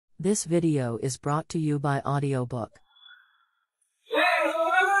This video is brought to you by audiobook.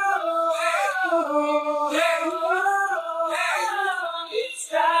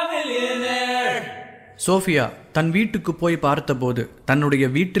 Sofia தன் வீட்டுக்கு போய் பார்த்தபோது தன்னுடைய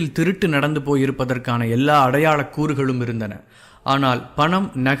வீட்டில் திருட்டு நடந்து போயிருப்பதற்கான எல்லா அடையாள கூறுகளும் இருந்தன. ஆனால் பணம்,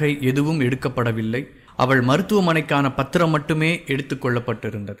 நகை எதுவும் எடுக்கப்படவில்லை. அவள் மருத்துவமனைக்கான பத்திரம் மட்டுமே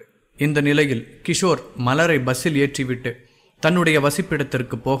எடுத்துக்கொள்ளப்பட்டிருந்தது. இந்த நிலையில் கிஷோர் மலரை பஸ்ஸில் ஏற்றிவிட்டு தன்னுடைய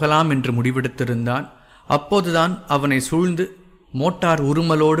வசிப்பிடத்திற்கு போகலாம் என்று முடிவெடுத்திருந்தான். அப்போதுதான் அவனை சூழ்ந்து மோட்டார்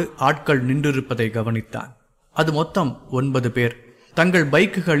உருமலோடு ஆட்கள் நின்றிருப்பதை கவனித்தான். அது மொத்தம் 9 பேர். தங்கள்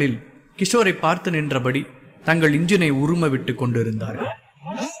பைக்குகளில் கிஷோரை பார்த்து நின்றபடி தங்கள் இன்ஜினை உரும விட்டு கொண்டிருந்தார்கள்.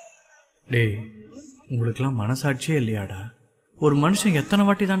 டேய், உங்களுக்கெல்லாம் மனசாட்சியே இல்லையாடா? ஒரு மனுஷன் எத்தனை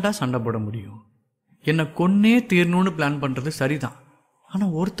வாட்டி தாண்டா சண்டை போட முடியும்? என்னை கொன்னே தீரணும்னு பிளான் பண்றது சரிதான். ஆனா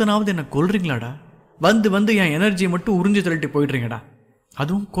ஒருத்தனாவது என்னை கொல்றீங்களாடா? வந்து வந்து என் எனர்ஜியை மட்டும் உறிஞ்சு தள்ளிட்டு போயிடுறீங்கடா.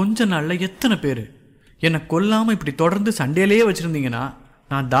 அதுவும் கொஞ்ச நாள்ல எத்தனை பேர் என்னை கொல்லாம இப்படி தொடர்ந்து சண்டையிலேயே வச்சிருந்தீங்கன்னா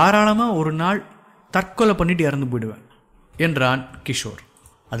நான் தாராளமா ஒரு நாள் தற்கொலை பண்ணிட்டு இறந்து போயிடுவேன் என்றான் கிஷோர்.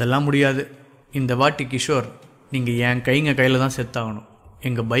 அதெல்லாம் முடியாது. இந்த வாட்டி கிஷோர், நீங்கள் என் கையில் தான் செத்தாகணும்.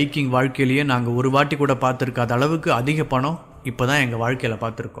 எங்கள் பைக்கிங் வாழ்க்கையிலேயே நாங்கள் ஒரு வாட்டி கூட பார்த்துருக்காத அளவுக்கு அதிக பணம் இப்போ தான் எங்கள் வாழ்க்கையில்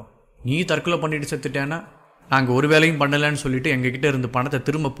பார்த்துருக்கோம். நீ தற்கொலை பண்ணிட்டு செத்துட்டேன்னா நாங்கள் ஒரு வேலையும் பண்ணலைன்னு சொல்லிட்டு எங்ககிட்ட இருந்து பணத்தை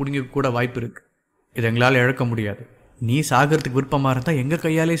திரும்ப பிடிங்க கூட வாய்ப்பு இருக்குது. இது எங்களால் இழக்க முடியாது. நீ சாகிறதுக்கு விருப்பமாக இருந்தால் எங்கள்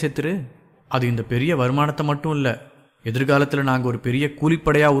கையாலே செத்துரு. அது இந்த பெரிய வருமானத்தை மட்டும் இல்லை, எதிர்காலத்தில் நாங்கள் ஒரு பெரிய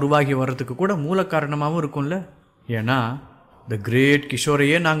கூலிப்படையாக உருவாகி வர்றதுக்கு கூட மூல காரணமாகவும் இருக்கும்ல. ஏன்னா த கிரேட்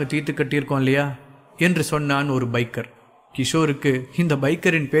கிஷோரையே நாங்கள் தீர்த்து கட்டியிருக்கோம் இல்லையா என்று சொன்னான் ஒரு பைக்கர். கிஷோருக்கு இந்த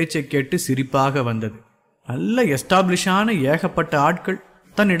பைக்கரின் பேச்சை கேட்டு சிரிப்பாக வந்தது. நல்ல எஸ்டாப்ளிஷான ஏகப்பட்ட ஆட்கள்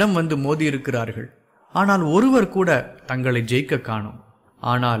தன்னிடம் வந்து மோதி இருக்கிறார்கள். ஆனால் ஒருவர் கூட தங்களை ஜெயிக்க காணோம்.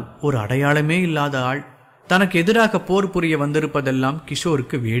 ஆனால் ஒரு அடையாளமே இல்லாத ஆள் தனக்கு எதிராக போர் புரிய வந்திருப்பதெல்லாம்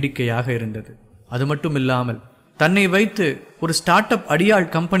கிஷோருக்கு வேடிக்கையாக இருந்தது. அது மட்டும் இல்லாமல் தன்னை வைத்து ஒரு ஸ்டார்ட் அப் அடியாள்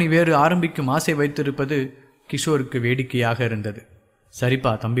கம்பெனி வேறு ஆரம்பிக்கும் ஆசை வைத்திருப்பது கிஷோருக்கு வேடிக்கையாக இருந்தது.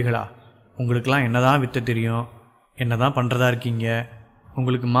 சரிப்பா தம்பிகளா, உங்களுக்கெல்லாம் என்னதான் வித்த தெரியும், என்னதான் பண்ணுறதா இருக்கீங்க?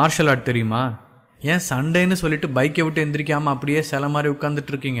 உங்களுக்கு மார்ஷல் ஆர்ட் தெரியுமா? ஏன் சண்டைன்னு சொல்லிட்டு பைக்கை விட்டு எந்திரிக்காமல் அப்படியே சில மாதிரி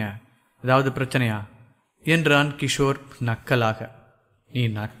உட்கார்ந்துட்டு இருக்கீங்க? ஏதாவது பிரச்சனையா என்றான் கிஷோர் நக்கலாக. நீ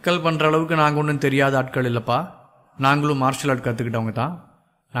நக்கல் பண்ணுற அளவுக்கு நாங்கள் ஒன்றும் தெரியாத ஆட்கள் இல்லைப்பா. நாங்களும் மார்ஷல் ஆர்ட் கற்றுக்கிட்டவங்க தான்.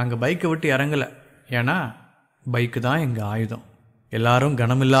 நாங்கள் பைக்கை விட்டு இறங்கலை. ஏன்னா பைக்கு தான் எங்கள் ஆயுதம். எல்லாரும்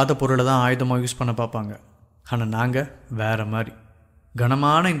கனமில்லாத பொருளை தான் ஆயுதமாக யூஸ் பண்ண பார்ப்பாங்க. ஆனால் நாங்கள் வேறு மாதிரி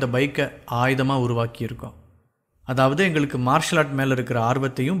கனமான இந்த பைக்கை ஆயுதமாக உருவாக்கியிருக்கோம். அதாவது எங்களுக்கு மார்ஷல் ஆர்ட் மேலே இருக்கிற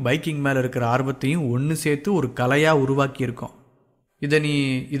ஆர்வத்தையும் பைக்கிங் மேலே இருக்கிற ஆர்வத்தையும் ஒன்று சேர்த்து ஒரு கலையாக உருவாக்கியிருக்கோம். இதை நீ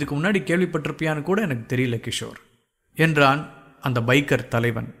இதுக்கு முன்னாடி கேள்விப்பட்டிருப்பியான்னு கூட எனக்கு தெரியல கிஷோர் என்றான் அந்த பைக்கர்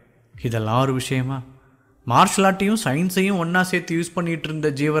தலைவன். இதெல்லாம் ஒரு விஷயமா? மார்ஷல் ஆர்ட்டையும் சயின்ஸையும் ஒன்றா சேர்த்து யூஸ் பண்ணிகிட்டு இருந்த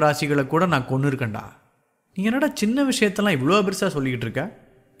ஜீவராசிகளை கூட நான் கொன்று இருக்கேன்டா. நீ என்னடா சின்ன விஷயத்தெல்லாம் இவ்வளோ பெருசாக சொல்லிக்கிட்டு இருக்க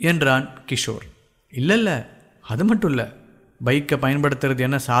என்றான் கிஷோர். இல்லை, அது மட்டும் இல்லை. பைக்கை பயன்படுத்துறது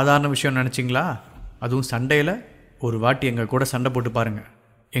என்ன சாதாரண விஷயம் நினச்சிங்களா? அதுவும் சண்டையில் ஒரு வாட்டி எங்கள் கூட சண்டை போட்டு பாருங்கள்.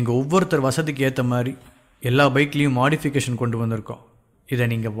 எங்கள் ஒவ்வொருத்தர் வசதிக்கு ஏற்ற மாதிரி எல்லா பைக்லேயும் மாடிஃபிகேஷன் கொண்டு வந்திருக்கோம். இதை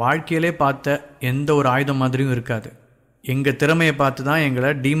நீங்கள் வாழ்க்கையிலே பார்த்த எந்த ஒரு ஆயுதம் மாதிரியும் இருக்காது. எங்கள் திறமையை பார்த்து தான் எங்களை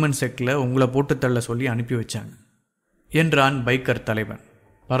டீமன் செக்கில் உங்களை போட்டு தள்ள சொல்லி அனுப்பி வச்சாங்க என்றான் பைக்கர் தலைவன்.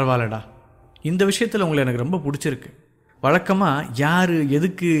 பரவாயில்லடா, இந்த விஷயத்தில் உங்களை எனக்கு ரொம்ப பிடிச்சிருக்கு. வழக்கமாக யார்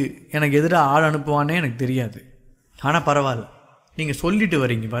எதுக்கு எனக்கு எதிராக ஆள் அனுப்புவானே எனக்கு தெரியாது. ஆனால் பரவாயில்ல, நீங்கள் சொல்லிட்டு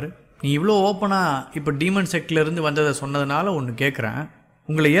வரீங்க பாரு. நீ இவ்வளோ ஓப்பனாக இப்போ டீமன் செக்லேருந்து வந்ததை சொன்னதுனால ஒன்று கேட்குறேன்.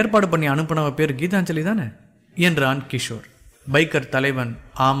 உங்களை ஏற்பாடு பண்ணி அனுப்பினவ பேர் கீதாஞ்சலி தானே என்றான் கிஷோர். பைக்கர் தலைவன்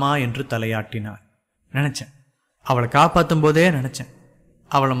ஆமா என்று தலையாட்டினார். நினச்சேன், அவளை காப்பாற்றும் போதே நினச்சேன்,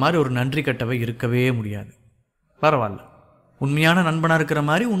 அவளை மாதிரி ஒரு நன்றி கட்டவை இருக்கவே முடியாது. பரவாயில்ல, உண்மையான நண்பனாக இருக்கிற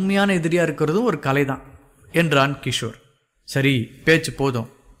மாதிரி உண்மையான எதிரியாக இருக்கிறதும் ஒரு கலை தான் என்றான் கிஷோர். சரி, பேச்சு போதும்,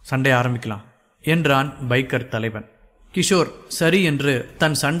 சண்டை ஆரம்பிக்கலாம் என்றான் பைக்கர் தலைவன். கிஷோர் சரி என்று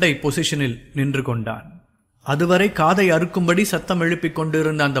தன் சண்டை பொசிஷனில் நின்று கொண்டான். அதுவரை காதை அறுக்கும்படி சத்தம் எழுப்பிக்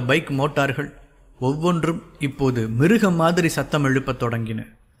கொண்டிருந்த அந்த பைக் மோட்டார்கள் ஒவ்வொன்றும் இப்போது மிருகம் மாதிரி சத்தம் எழுப்பத் தொடங்கின.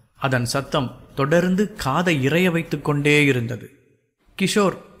 அதன் சத்தம் தொடர்ந்து காதை இறைய வைத்துக் கொண்டே இருந்தது.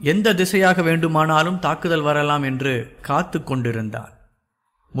 கிஷோர் எந்த திசையாக வேண்டுமானாலும் தாக்குதல் வரலாம் என்று காத்து கொண்டிருந்தான்.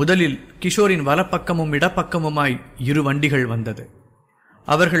 முதலில் கிஷோரின் வலப்பக்கமும் இடப்பக்கமுமாய் 2 வண்டிகள் வந்தது.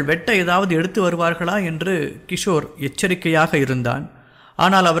 அவர்கள் வெட்ட ஏதாவது எடுத்து வருவார்களா என்று கிஷோர் எச்சரிக்கையாக இருந்தான்.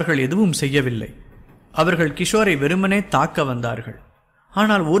 ஆனால் அவர்கள் எதுவும் செய்யவில்லை. அவர்கள் கிஷோரை வெறுமனே தாக்க வந்தார்கள்.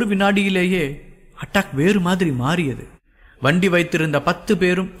 ஆனால் ஒரு வினாடியிலேயே அட்டாக் வேறு மாதிரி மாறியது. வண்டி வைத்திருந்த 10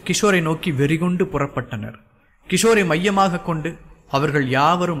 பேரும் கிஷோரை நோக்கி வெறிகொண்டு புறப்பட்டனர். கிஷோரை மையமாக கொண்டு அவர்கள்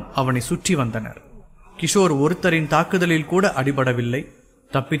யாவரும் அவனை சுற்றி வந்தனர். கிஷோர் ஒருத்தரின் தாக்குதலில் கூட அடிபடவில்லை.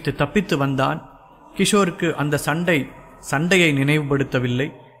 தப்பித்து தப்பித்து வந்தான். கிஷோருக்கு அந்த சண்டையை நினைவுபடுத்தவில்லை.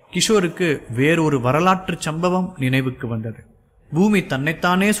 கிஷோருக்கு வேறொரு வரலாற்று சம்பவம் நினைவுக்கு வந்தது. பூமி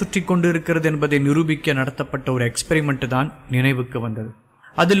தன்னைத்தானே சுற்றி கொண்டு இருக்கிறது என்பதை நிரூபிக்க நடத்தப்பட்ட ஒரு எக்ஸ்பெரிமெண்ட் தான் நினைவுக்கு வந்தது.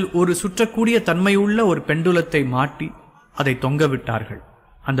 அதில் ஒரு சுற்றக்கூடிய தன்மையுள்ள ஒரு பெண்டுலத்தை மாட்டி அதை தொங்கவிட்டார்கள்.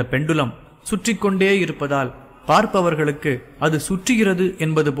 அந்த பெண்டுலம் சுற்றி கொண்டே இருப்பதால் பார்ப்பவர்களுக்கு அது சுற்றுகிறது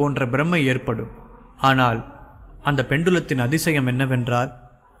என்பது போன்ற பிரமை ஏற்படும். ஆனால் அந்த பெண்டுலத்தின் அதிசயம் என்னவென்றால்,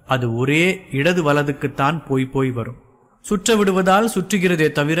 அது ஒரே இடது வலதுக்குத்தான் போய் வரும். சுற்ற விடுவதால் சுற்றுகிறதே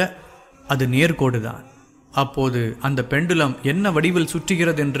தவிர அது நேர்கோடுதான். அப்போது அந்த பெண்டுலம் என்ன வடிவில்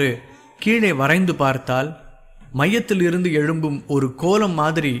சுற்றுகிறது என்று கீழே வரைந்து பார்த்தால் மையத்தில் இருந்து எழும்பும் ஒரு கோலம்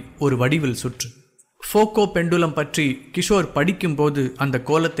மாதிரி ஒரு வடிவில் சுற்று. ஃபோக்கோ பெண்டுலம் பற்றி கிஷோர் படிக்கும் போது அந்த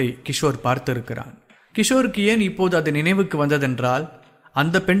கோலத்தை கிஷோர் பார்த்திருக்கிறான். கிஷோருக்கு ஏன் இப்போது அது நினைவுக்கு வந்ததென்றால்,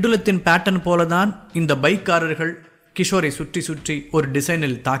 அந்த பெண்டுலத்தின் பேட்டர்ன் போலதான் இந்த பைக்காரர்கள் கிஷோரை சுற்றி சுற்றி ஒரு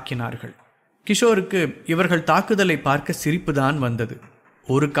டிசைனில் தாக்கினார்கள். கிஷோருக்கு இவர்கள் தாக்குதலை பார்க்க சிரிப்புதான் வந்தது.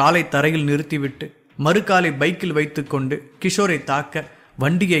 ஒரு காலை தரையில் நிறுத்திவிட்டு மறு காலை பைக்கில் வைத்து கொண்டு கிஷோரை தாக்க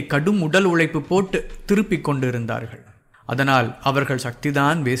வண்டியை கடும் உடல் உழைப்பு போட்டு திருப்பிக் கொண்டிருந்தார்கள். அதனால் அவர்கள்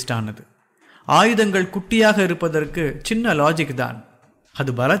சக்திதான் வேஸ்ட் ஆனது. ஆயுதங்கள் குட்டியாக இருப்பதற்கு சின்ன லாஜிக் தான்.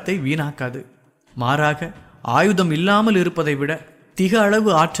 அது பலத்தை வீணாக்காது. மாறாக ஆயுதம் இல்லாமல் இருப்பதை விட திக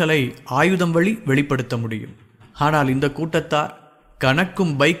அளவு ஆற்றலை ஆயுதம் வழி வெளிப்படுத்த முடியும். ஆனால் இந்த கூட்டத்தார்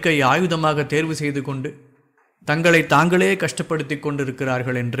கணக்கும் பைக்கை ஆயுதமாக தேர்வு செய்து கொண்டு தங்களை தாங்களே கஷ்டப்படுத்தி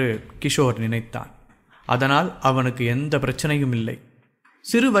கொண்டிருக்கிறார்கள் என்று கிஷோர் நினைத்தான். அதனால் அவனுக்கு எந்த பிரச்சனையும் இல்லை.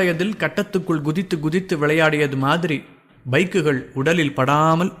 சிறு வயதில் கட்டத்துக்குள் குதித்து குதித்து விளையாடியது மாதிரி பைக்குகள் உடலில்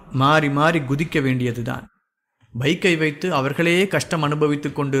படாமல் மாறி மாறி குதிக்க வேண்டியதுதான். பைக்கை வைத்து அவர்களே கஷ்டம்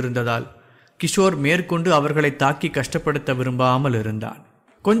அனுபவித்துக் கொண்டிருந்ததால் கிஷோர் மேற்கொண்டு அவர்களை தாக்கி கஷ்டப்படுத்த விரும்பாமல் இருந்தான்.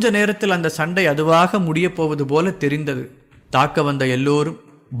 கொஞ்ச நேரத்தில் அந்த சண்டை அதுவாக முடியப் போவது போல தெரிந்தது. தாக்க வந்த எல்லோரும்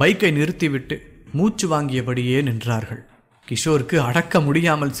பைக்கை நிறுத்திவிட்டு மூச்சு வாங்கியபடியே நின்றார்கள். கிஷோருக்கு அடக்க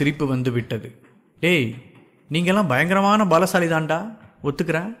முடியாமல் சிரிப்பு வந்து விட்டது. டேய், நீங்கெல்லாம் பயங்கரமான பலசாலி தாண்டா,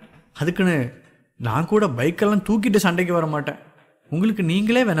 ஒத்துக்கிறேன். அதுக்குன்னு நான் கூட பைக்கெல்லாம் தூக்கிட்டு சண்டைக்கு வர மாட்டேன். உங்களுக்கு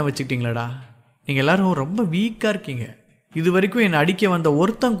நீங்களே வேண வச்சுக்கிட்டீங்களாடா. நீங்கள் எல்லாரும் ரொம்ப வீக்காக இருக்கீங்க. இது வரைக்கும் என்னை அடிக்க வந்த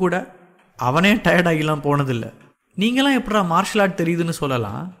ஒருத்தன் கூட அவனே டயர்டாகிலாம் போனதில்லை. நீங்களாம் எப்படா மார்ஷல் ஆர்ட் தெரியுதுன்னு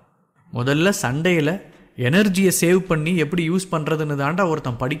சொல்லலாம். முதல்ல சண்டையில் எனர்ஜியை சேவ் பண்ணி எப்படி யூஸ் பண்ணுறதுன்னு தாண்டா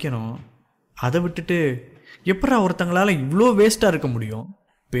ஒருத்தன் படிக்கணும். அதை விட்டுட்டு எப்படா ஒருத்தங்களால் இவ்வளோ வேஸ்ட்டாக இருக்க முடியும்?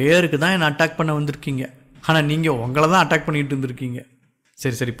 பேருக்கு தான் என்னை அட்டாக் பண்ண வந்திருக்கீங்க, ஆனால் நீங்கள் உங்களை தான் அட்டாக் பண்ணிட்டு இருந்திருக்கீங்க.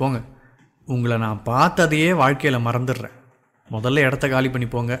 சரி சரி போங்க, உங்களை நான் பார்த்ததையே வாழ்க்கையில் மறந்துடுறேன். முதல்ல இடத்த காலி பண்ணி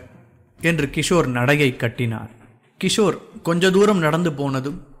போங்க என்று கிஷோர் நடையை கட்டினார். கிஷோர் கொஞ்ச தூரம் நடந்து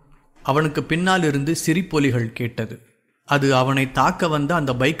போனதும் அவனுக்கு பின்னால் இருந்து சிரிப்பொலிகள் கேட்டது. அது அவனை தாக்க வந்த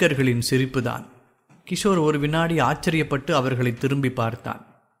அந்த பைக்கர்களின் சிரிப்பு தான். கிஷோர் ஒரு வினாடி ஆச்சரியப்பட்டு அவர்களை திரும்பி பார்த்தான்.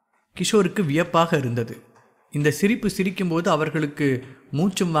 கிஷோருக்கு வியப்பாக இருந்தது. இந்த சிரிப்பு சிரிக்கும்போது அவர்களுக்கு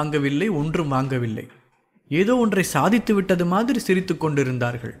மூச்சும் வாங்கவில்லை, ஒன்றும் வாங்கவில்லை. ஏதோ ஒன்றை சாதித்து விட்டது மாதிரி சிரித்து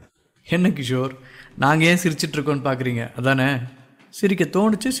கொண்டிருந்தார்கள். என்ன கிஷோர், நாங்கள் ஏன் சிரிச்சிட்டு இருக்கோன்னு பார்க்குறீங்க அதானே? சிரிக்க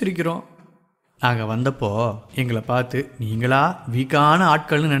தோணுச்சு, சிரிக்கிறோம். நாங்கள் வந்தப்போ எங்களை பார்த்து நீங்களா வீக்கான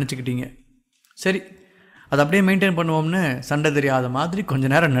ஆட்கள்னு நினச்சிக்கிட்டீங்க. சரி, அதை அப்படியே மெயின்டைன் பண்ணுவோம்னு சண்டை தெரியாத மாதிரி கொஞ்ச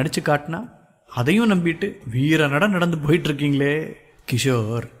நேரம் நடிச்சு காட்டினா அதையும் நம்பிட்டு வீர நடந்து போயிட்டுருக்கீங்களே.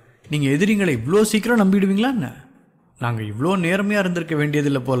 கிஷோர், நீங்கள் எதிரிங்களை இவ்வளோ சீக்கிரம் நம்பிடுவீங்களா என்ன? நாங்கள் இவ்வளோ நேர்மையாக இருந்திருக்க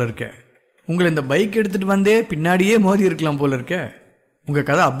வேண்டியதில்லை போல இருக்க. உங்களை இந்த பைக் எடுத்துகிட்டு வந்தே பின்னாடியே மோதி இருக்கலாம் போல இருக்க. உங்கள்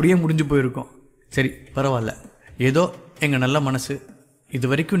கதை அப்படியே முடிஞ்சு போயிருக்கோம். சரி பரவாயில்ல, ஏதோ எங்கள் நல்ல மனசு. இது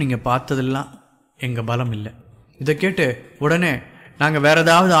வரைக்கும் நீங்கள் பார்த்ததெல்லாம் எங்கள் பலம் இல்லை. இதை கேட்டு உடனே நாங்கள் வேறு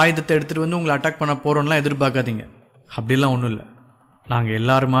ஏதாவது ஆயுதத்தை எடுத்துகிட்டு வந்து உங்களை அட்டாக் பண்ண போகிறோம்லாம் எதிர்பார்க்காதீங்க. அப்படிலாம் ஒன்றும் இல்லை. நாங்கள்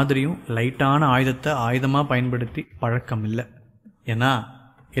எல்லாரும் மாதிரியும் லைட்டான ஆயுதத்தை ஆயுதமாக பயன்படுத்தி பழக்கம் இல்லை. ஏன்னா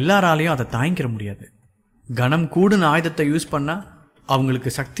எல்லாராலையும் அதை தாங்கிக்கிற முடியாது. கனம் கூடுன ஆயுதத்தை யூஸ் பண்ணால் அவங்களுக்கு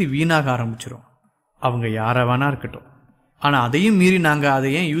சக்தி வீணாக ஆரம்பிச்சிடும். அவங்க யாரை வேணா இருக்கட்டும். ஆனால் அதையும் மீறி நாங்கள் அதை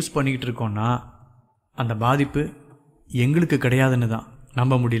ஏன் யூஸ் பண்ணிக்கிட்டு இருக்கோம்னா அந்த பாதிப்பு எங்களுக்கு கிடையாதுன்னு தான்.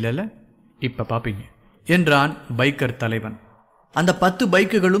 நம்ப முடியல, இப்போ பார்ப்பீங்க என்றான் பைக்கர் தலைவன். அந்த 10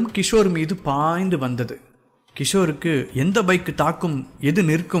 பைக்குகளும் கிஷோர் மீது பாய்ந்து வந்தது. கிஷோருக்கு எந்த பைக்கு தாக்கும், எது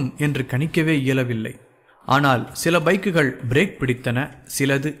நிற்கும் என்று கணிக்கவே இயலவில்லை. ஆனால் சில பைக்குகள் பிரேக் பிடித்தன,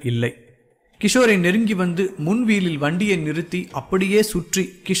 சிலது இல்லை. கிஷோரை நெருங்கி வந்து முன்வீலில் வண்டியை நிறுத்தி அப்படியே சுற்றி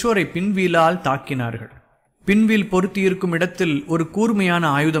கிஷோரை பின்வீலால் தாக்கினார்கள். பின்வீல் பொருத்தியிருக்கும் இடத்தில் ஒரு கூர்மையான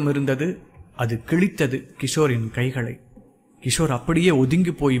ஆயுதம் இருந்தது. அது கிழித்தது கிஷோரின் கைகளை. கிஷோர் அப்படியே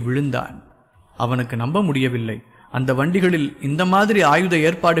ஒதுங்கி போய் விழுந்தான். அவனுக்கு நம்ப முடியவில்லை. அந்த வண்டிகளில் இந்த மாதிரி ஆயுத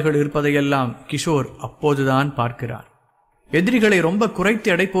ஏற்பாடுகள் இருப்பதையெல்லாம் கிஷோர் அப்போதுதான் பார்க்கிறார். எதிரிகளை ரொம்ப குறைத்து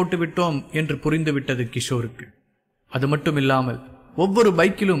எடை போட்டு விட்டோம் என்று புரிந்துவிட்டது கிஷோருக்கு. அது மட்டுமில்லாமல் ஒவ்வொரு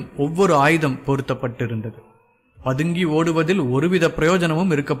பைக்கிலும் ஒவ்வொரு ஆயுதம் பொருத்தப்பட்டிருந்தது. பதுங்கி ஓடுவதில் ஒருவித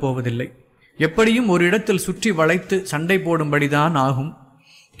பிரயோஜனமும் இருக்கப் போவதில்லை. எப்படியும் ஒரு இடத்தில் சுற்றி வளைத்து சண்டை போடும்படிதான் ஆகும்.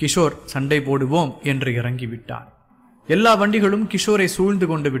 கிஷோர் சண்டை போடுவோம் என்று இறங்கிவிட்டார். எல்லா வண்டிகளும் கிஷோரை சூழ்ந்து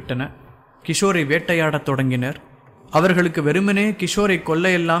கொண்டு விட்டன. கிஷோரை வேட்டையாடத் தொடங்கினர். அவர்களுக்கு வெறுமனே கிஷோரை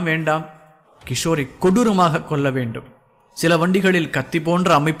கொல்லையெல்லாம் வேண்டாம், கிஷோரை கொடூரமாக கொல்ல வேண்டும். சில வண்டிகளில் கத்தி போன்ற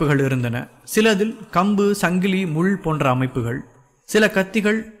அமைப்புகள் இருந்தன, சிலதில் கம்பு, சங்கிலி, முள் போன்ற அமைப்புகள். சில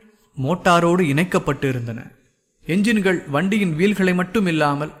கத்திகள் மோட்டாரோடு இணைக்கப்பட்டு இருந்தன. என்ஜின்கள் வண்டியின் வீல்களை மட்டும்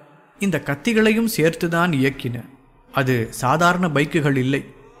இல்லாமல் இந்த கத்திகளையும் சேர்த்துதான் இயக்கின. அது சாதாரண பைக்குகள் இல்லை.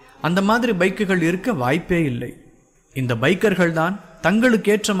 அந்த மாதிரி பைக்குகள் இருக்க வாய்ப்பே இல்லை. இந்த பைக்கர்கள் தான்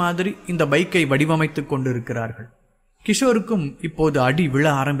தங்களுக்கேற்ற மாதிரி இந்த பைக்கை வடிவமைத்துக் கொண்டிருக்கிறார்கள். கிஷோருக்கும் இப்போது அடி விழ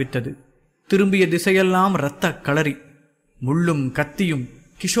ஆரம்பித்தது. திரும்பிய திசையெல்லாம் இரத்த களரி. முள்ளும் கத்தியும்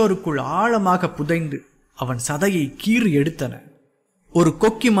கிஷோருக்குள் ஆழமாக புதைந்து அவன் சதையை கீறி எடுத்தன. ஒரு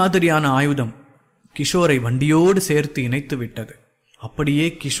கொக்கி மாதிரியான ஆயுதம் கிஷோரை வண்டியோடு சேர்த்து இணைத்து விட்டது. அப்படியே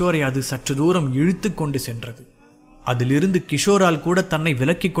கிஷோரை அது சற்று தூரம் இழுத்து கொண்டு சென்றது. அதிலிருந்து கிஷோரால் கூட தன்னை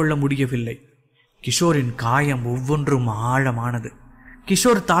விலக்கிக் கொள்ள முடியவில்லை. கிஷோரின் காயம் ஒவ்வொன்றும் ஆழமானது.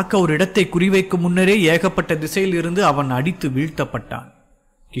 கிஷோர் தாக்க ஒரு இடத்தை குறிவைக்கும் முன்னரே ஏகப்பட்ட திசையில் இருந்து அவன் அடித்து வீழ்த்தப்பட்டான்.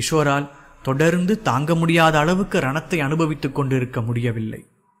 கிஷோரால் தொடர்ந்து தாங்க முடியாத அளவுக்கு ரணத்தை அனுபவித்துக் கொண்டிருக்க முடியவில்லை.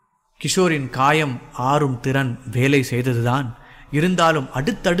 கிஷோரின் காயம் ஆறும் திறன் வேலை செய்ததுதான். இருந்தாலும்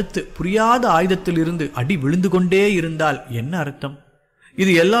அடுத்தடுத்து புரியாத ஆயுதத்தில் இருந்து அடி விழுந்து கொண்டே இருந்தால் என்ன அர்த்தம்?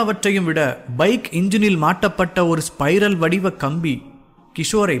 இது எல்லாவற்றையும் விட பைக் இன்ஜினில் மாட்டப்பட்ட ஒரு ஸ்பைரல் வடிவ கம்பி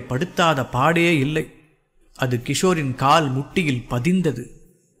கிஷோரை படுத்தாத பாடே இல்லை. அது கிஷோரின் கால் முட்டியில் பதிந்தது.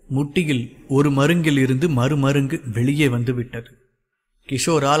 முட்டியில் ஒரு மருங்கில் இருந்து மறுமருங்கு வெளியே வந்துவிட்டது.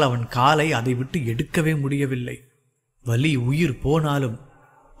 கிஷோரால் அவன் காலை அதை விட்டு எடுக்கவே முடியவில்லை. வலி உயிர் போனாலும்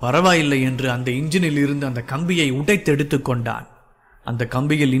பரவாயில்லை என்று அந்த இன்ஜினில் இருந்து அந்த கம்பியை உடைத்தெடுத்து கொண்டான். அந்த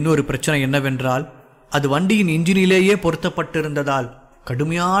கம்பியில் இன்னொரு பிரச்சனை என்னவென்றால், அது வண்டியின் இன்ஜினிலேயே பொருத்தப்பட்டிருந்ததால்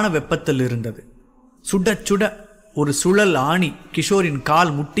கடுமையான வெப்பத்தில் இருந்தது. சுட சுட ஒரு சுழல் ஆணி கிஷோரின்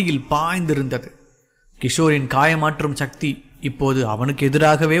கால் முட்டியில் பாய்ந்திருந்தது. கிஷோரின் காயமாற்றும் சக்தி இப்போது அவனுக்கு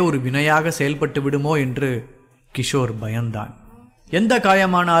எதிராகவே ஒரு வினையாக செயல்பட்டு விடுமோ என்று கிஷோர் பயந்தான். எந்த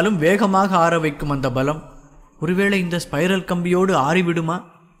காயமானாலும் வேகமாக ஆற வைக்கும் அந்த பலம் ஒருவேளை இந்த ஸ்பைரல் கம்பியோடு ஆறிவிடுமா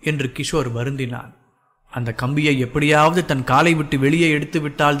என்று கிஷோர் வருந்தினான். அந்த கம்பியை எப்படியாவது தன் காலை விட்டு வெளியே எடுத்து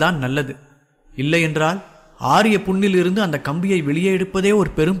விட்டால்தான் நல்லது. இல்லை என்றால் ஆரிய புண்ணில் இருந்து அந்த கம்பியை வெளியே எடுப்பதே ஒரு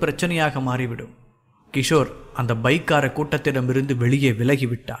பெரும் பிரச்சனையாக மாறிவிடும். கிஷோர் அந்த பைக்கார கூட்டத்திடமிருந்து வெளியே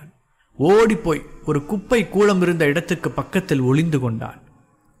விலகிவிட்டான். ஓடிப்போய் ஒரு குப்பை கூளம் இருந்த இடத்துக்கு பக்கத்தில் ஒளிந்து கொண்டான்.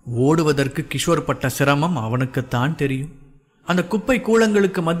 ஓடுவதற்கு கிஷோர் பட்ட சிரமம் அவனுக்குத்தான் தெரியும். அந்த குப்பை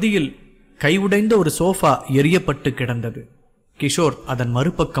கூளங்களுக்கு மத்தியில் கைவுடைந்த ஒரு சோஃபா எரியப்பட்டு கிடந்தது. கிஷோர் அதன்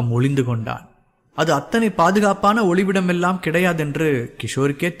மறுபக்கம் ஒளிந்து கொண்டான். அது அத்தனை பாதுகாப்பான ஒளிவிடமெல்லாம் கிடையாதென்று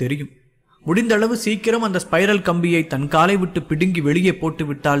கிஷோருக்கே தெரியும். முடிந்தளவு சீக்கிரம் அந்த ஸ்பைரல் கம்பியை தன் காலை விட்டு பிடுங்கி வெளியே போட்டு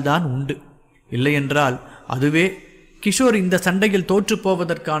விட்டால்தான் உண்டு. இல்லையென்றால் அதுவே கிஷோர் இந்த சண்டையில் தோற்று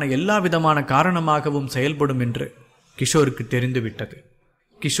போவதற்கான எல்லா விதமான காரணமாகவும் செயல்படும் என்று கிஷோருக்கு தெரிந்துவிட்டது.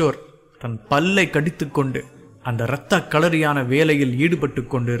 கிஷோர் தன் பல்லை கடித்துக்கொண்டு அந்த இரத்த களரியான வேலையில் ஈடுபட்டு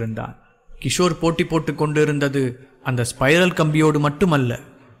கொண்டிருந்தான். கிஷோர் போட்டி போட்டு கொண்டிருந்தது அந்த ஸ்பைரல் கம்பியோடு மட்டுமல்ல,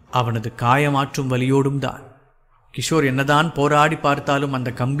 அவனது காயமாற்றும் வலியோடும் தான். கிஷோர் என்னதான் போராடி பார்த்தாலும் அந்த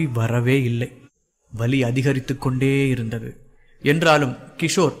கம்பி வரவே இல்லை. வலி அதிகரித்து கொண்டே இருந்தது. என்றாலும்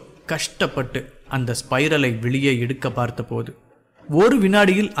கிஷோர் கஷ்டப்பட்டு அந்த ஸ்பைரலை வெளியே எடுக்க பார்த்தபோது ஒரு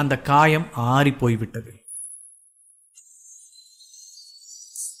வினாடியில் அந்த காயம் ஆறி போய்விட்டது.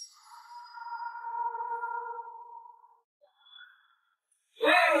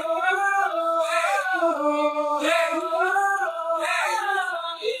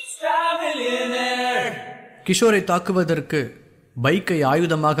 கிஷோரை தாக்குவதற்கு பைக்கை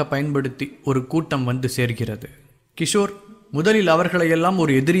ஆயுதமாக பயன்படுத்தி ஒரு கூட்டம் வந்து சேர்கிறது. கிஷோர் முதலில் அவர்களையெல்லாம்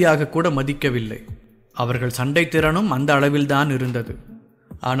ஒரு எதிரியாக கூட மதிக்கவில்லை. அவர்கள் சண்டை திறனும் அந்த அளவில்தான் இருந்தது.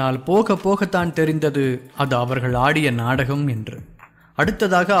 ஆனால் போக போகத்தான் தெரிந்தது அது அவர்கள் ஆடிய நாடகம் என்று.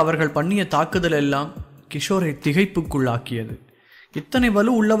 அடுத்ததாக அவர்கள் பண்ணிய தாக்குதல் எல்லாம் கிஷோரை திகைப்புக்குள்ளாக்கியது. இத்தனை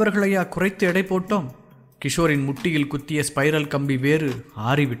வலு உள்ளவர்களையா குறைத்து எடை போட்டோம்? கிஷோரின் முட்டியில் குத்திய ஸ்பைரல் கம்பி வேறு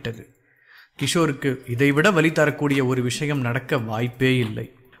ஆறிவிட்டது. கிஷோருக்கு இதைவிட வலி தரக்கூடிய ஒரு விஷயம் நடக்க வாய்ப்பே இல்லை.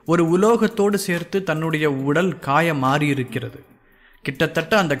 ஒரு உலோகத்தோடு சேர்த்து தன்னுடைய உடல் காய மாறியிருக்கிறது.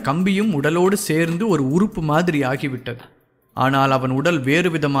 கிட்டத்தட்ட அந்த கம்பியும் உடலோடு சேர்ந்து ஒரு உறுப்பு மாதிரி ஆகிவிட்டது. ஆனால் அவன் உடல்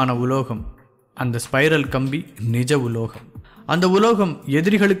வேறு விதமான உலோகம். அந்த ஸ்பைரல் கம்பி நிஜ உலோகம். அந்த உலோகம்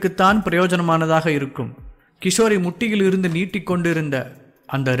எதிரிகளுக்குத்தான் பிரயோஜனமானதாக இருக்கும். கிஷோரை முட்டியில் இருந்து நீட்டிக்கொண்டிருந்த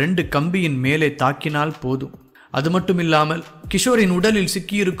அந்த 2 கம்பியின் மேலே தாக்கினால் போதும். அது மட்டுமில்லாமல் கிஷோரின் உடலில்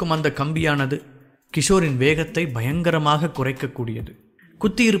சிக்கியிருக்கும் அந்த கம்பியானது கிஷோரின் வேகத்தை பயங்கரமாக குறைக்கக்கூடியது.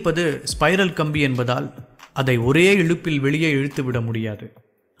 குத்தியிருப்பது ஸ்பைரல் கம்பி என்பதால் அதை ஒரே இழுப்பில் வெளியே இழுத்துவிட முடியாது.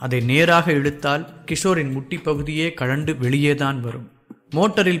 அதை நேராக இழுத்தால் கிஷோரின் முட்டி பகுதியே கழண்டு வெளியேதான் வரும்.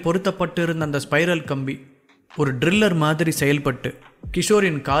 மோட்டரில் பொருத்தப்பட்டிருந்த அந்த ஸ்பைரல் கம்பி ஒரு ட்ரில்லர் மாதிரி செயல்பட்டு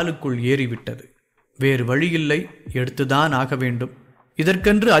கிஷோரின் காலுக்குள் ஏறிவிட்டது. வேறு வழியில்லை, எடுத்துதான் ஆக வேண்டும்.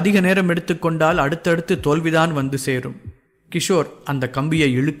 இதற்கென்று அதிக நேரம் எடுத்துக்கொண்டால் அடுத்தடுத்து தோல்விதான் வந்து சேரும். கிஷோர் அந்த கம்பியை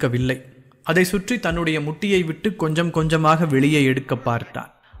இழுக்கவில்லை. அதை சுற்றி தன்னுடைய முட்டியை விட்டு கொஞ்சம் கொஞ்சமாக வெளியே எடுக்க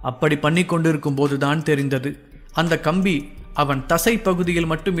பார்த்தான். அப்படி பண்ணி கொண்டிருக்கும் போதுதான் தெரிந்தது, அந்த கம்பி அவன் தசை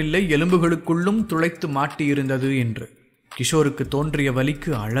பகுதியில் மட்டுமில்லை, எலும்புகளுக்குள்ளும் துளைத்து மாட்டியிருந்தது என்று. கிஷோருக்கு தோன்றிய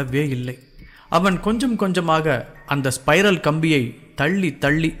வலிக்கு அளவே இல்லை. அவன் கொஞ்சம் கொஞ்சமாக அந்த ஸ்பைரல் கம்பியை தள்ளி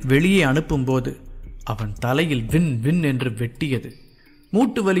தள்ளி வெளியே அனுப்பும்போது அவன் தலையில் வின் வின் என்று வெட்டியது.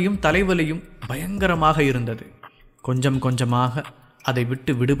 மூட்டு வலியும் தலைவலியும் பயங்கரமாக இருந்தது. கொஞ்சம் கொஞ்சமாக அதை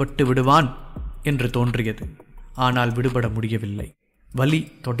விட்டு விடுபட்டு விடுவான் என்று தோன்றியது. ஆனால் விடுபட முடியவில்லை. வலி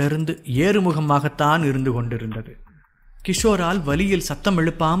தொடர்ந்து ஏறுமுகமாகத்தான் இருந்து கொண்டிருந்தது. கிஷோரால் வலியில் சத்தம்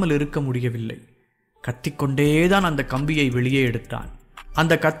எழுப்பாமல் இருக்க முடியவில்லை. கத்திக்கொண்டேதான் அந்த கம்பியை வெளியே எடுத்தான்.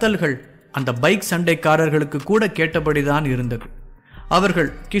 அந்த கத்தல்கள் அந்த பைக் சண்டைக்காரர்களுக்கு கூட கேட்டபடிதான் இருந்தது. அவர்கள்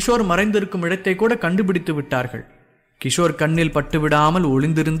கிஷோர் மறைந்திருக்கும் இடத்தை கூட கண்டுபிடித்து விட்டார்கள். கிஷோர் கண்ணில் பட்டுவிடாமல்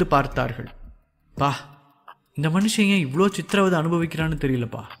ஒளிந்திருந்து பார்த்தார்கள். பா, இந்த மனுஷன் ஏன் இவ்வளோ சித்திரவதை அனுபவிக்கிறான்னு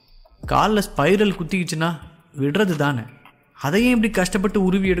தெரியலப்பா. காலில் ஸ்பைரல் குத்திக்கிச்சுன்னா விடுறது தானே, அதையும் இப்படி கஷ்டப்பட்டு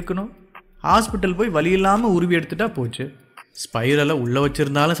உருவி எடுக்கணும். ஹாஸ்பிட்டல் போய் வலி இல்லாமல் உருவி எடுத்துட்டா போச்சு. ஸ்பைரலை உள்ளே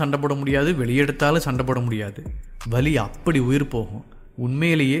வச்சிருந்தாலும் சண்டை போட முடியாது, வெளியெடுத்தாலும் சண்டை போட முடியாது. வலி அப்படி உயிர் போகும்.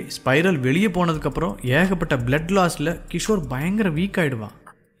 உண்மையிலேயே ஸ்பைரல் வெளியே போனதுக்கப்புறம் ஏகப்பட்ட பிளட் லாஸில் கிஷோர் பயங்கர வீக் ஆகிடுவான்.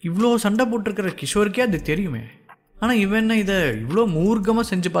 இவ்வளோ சண்டை போட்டிருக்கிற கிஷோருக்கே அது தெரியுமே. ஆனால் இவன் என்ன இதை இவ்வளோ மூர்க்கமாக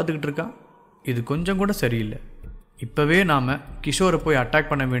செஞ்சு பார்த்துக்கிட்டு இருக்கான்? இது கொஞ்சம் கூட சரியில்லை. இப்போவே நாம் கிஷோரை போய் அட்டாக்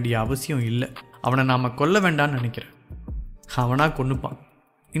பண்ண வேண்டிய அவசியம் இல்லை. அவனை நாம் கொல்ல வேண்டான்னு நினைக்கிறேன். அவனாக கொன்னுப்பான்.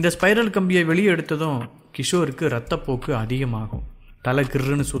 இந்த ஸ்பைரல் கம்பியை வெளியே எடுத்ததும் கிஷோருக்கு இரத்தப்போக்கு அதிகமாகும். தலை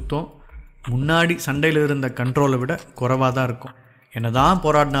கிருன்னு சுத்தம். முன்னாடி சண்டையில் இருந்த கண்ட்ரோலை விட குறைவாக தான் இருக்கும். என்னதான்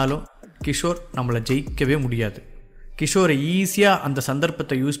போராடினாலும் கிஷோர் நம்மளை ஜெயிக்கவே முடியாது. கிஷோரை ஈஸியாக அந்த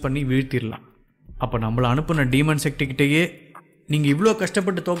சந்தர்ப்பத்தை யூஸ் பண்ணி வீழ்த்திடலாம். அப்போ நம்மளை அனுப்புன டீமன் சக்திக்கிட்டேயே நீங்கள் இவ்வளோ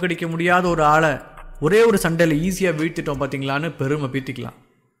கஷ்டப்பட்டு தோக்கடிக்க முடியாத ஒரு ஆளை ஒரே ஒரு சண்டையில் ஈஸியாக வீழ்த்திட்டோம் பார்த்தீங்களான்னு பெருமை பீத்திக்கலாம்.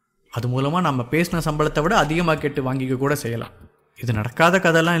 அது மூலமாக நம்ம பேசின சம்பளத்தை விட அதிகமாக கேட்டு வாங்கிக்க கூட செய்யலாம். இது நடக்காத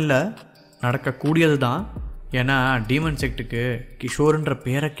கதைலாம் இல்லை, நடக்கக்கூடியது தான். ஏன்னா டீமன் செக்ட்டுக்கு கிஷோருன்ற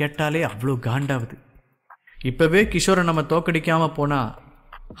பேரை கேட்டாலே அவ்வளோ காண்டாகுது. இப்போவே கிஷோரை நம்ம தோக்கடிக்காமல் போனால்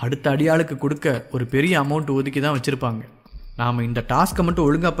அடுத்த அடியாளுக்கு கொடுக்க ஒரு பெரிய அமௌண்ட் ஒதுக்கி தான் வச்சுருப்பாங்க. நாம் இந்த டாஸ்க்கை மட்டும்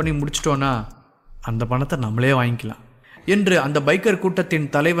ஒழுங்காக பண்ணி முடிச்சிட்டோன்னா அந்த பணத்தை நம்மளே வாங்கிக்கலாம் என்று அந்த பைக்கர்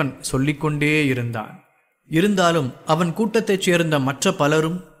கூட்டத்தின் தலைவன் சொல்லிக்கொண்டே இருந்தான். இருந்தாலும் அவன் கூட்டத்தைச் சேர்ந்த மற்ற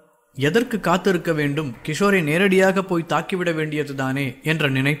பலரும் எதற்கு காத்திருக்க வேண்டும், கிஷோரை நேரடியாக போய் தாக்கிவிட வேண்டியது தானே என்ற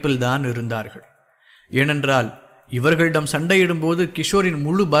நினைப்பில்தான் இருந்தார்கள். ஏனென்றால் இவர்களிடம் சண்டையிடும்போது கிஷோரின்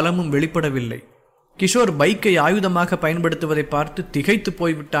முழு பலமும் வெளிப்படவில்லை. கிஷோர் பைக்கை ஆயுதமாக பயன்படுத்துவதை பார்த்து திகைத்து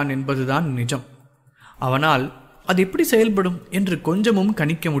போய்விட்டான் என்பதுதான் நிஜம். அவனால் அது எப்படி செயல்படும் என்று கொஞ்சமும்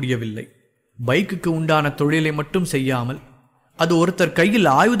கணிக்க முடியவில்லை. பைக்குக்கு உண்டான தொழிலை மட்டும் செய்யாமல் அது ஒருத்தர் கையில்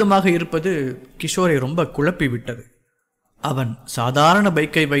ஆயுதமாக இருப்பது கிஷோரை ரொம்ப குழப்பிவிட்டது. அவன் சாதாரண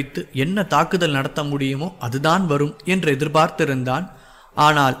பைக்கை வைத்து என்ன தாக்குதல் நடத்த முடியுமோ அதுதான் வரும் என்று எதிர்பார்த்திருந்தான்.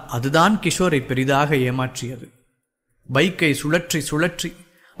 ஆனால் அதுதான் கிஷோரை பெரிதாக ஏமாற்றியது. பைக்கை சுழற்றி சுழற்றி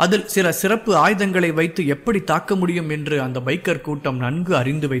அதில் சில சிறப்பு ஆயுதங்களை வைத்து எப்படி தாக்க முடியும் என்று அந்த பைக்கர் கூட்டம் நன்கு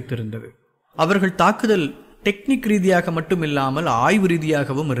அறிந்து வைத்திருந்தது. அவர்கள் தாக்குதல் டெக்னிக் ரீதியாக மட்டுமில்லாமல் ஆய்வு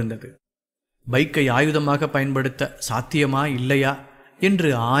ரீதியாகவும் இருந்தது. பைக்கை ஆயுதமாக பயன்படுத்த சாத்தியமா இல்லையா என்று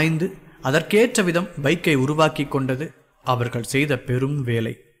ஆய்ந்து அதற்கேற்ற விதம் பைக்கை உருவாக்கி கொண்டது அவர்கள் செய்த பெரும்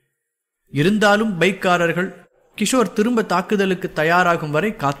வேலை. இருந்தாலும் பைக்காரர்கள் கிஷோர் திரும்ப தாக்குதலுக்கு தயாராகும் வரை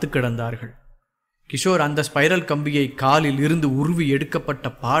காத்து கிடந்தார்கள். கிஷோர் அந்த ஸ்பைரல் கம்பியை காலில் இருந்து உருவி எடுக்கப்பட்ட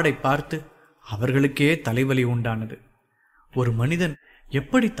பாடை பார்த்து அவர்களுக்கே தலைவலி உண்டானது. ஒரு மனிதன்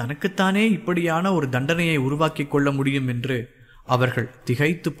எப்படி தனக்குத்தானே இப்படியான ஒரு தண்டனையை உருவாக்கி கொள்ள முடியும் என்று அவர்கள்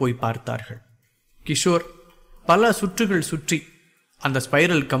திகைத்து போய் பார்த்தார்கள். கிஷோர் பல சுற்றுகள் சுற்றி அந்த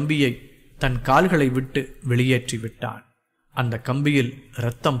ஸ்பைரல் கம்பியை தன் கால்களை விட்டு வெளியேற்றி விட்டான். அந்த கம்பியில்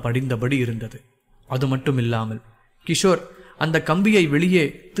இரத்தம் படிந்தபடி இருந்தது. அது மட்டுமில்லாமல் கிஷோர் அந்த கம்பியை வெளியே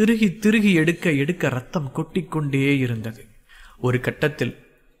திருகி திருகி எடுக்க எடுக்க இரத்தம் கொட்டிக்கொண்டே இருந்தது. ஒரு கட்டத்தில்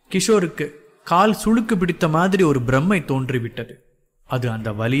கிஷோருக்கு கால் சுளுக்கு பிடித்த மாதிரி ஒரு பிரம்மை தோன்றிவிட்டது. அது அந்த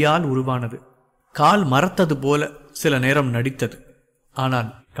வலியால் உருவானது. கால் மரத்தது போல சில நேரம் நடித்தது. ஆனால்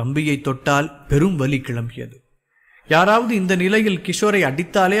கம்பியை தொட்டால் பெரும் வலி கிளம்பியது. யாராவது இந்த நிலையில் கிஷோரை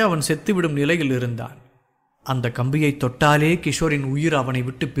அடித்தாலே அவன் செத்துவிடும் நிலையில் இருந்தான். அந்த கம்பியை தொட்டாலே கிஷோரின் உயிர் அவனை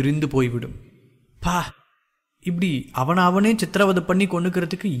விட்டு பிரிந்து போய்விடும். பா, இப்படி அவனே சித்திரவதை பண்ணி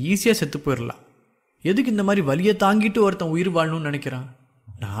கொண்டுக்கிறதுக்கு ஈஸியாக செத்து போயிடலாம். எதுக்கு இந்த மாதிரி வலியை தாங்கிட்டு ஒருத்தன் உயிர் வாழணும்னு நினைக்கிறான்?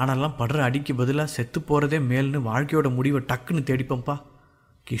 நானெல்லாம் படுற அடிக்கு பதிலாக செத்து போகிறதே மேல்னு வாழ்க்கையோட முடிவை டக்குன்னு தேடிப்பம்பா.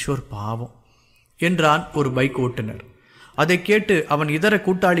 கிஷோர் பாவம் என்றான் ஒரு பைக் ஓட்டுநர். அதை கேட்டு அவன் இதர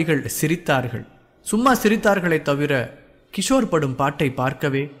கூட்டாளிகள் சிரித்தார்கள். சும்மா சிரித்தார்களே தவிர கிஷோர் படும் பாட்டை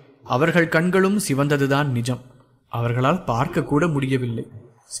பார்க்கவே அவர்கள் கண்களும் சிவந்ததுதான் நிஜம். அவர்களால் பார்க்க கூட முடியவில்லை.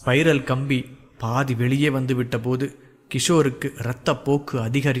 ஸ்பைரல் கம்பி பாதி வெளியே வந்துவிட்ட போது கிஷோருக்கு இரத்த போக்கு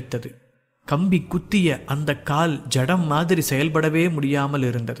அதிகரித்தது. கம்பி குத்திய அந்த கால் ஜடம் மாதிரி செயல்படவே முடியாமல்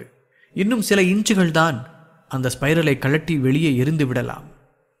இருந்தது. இன்னும் சில இன்ச்சுகள் தான் அந்த ஸ்பைரலை கழட்டி வெளியே எரிந்து விடலாம்.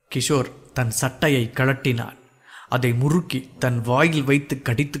 கிஷோர் தன் சட்டையை கழட்டினான். அதை முறுக்கி தன் வாயில் வைத்து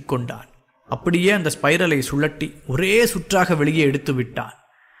கடித்து கொண்டான். அப்படியே அந்த ஸ்பைரலை சுழட்டி ஒரே சுற்றாக வெளியே எடுத்து விட்டான்.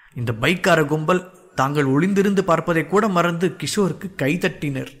 இந்த பைக்கார கும்பல் தாங்கள் ஒளிந்திருந்து பார்ப்பதை கூட மறந்து கிஷோருக்கு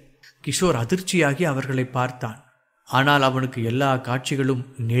கைதட்டினர். கிஷோர் அதிர்ச்சியாகி அவர்களை பார்த்தான். ஆனால் அவனுக்கு எல்லா காட்சிகளும்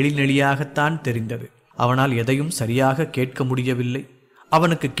நெளிநெளியாகத்தான் தெரிந்தது. அவனால் எதையும் சரியாக கேட்க முடியவில்லை.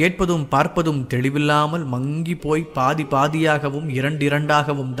 அவனுக்கு கேட்பதும் பார்ப்பதும் தெளிவில்லாமல் மங்கி போய் பாதி பாதியாகவும்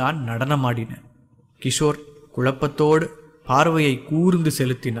இரண்டாகவும் தான் நடனமாடின. கிஷோர் குழப்பத்தோடு பார்வையை கூர்ந்து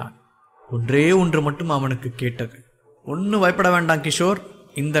செலுத்தினான். ஒன்றே ஒன்று மட்டும் அவனுக்கு கேட்டது. ஒன்றும் பயப்பட வேண்டாம் கிஷோர்,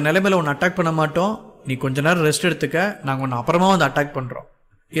 இந்த நிலைமையில உன்னை அட்டாக் பண்ண மாட்டோம். நீ கொஞ்ச நேரம் ரெஸ்ட் எடுத்துக்க, நாங்கள் உன்னை அப்புறமா வந்து அட்டாக் பண்ணுறோம்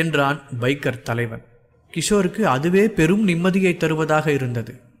என்றான் பைக்கர் தலைவன். கிஷோருக்கு அதுவே பெரும் நிம்மதியை தருவதாக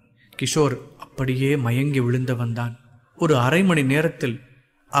இருந்தது. கிஷோர் அப்படியே மயங்கி விழுந்தவன் தான். ஒரு அரை மணி நேரத்தில்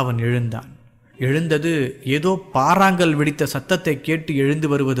அவன் எழுந்தான். எழுந்தது ஏதோ பாறாங்கல் வெடித்த சத்தத்தை கேட்டு எழுந்து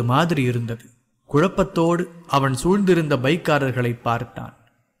வருவது மாதிரி இருந்தது. குழப்பத்தோடு அவன் சூழ்ந்திருந்த பைக்காரர்களை பார்த்தான்.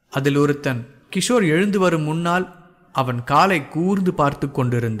 அதில் ஒருத்தன் கிஷோர் எழுந்து வரும் முன்னால் அவன் காலை கூர்ந்து பார்த்து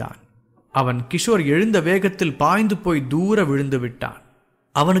கொண்டிருந்தான். அவன் கிஷோர் எழுந்த வேகத்தில் பாய்ந்து போய் தூர விழுந்து விட்டான்.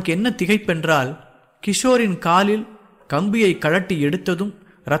 அவனுக்கு என்ன திகைப்பென்றால், கிஷோரின் காலில் கம்பியை கழட்டி எடுத்ததும்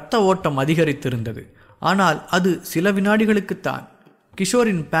இரத்த ஓட்டம் அதிகரித்திருந்தது. ஆனால் அது சில வினாடிகளுக்குத்தான்.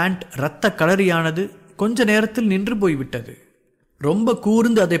 கிஷோரின் பேண்ட் இரத்த கலரியானது கொஞ்ச நேரத்தில் நின்று போய்விட்டது. ரொம்ப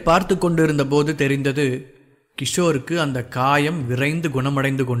கூர்ந்து அதை பார்த்து கொண்டிருந்த போது தெரிந்தது கிஷோருக்கு அந்த காயம் விரைந்து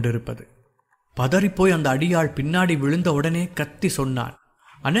குணமடைந்து கொண்டிருப்பது. பதறிப்போய் அந்த அடியாள் பின்னாடி விழுந்த உடனே கத்தி சொன்னான்,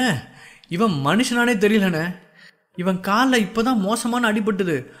 அண்ணே, இவன் மனுஷனானே தெரியலண்ணே. இவன் காலில் இப்போதான் மோசமான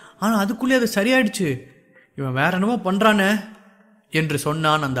அடிபட்டுது, ஆனால் அதுக்குள்ளே அது சரியாயிடுச்சு. இவன் வேற என்னமோ பண்ணுறானே என்று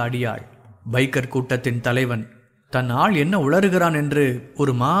சொன்னான் அந்த அடியாள். பைக்கர் கூட்டத்தின் தலைவன் தன் ஆள் என்ன உளறுகிறான் என்று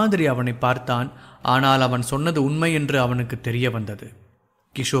ஒரு மாதிரி அவனை பார்த்தான். ஆனால் அவன் சொன்னது உண்மை என்று அவனுக்கு தெரிய வந்தது.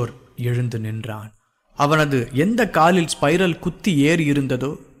 கிஷோர் எழுந்து நின்றான். அவனது எந்த காலில் ஸ்பைரல் குத்தி ஏறி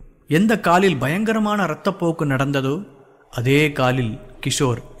இருந்ததோ, எந்த காலில் பயங்கரமான இரத்தப்போக்கு நடந்ததோ, அதே காலில்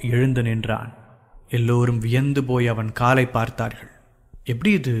கிஷோர் எழுந்து நின்றான். எல்லோரும் வியந்து போய் அவன் காலை பார்த்தார்கள்.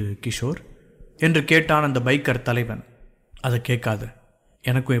 எப்படி இது கிஷோர் என்று கேட்டான் அந்த பைக்கர் தலைவன். அதை கேட்காது,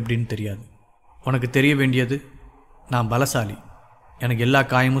 எனக்கும் எப்படின்னு தெரியாது. உனக்கு தெரிய வேண்டியது, நான் பலசாலி, எனக்கு எல்லா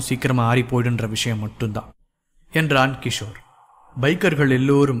காயமும் சீக்கிரமாக ஆறி போயிடுன்ற விஷயம் மட்டும்தான் என்றான் கிஷோர். பைக்கர்கள்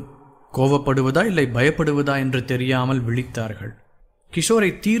எல்லோரும் கோவப்படுவதா இல்லை பயப்படுவதா என்று தெரியாமல் விழித்தார்கள். கிஷோரை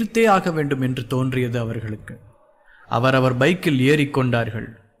தீர்த்தே ஆக வேண்டும் என்று தோன்றியது அவர்களுக்கு. அவரவர் பைக்கில் ஏறிக்கொண்டார்கள்.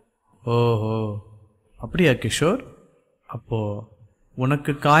 ஓஹோ, அப்படியா கிஷோர்? அப்போ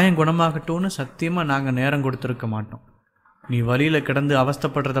உனக்கு காயம் குணமாகட்டும்னு சத்தியமாக நாங்கள் நேரம் கொடுத்துருக்க மாட்டோம். நீ வழியில் கிடந்து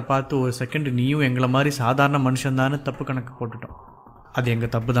அவஸ்தப்படுறதை பார்த்து ஒரு செகண்ட் நீயும் எங்களை மாதிரி சாதாரண மனுஷன்தான்னு தப்பு கணக்கு போட்டுட்டோம். அது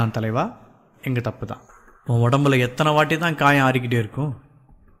எங்கள் தப்பு தான் தலைவா, எங்கள் தப்பு தான். உன் உடம்புல எத்தனை வாட்டி தான் காயம் ஆறிக்கிட்டே இருக்கும்?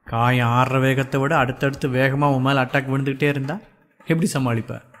 காயம் ஆடுற வேகத்தை விட அடுத்தடுத்து வேகமாக உன் மேலே அட்டாக் விழுந்துக்கிட்டே இருந்தா எப்படி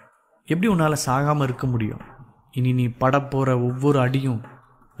சமாளிப்ப? எப்படி உன்னால் சாகாமல் இருக்க முடியும்? இனி நீ படப்போகிற ஒவ்வொரு அடியும்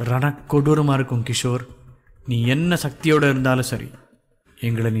ரணக்கொடூரமாக இருக்கும் கிஷோர். நீ என்ன சக்தியோடு இருந்தாலும் சரி,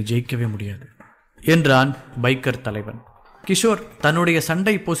 எங்களை நீ ஜெயிக்கவே முடியாது என்றான் பைக்கர் தலைவன். கிஷோர் தன்னுடைய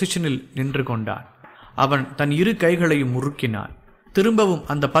சண்டை பொசிஷனில் நின்று கொண்டான். அவன் தன் இரு கைகளையும் முறுக்கினான். திரும்பவும்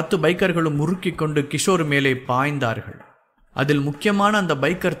அந்த 10 பைக்கர்களும் முறுக்கி கொண்டு கிஷோர் மேலே பாய்ந்தார்கள். அதில் முக்கியமான அந்த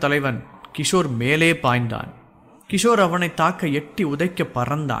பைக்கர் தலைவன் கிஷோர் மேலே பாய்ந்தான். கிஷோர் அவனை தாக்க எட்டி உதைக்க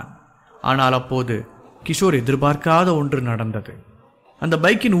பறந்தான். ஆனால் அப்போது கிஷோர் எதிர்பார்க்காத ஒன்று நடந்தது. அந்த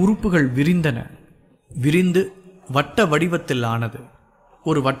பைக்கின் உறுப்புகள் விரிந்தன. விரிந்து வட்ட வடிவத்தில் ஆனது.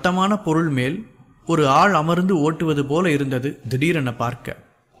 ஒரு வட்டமான பொருள் மேல் ஒரு ஆள் அமர்ந்து ஓட்டுவது போல இருந்தது திடீரென பார்க்க.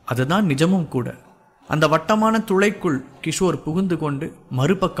 அதுதான் நிஜமும் கூட. அந்த வட்டமான துளைக்குள் கிஷோர் புகுந்து கொண்டு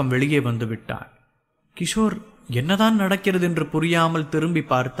மறுபக்கம் வெளியே வந்து விட்டான். கிஷோர் என்னதான் நடக்கிறது என்று புரியாமல் திரும்பி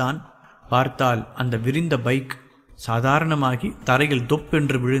பார்த்தால் அந்த விரிந்த பைக் சாதாரணமாகி தரையில்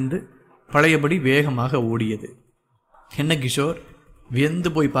தொப்பென்று விழுந்து பழையபடி வேகமாக ஓடியது. என்ன கிஷோர், வியந்து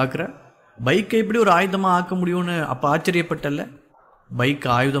போய் பார்க்குற? பைக்கை எப்படி ஒரு ஆயுதமாக ஆக்க முடியும்னு அப்போ ஆச்சரியப்பட்டல்ல? பைக்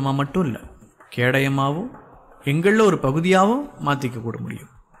ஆயுதமாக மட்டும் இல்லை, கேடயமாகவும் எங்களில் ஒரு பகுதியாகவும் மாற்றிக்க கூட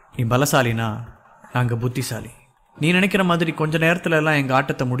முடியும். நீ பலசாலினா நாங்கள் புத்திசாலி. நீ நினைக்கிற மாதிரி கொஞ்ச நேரத்துல எல்லாம் எங்கள்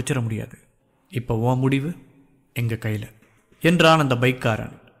ஆட்டத்தை முடிச்சிட முடியாது. இப்போ உன் முடிவு எங்கள் கையில் என்றான் அந்த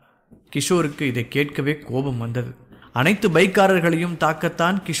பைக்காரன். கிஷோருக்கு இதை கேட்கவே கோபம் வந்தது. அனைத்து பைக்காரர்களையும்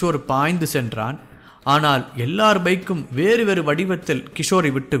தாக்கத்தான் கிஷோர் பாய்ந்து சென்றான். ஆனால் எல்லார் பைக்கும் வேறு வேறு வடிவத்தில்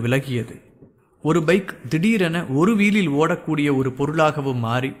கிஷோரை விட்டு விலகியது. ஒரு பைக் திடீரென ஒரு வீலில் ஓடக்கூடிய ஒரு பொருளாகவும்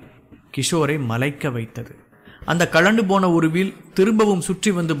மாறி கிஷோரை மலைக்க வைத்தது. அந்த கலண்டு போன ஒரு வீல் திரும்பவும் சுற்றி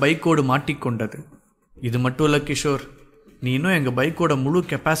வந்து பைக்கோடு மாட்டிக்கொண்டது. இது மட்டும் இல்லை கிஷோர், நீ இன்னும் எங்கள் பைக்கோட முழு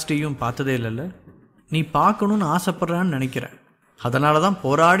கெப்பாசிட்டியும் பார்த்ததே இல்லைல்ல. நீ பார்க்கணுன்னு ஆசைப்படுறான்னு நினைக்கிற. அதனால தான்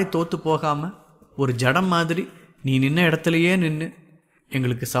போராடி தோற்று போகாமல் ஒரு ஜடம் மாதிரி நீ நின்ன இடத்துலையே நின்று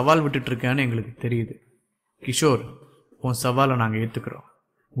எங்களுக்கு சவால் விட்டுட்ருக்கேன்னு எங்களுக்கு தெரியுது. கிஷோர், உன் சவாலை நாங்கள் ஏற்றுக்கிறோம்.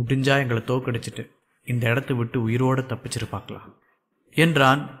 முடிஞ்சா எங்களை தோக்கடிச்சிட்டு இந்த இடத்த விட்டு உயிரோடு தப்பிச்சிட்டு பார்க்கலாம்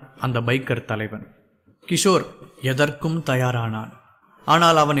என்றான் அந்த பைக்கர் தலைவன். கிஷோர் எதற்கும் தயாரானான்.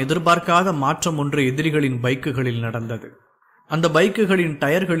 ஆனால் அவன் எதிர்பார்க்காத மாற்றம் ஒன்று எதிரிகளின் பைக்குகளில் நடந்தது. அந்த பைக்குகளின்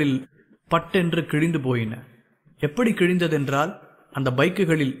டயர்களில் பட்டென்று கிழிந்து போயின. எப்படி கிழிந்ததென்றால், அந்த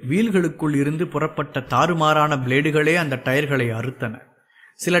பைக்குகளில் வீல்களுக்குள் இருந்து புறப்பட்ட தாறுமாறான பிளேடுகளே அந்த டயர்களை அறுத்தன.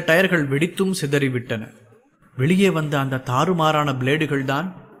 சில டயர்கள் வெடித்தும் சிதறிவிட்டன. வெளியே வந்த அந்த தாறுமாறான பிளேடுகள் தான்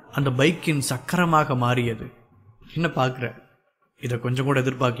அந்த பைக்கின் சக்கரமாக மாறியது. என்ன பார்க்குற, இதை கொஞ்சம் கூட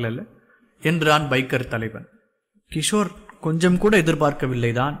எதிர்பார்க்கல என்றான் பைக்கர் தலைவன். கிஷோர் கொஞ்சம் கூட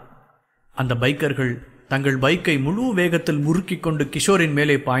எதிர்பார்க்கவில்லைதான். அந்த பைக்கர்கள் தங்கள் பைக்கை முழு வேகத்தில் முறுக்கி கொண்டு கிஷோரின்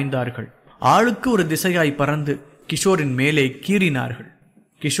மேலே பாய்ந்தார்கள். ஆளுக்கு ஒரு திசையாய் பறந்து கிஷோரின் மேலே கீறினார்கள்.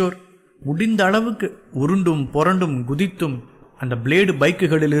 கிஷோர் முடிந்த அளவுக்கு உருண்டும் புரண்டும் குதித்தும் அந்த பிளேடு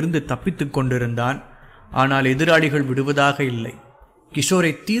பைக்குகளிலிருந்து தப்பித்து கொண்டிருந்தான். ஆனால் எதிராளிகள் விடுவதாக இல்லை.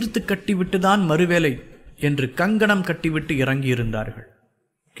 கிஷோரை தீர்த்து கட்டிவிட்டுதான் மறுவேளை என்று கங்கணம் கட்டிவிட்டு இறங்கியிருந்தார்கள்.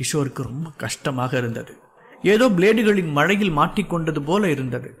 கிஷோருக்கு ரொம்ப கஷ்டமாக இருந்தது. ஏதோ பிளேடுகளின் மழையில் மாட்டிக்கொண்டது போல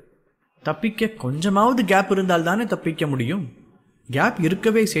இருந்தது. தப்பிக்க கொஞ்சமாவது கேப் இருந்தால் தானே தப்பிக்க முடியும். கேப்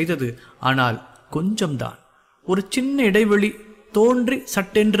இருக்கவே செய்தது, ஆனால் கொஞ்சம்தான். ஒரு சின்ன இடைவெளி தோன்றி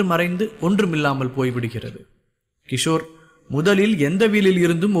சட்டென்று மறைந்து ஒன்றுமில்லாமல் போய்விடுகிறது. கிஷோர் முதலில் எந்த வீலில்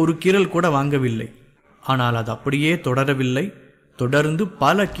இருந்தும் ஒரு கீறல் கூட வாங்கவில்லை. ஆனால் அது அப்படியே தொடரவில்லை. தொடர்ந்து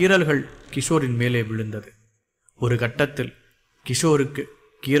பல கீறல்கள் கிஷோரின் மேலே விழுந்தது. ஒரு கட்டத்தில் கிஷோருக்கு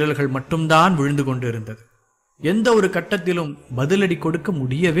கீறல்கள் மட்டும்தான் விழுந்து கொண்டு இருந்தது. எந்த ஒரு கட்டத்திலும் பதிலடி கொடுக்க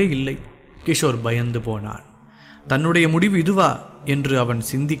முடியவே இல்லை. கிஷோர் பயந்து போனான். தன்னுடைய முடிவு இதுவா என்று அவன்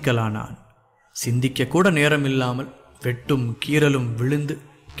சிந்திக்கலானான். சிந்திக்க கூட நேரமில்லாமல் வெட்டும் கீறலும் விழுந்து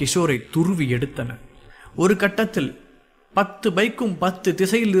கிஷோரை துருவி எடுத்தன. ஒரு கட்டத்தில் 10 பைக்கும் 10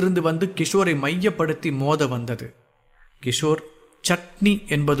 திசையில் இருந்து வந்து கிஷோரை மையப்படுத்தி மோத வந்தது. கிஷோர் சட்னி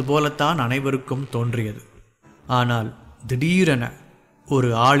என்பது போலத்தான் அனைவருக்கும் தோன்றியது. ஆனால் திடீரென ஒரு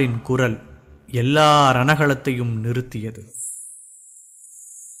ஆளின் குரல் எல்லா ரணகளத்தையும் நிறுத்தியது.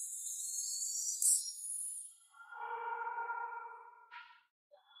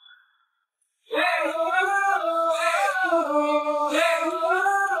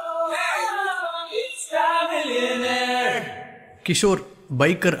 கிஷோர்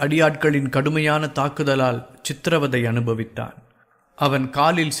பைக்கர் அடியாட்களின் கடுமையான தாக்குதலால் சித்திரவதை அனுபவித்தான். அவன்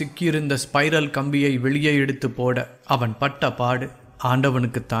காலில் சிக்கியிருந்த ஸ்பைரல் கம்பியை வெளியே எடுத்து போட அவன் பட்ட பாடு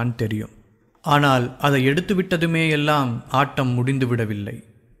ஆண்டவனுக்குத்தான் தெரியும். ஆனால் அதை எடுத்துவிட்டதுமே எல்லாம் ஆட்டம் முடிந்துவிடவில்லை.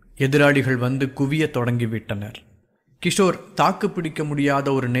 எதிராளிகள் வந்து குவிய தொடங்கிவிட்டனர். கிஷோர் தாக்கு பிடிக்க முடியாத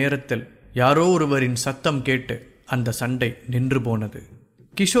ஒரு நேரத்தில் யாரோ ஒருவரின் சத்தம் கேட்டு அந்த சண்டை நின்று போனது.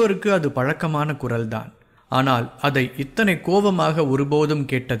 கிஷோருக்கு அது பழக்கமான குரல்தான். ஆனால் அதை இத்தனை கோபமாக ஒருபோதும்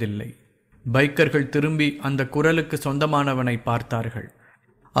கேட்டதில்லை. பைக்கர்கள் திரும்பி அந்த குரலுக்கு சொந்தமானவனை பார்த்தார்கள்.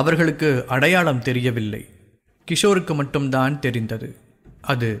 அவர்களுக்கு அடையாளம் தெரியவில்லை. கிஷோருக்கு மட்டும்தான் தெரிந்தது.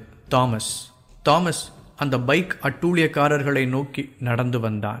 அது தாமஸ். தாமஸ் அந்த பைக் அட்டூழியக்காரர்களை நோக்கி நடந்து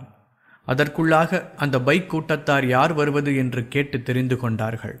வந்தான். அதற்குள்ளாக அந்த பைக் கூட்டத்தார் யார் வருவது என்று கேட்டு தெரிந்து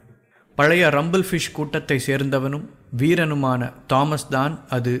கொண்டார்கள். பழைய ரம்பிள் ஃபிஷ் கூட்டத்தை சேர்ந்தவனும் வீரனுமான தாமஸ் தான்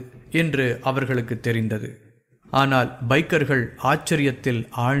அது என்று அவர்களுக்கு தெரிந்தது. ஆனால் பைக்கர்கள் ஆச்சரியத்தில்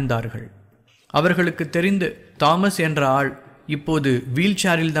ஆழ்ந்தார்கள். அவர்களுக்கு தெரிந்து தாமஸ் என்ற ஆள் இப்போது வீல்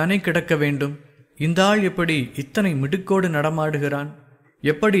சேரில் தானே கிடக்க வேண்டும். இந்த ஆள் எப்படி இத்தனை மிடுக்கோடு நடமாடுகிறான்?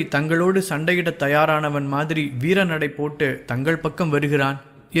 எப்படி தங்களோடு சண்டையிட தயாரானவன் மாதிரி வீரநடை போட்டு தங்கள் பக்கம் வருகிறான்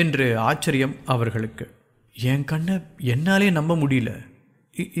என்று ஆச்சரியம் அவர்களுக்கு. என் கண்ணை என்னாலே நம்ப முடியல.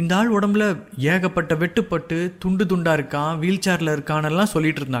 இந்த ஆள் உடம்புல ஏகப்பட்ட வெட்டுப்பட்டு துண்டு துண்டா இருக்கான், வீல் சேரில் இருக்கானெல்லாம்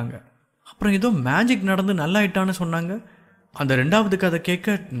சொல்லிட்டு இருந்தாங்க. அப்புறம் ஏதோ மேஜிக் நடந்து நல்லாயிட்டான்னு சொன்னாங்க. அந்த 2வது கதை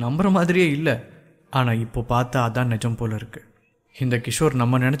கேட்க நம்புற மாதிரியே இல்லை. ஆனால் இப்போ பார்த்தா அதான் நிஜம் போல இருக்கு. இந்த கிஷோர்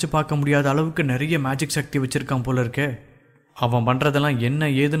நம்ம நினச்சி பார்க்க முடியாத அளவுக்கு நிறைய மேஜிக் சக்தி வச்சுருக்கான் போல இருக்கே. அவன் பண்ணுறதெல்லாம் என்ன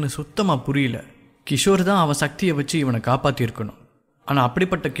ஏதுன்னு சுத்தமாக புரியல. கிஷோர் தான் அவன் சக்தியை வச்சு இவனை காப்பாற்றியிருக்கணும். ஆனால்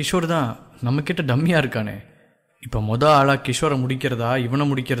அப்படிப்பட்ட கிஷோர் தான் நம்மக்கிட்ட டம்மியாக இருக்கானே. இப்போ ஆளாக கிஷோரை முடிக்கிறதா இவனை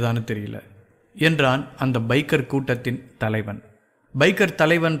முடிக்கிறதான்னு தெரியல என்றான் அந்த பைக்கர் கூட்டத்தின் தலைவன். பைக்கர்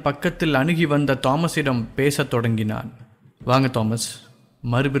தலைவன் பக்கத்தில் அணுகி வந்த தாமஸிடம் பேசத் தொடங்கினான். வாங்க தாமஸ்,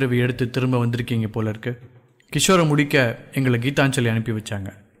 மறுபிறவி எடுத்து திரும்ப வந்திருக்கீங்க போல இருக்கு. கிஷோரை முடிக்க எங்களை கீதாஞ்சலி அனுப்பி வச்சாங்க.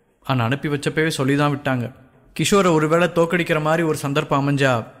 ஆனால் அனுப்பி வச்சப்பவே சொல்லி தான் விட்டாங்க, கிஷோரை ஒருவேளை தோக்கடிக்கிற மாதிரி ஒரு சந்தர்ப்பம்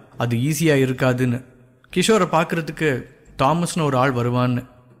அமைஞ்சா அது ஈஸியாக இருக்காதுன்னு. கிஷோரை பார்க்குறதுக்கு தாமஸ்னு ஒரு ஆள் வருவான்னு.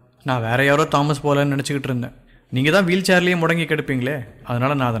 நான் வேற யாரோ தாமஸ் போலன்னு நினச்சிக்கிட்டு இருந்தேன். நீங்கள் தான் வீல் சேர்லேயே முடங்கி கிடப்பீங்களே,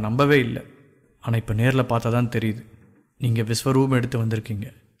 அதனால் நான் அதை நம்பவே இல்லை. ஆனால் இப்போ நேரில் பார்த்தா தான் தெரியுது, நீங்கள் விஸ்வரூபம் எடுத்து வந்திருக்கீங்க.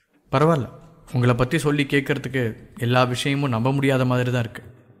 பரவாயில்ல, உங்களை பற்றி சொல்லி கேட்குறதுக்கு எல்லா விஷயமும் நம்ப முடியாத மாதிரி தான் இருக்குது.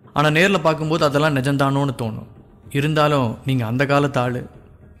 ஆனால் நேரில் பார்க்கும்போது அதெல்லாம் நிஜந்தானோன்னு தோணும். இருந்தாலும் நீங்கள் அந்த காலத்து ஆள்,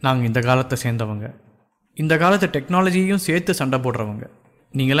 நாங்கள் இந்த காலத்தை சேர்ந்தவங்க, இந்த காலத்து டெக்னாலஜியையும் சேர்த்து சண்டை போடுறவங்க.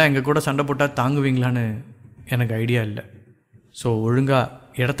 நீங்களாம் எங்கள் கூட சண்டை போட்டால் தாங்குவீங்களான்னு எனக்கு ஐடியா இல்லை. ஸோ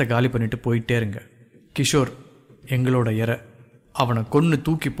ஒழுங்காக இடத்த காலி பண்ணிவிட்டு போயிட்டே இருங்க. கிஷோர் எங்களோட இறை, அவனை கொன்று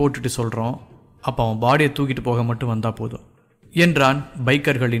தூக்கி போட்டுட்டு சொல்கிறோம். அப்போ அவன் பாடியை தூக்கிட்டு போக மட்டும் வந்தால் போதும் என்றான்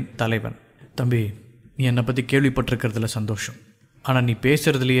பைக்கர்களின் தலைவன். தம்பி, நீ என்னை பற்றி கேள்விப்பட்டிருக்கிறதுல சந்தோஷம். ஆனால் நீ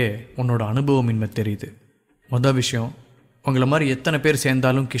பேசுகிறதுலையே உன்னோட அனுபவமின்மை தெரியுது. மொதல் விஷயம், உங்களை மாதிரி எத்தனை பேர்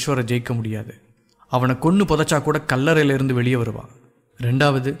சேர்ந்தாலும் கிஷோரை ஜெயிக்க முடியாது. அவனை கொன்று புதைச்சா கூட கல்லறையிலேருந்து வெளியே வருவான்.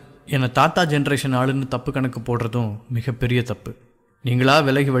 ரெண்டாவது, என்னை தாத்தா ஜென்ரேஷன் ஆளுன்னு தப்பு கணக்கு போடுறதும் மிகப்பெரிய தப்பு. நீங்களா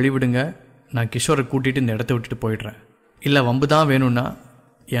விலகி வழிவிடுங்க, நான் கிஷோரை கூட்டிகிட்டு இந்த இடத்த விட்டுட்டு போயிடுறேன். இல்லை வம்பு தான் வேணும்னா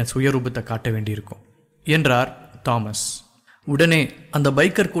என் சுயரூபத்தை காட்ட வேண்டியிருக்கும் என்றார் தாமஸ். உடனே அந்த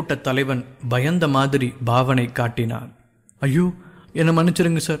பைக்கர் கூட்ட தலைவன் பயந்த மாதிரி பாவனை காட்டினான். ஐயோ, என்னை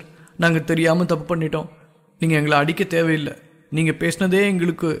மன்னிச்சிருங்க சார், நாங்கள் தெரியாமல் தப்பு பண்ணிட்டோம். நீங்கள் எங்களை அடிக்க தேவையில்லை. நீங்கள் பேசினதே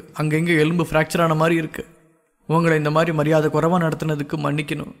எங்களுக்கு அங்கங்கே எலும்பு ஃப்ராக்சர் ஆன மாதிரி இருக்குது. உங்களை இந்த மாதிரி மரியாதை குறைவாக நடத்துனதுக்கு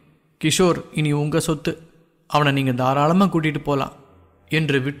மன்னிக்கணும். கிஷோர் இனி உங்கள் சொத்து, அவனை நீங்கள் தாராளமாக கூட்டிகிட்டு போகலாம்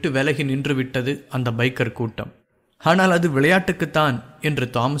என்று விட்டு விலகி நின்று விட்டது அந்த பைக்கர் கூட்டம். ஆனால் அது விளையாட்டுக்குத்தான் என்று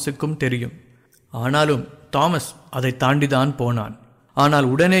தாமஸுக்கும் தெரியும். ஆனாலும் தாமஸ் அதை தாண்டிதான் போனான். ஆனால்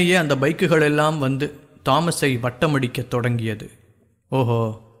உடனேயே அந்த பைக்குகள் எல்லாம் வந்து தாமஸை வட்டமடிக்க தொடங்கியது. ஓஹோ,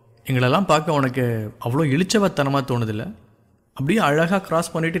 எங்களெல்லாம் பார்க்க உனக்கு அவ்வளோ இழிச்சவத்தனமாக தோணுதில்ல? அப்படியே அழகாக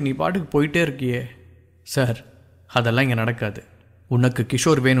கிராஸ் பண்ணிவிட்டு நீ பாட்டுக்கு போயிட்டே இருக்கியே. சார், அதெல்லாம் இங்கே நடக்காது. உனக்கு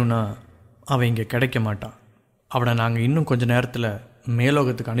கிஷோர் வேணும்னா அவன் இங்கே கிடைக்க மாட்டான். அவனை நாங்கள் இன்னும் கொஞ்சம் நேரத்தில்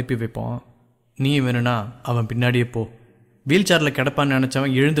மேலோகத்துக்கு அனுப்பி வைப்போம். நீ வேணும்னா அவன் பின்னாடியே போ. வீல் சேரில் கிடப்பான்னு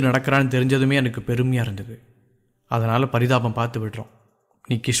நினச்சவன் எழுந்து நடக்கிறான்னு தெரிஞ்சதுமே எனக்கு பெருமையாக இருந்தது. அதனால் பரிதாபம் பார்த்து விடுறோம்.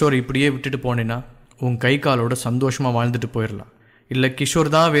 நீ கிஷோர் இப்படியே விட்டுட்டு போனேன்னா உன் கை காலோட சந்தோஷமாக வாழ்ந்துட்டு போயிடலாம். இல்லை கிஷோர்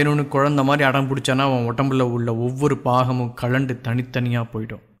தான் வேணும்னு குழந்த மாதிரி அடம் பிடிச்சானா அவன் உடம்புல உள்ள ஒவ்வொரு பாகமும் கலண்டு தனித்தனியாக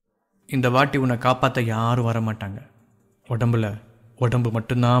போயிடும். இந்த வாட்டி உன்னை காப்பாற்ற யாரும் வரமாட்டாங்க. உடம்பு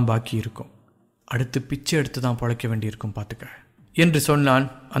மட்டும்தான் பாக்கி இருக்கும். அடுத்து பிச்சை எடுத்து தான் பிழைக்க வேண்டியிருக்கும், பார்த்துக்க என்று சொன்னான்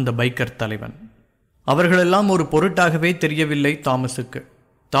அந்த பைக்கர் தலைவன். அவர்களெல்லாம் ஒரு பொருட்டாகவே தெரியவில்லை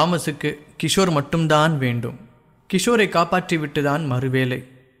தாமஸுக்கு கிஷோர் மட்டும்தான் வேண்டும். கிஷோரை காப்பாற்றி விட்டுதான் மறுவேளை.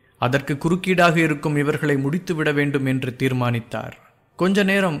 அதற்கு குறுக்கீடாக இருக்கும் இவர்களை முடித்து விட வேண்டும் என்று தீர்மானித்தார். கொஞ்ச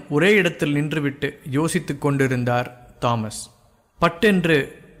நேரம் ஒரே இடத்தில் நின்றுவிட்டு யோசித்து கொண்டிருந்தார் தாமஸ். பட்டென்று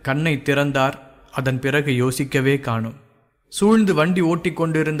கண்ணை திறந்தார். அதன் பிறகு யோசிக்கவே காணும். சூழ்ந்து வண்டி ஓட்டி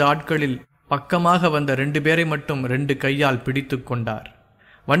கொண்டிருந்த ஆட்களில் பக்கமாக வந்த 2 பேரை மட்டும் 2 கையால் பிடித்து கொண்டார்.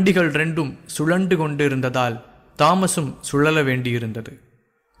 வண்டிகள் 2ம் சுழண்டு கொண்டிருந்ததால் தாமஸும் சுழல வேண்டியிருந்தது.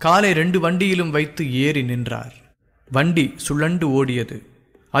 காலை 2 வண்டியிலும் வைத்து ஏறி நின்றார். வண்டி சுழண்டு ஓடியது.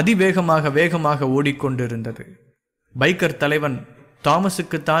 வேகமாக ஓடிக்கொண்டிருந்தது. பைக்கர் தலைவன்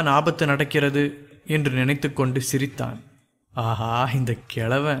தாமஸுக்குத்தான் ஆபத்து நடக்கிறது என்று நினைத்து கொண்டு சிரித்தான். ஆஹா, இந்த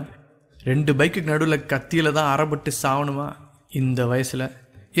கிழவன் 2 பைக்கு நடுவில் கத்தியில தான் அறப்பட்டு சாவணுமா இந்த வயசுல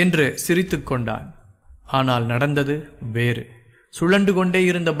என்று சிரித்து கொண்டான். ஆனால் நடந்தது வேறு. சுழண்டு கொண்டே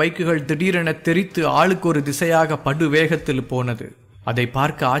இருந்த பைக்குகள் திடீரென தெரித்து ஆளுக்கு ஒரு திசையாக படு வேகத்தில் போனது. அதை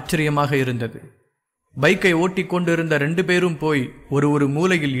பார்க்க ஆச்சரியமாக இருந்தது. பைக்கை ஓட்டி கொண்டிருந்த 2 பேரும் போய் ஒரு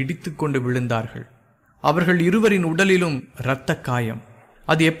மூலையில் இடித்து கொண்டு விழுந்தார்கள். அவர்கள் இருவரின் உடலிலும் இரத்த காயம்.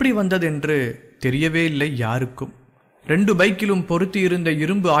 அது எப்படி வந்தது என்று தெரியவே இல்லை யாருக்கும். 2 பைக்கிலும் பொருத்தி இருந்த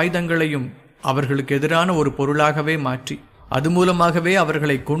இரும்பு ஆயுதங்களையும் அவர்களுக்கு எதிரான ஒரு பொருளாகவே மாற்றி அது மூலமாகவே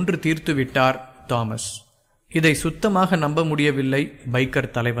அவர்களை கொன்று தீர்த்து விட்டார் தாமஸ். இதை சுத்தமாக நம்ப முடியவில்லை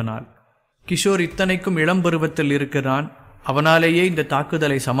பைக்கர் தலைவனால். கிஷோர் இத்தனைக்கும் இளம்பருவத்தில் இருக்கிறான். அவனாலேயே இந்த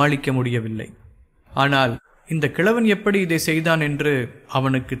தாக்குதலை சமாளிக்க முடியவில்லை. ஆனால் இந்த கிழவன் எப்படி இதை செய்தான் என்று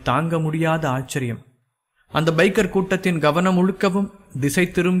அவனுக்கு தாங்க முடியாத ஆச்சரியம். அந்த பைக்கர் கூட்டத்தின் கவனம் முழுக்கவும் திசை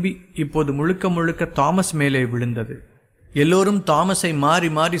திரும்பி இப்போது முழுக்க தாமஸ் மேலே விழுந்தது. எல்லோரும் தாமஸை மாறி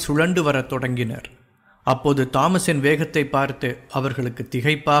மாறி சுழண்டு வர தொடங்கினர். அப்போது தாமஸின் வேகத்தை பார்த்து அவர்களுக்கு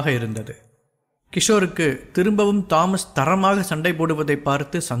திகைப்பாக இருந்தது. கிஷோருக்கு திரும்பவும் தாமஸ் தரமாக சண்டை போடுவதை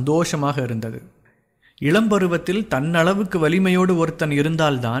பார்த்து சந்தோஷமாக இருந்தது. இளம்பருவத்தில் தன்னளவுக்கு வலிமையோடு ஒருத்தன்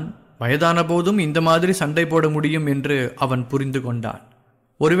இருந்தால்தான் வயதான போதும் இந்த மாதிரி சண்டை போட முடியும் என்று அவன் புரிந்து கொண்டான்.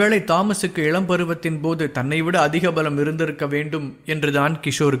 ஒருவேளை தாமஸுக்கு இளம்பருவத்தின் போது தன்னை விட அதிக பலம் இருந்திருக்க வேண்டும் என்றுதான்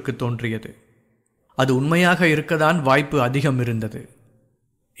கிஷோருக்கு தோன்றியது. அது உண்மையாக இருக்கத்தான் வாய்ப்பு அதிகம் இருந்தது.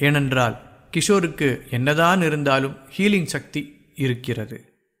 ஏனென்றால் கிஷோருக்கு என்னதான் இருந்தாலும் ஹீலிங் சக்தி இருக்கிறது.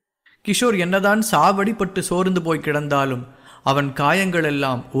 கிஷோர் என்னதான் சாவடிப்பட்டு சோர்ந்து போய் கிடந்தாலும் அவன் காயங்கள்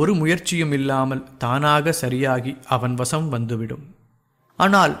எல்லாம் ஒரு முயற்சியும் இல்லாமல் தானாக சரியாகி அவன் வசம் வந்துவிடும்.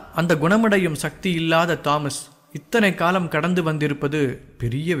 ஆனால் அந்த குணமடையும் சக்தி இல்லாத தாமஸ் இத்தனை காலம் கடந்து வந்திருப்பது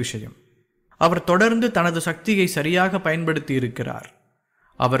பெரிய விஷயம். அவர் தொடர்ந்து தனது சக்தியை சரியாக பயன்படுத்தி இருக்கிறார்.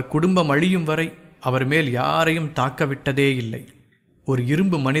 அவர் குடும்பம் அழியும் வரை அவர் மேல் யாரையும் தாக்கவிட்டதே இல்லை. ஒரு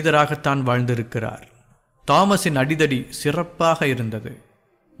இரும்பு மனிதராகத்தான் வாழ்ந்திருக்கிறார். தாமஸின் அடிதடி சிறப்பாக இருந்தது.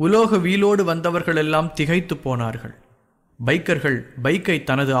 உலோக வீலோடு வந்தவர்கள் எல்லாம் திகைத்து போனார்கள். பைக்கர்கள் பைக்கை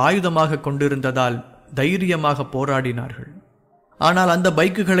தனது ஆயுதமாக கொண்டிருந்ததால் தைரியமாக போராடினார்கள். ஆனால் அந்த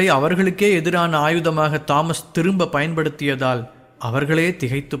பைக்குகளை அவர்களுக்கே எதிரான ஆயுதமாக தாமஸ் திரும்ப பயன்படுத்தியதால் அவர்களே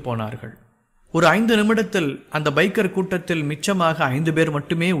திகைத்து போனார்கள். ஒரு 5 நிமிடத்தில் அந்த பைக்கர் கூட்டத்தில் மிச்சமாக 5 பேர்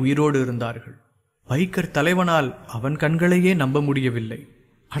மட்டுமே உயிரோடு இருந்தார்கள். பைக்கர் தலைவனால் அவன் கண்களையே நம்ப முடியவில்லை.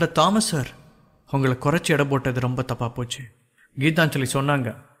 அட தாமஸ் சார், உங்களை குறைச்சி எடை போட்டது ரொம்ப தப்பா போச்சு. கீதாஞ்சலி சொன்னாங்க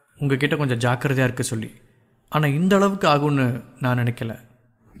உங்ககிட்ட கொஞ்சம் ஜாக்கிரதையா இருக்க சொல்லி. ஆனால் இந்த அளவுக்கு ஆகும்னு நான் நினைக்கல.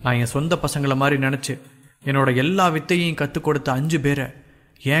 நான் என் சொந்த பசங்களை மாதிரி நினச்சி என்னோட எல்லா வித்தையும் கற்றுக் கொடுத்த 5 பேரை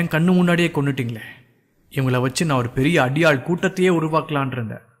என் கண்ணு முன்னாடியே கொண்டுட்டிங்களே. இவங்களை வச்சு நான் ஒரு பெரிய அடியாள் கூட்டத்தையே உருவாக்கலான்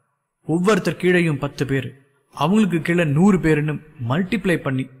இருந்தேன். ஒவ்வொருத்தர் கீழையும் 10 பேர், அவங்களுக்கு கீழே 100 பேருன்னு மல்டிப்ளை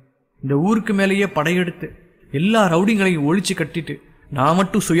பண்ணி இந்த ஊருக்கு மேலேயே படையெடுத்து எல்லா ரவுடிங்களையும் ஒழிச்சு கட்டிட்டு நான்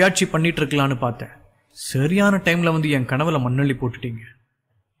மட்டும் சுயாட்சி பண்ணிட்டு இருக்கலான்னு பார்த்தேன். சரியான டைம்ல வந்து என் கனவுல மண்ணள்ளி போட்டுட்டீங்க.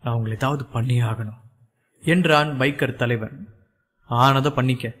 நான் உங்களை ஏதாவது பண்ணியே ஆகணும் என்றான் பைக்கர் தலைவன். ஆனதை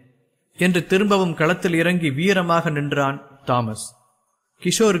பண்ணிக்க என்று திரும்பவும் களத்தில் இறங்கி வீரமாக நின்றான் தாமஸ்.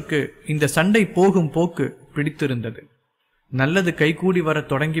 கிஷோருக்கு இந்த சண்டை போகும் போக்கு பிடித்திருந்தது. நல்லது கைகூடி வர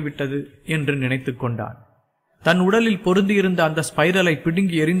தொடங்கிவிட்டது என்று நினைத்து கொண்டான். தன் உடலில் பொருந்தியிருந்த அந்த ஸ்பைரலை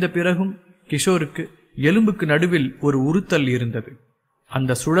பிடுங்கி எறிந்த பிறகும் கிஷோருக்கு எலும்புக்கு நடுவில் ஒரு உறுத்தல் இருந்தது.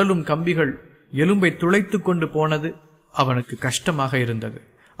 அந்த சுழலும் கம்பிகள் எலும்பை துளைத்து கொண்டு போனது அவனுக்கு கஷ்டமாக இருந்தது.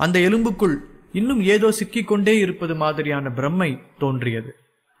 அந்த எலும்புக்குள் இன்னும் ஏதோ சிக்கிக்கொண்டே இருப்பது மாதிரியான பிரம்மை தோன்றியது.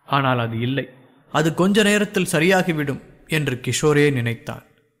 ஆனால் அது இல்லை. அது கொஞ்ச நேரத்தில் சரியாகிவிடும் என்று கிஷோரே நினைத்தான்.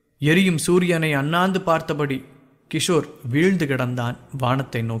 எரியும் சூரியனை அண்ணாந்து பார்த்தபடி கிஷோர் வீழ்ந்து கிடந்தான்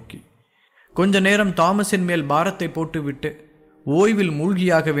வானத்தை நோக்கி. கொஞ்ச நேரம் தாமஸின் மேல் பாரத்தை போட்டுவிட்டு ஓய்வில்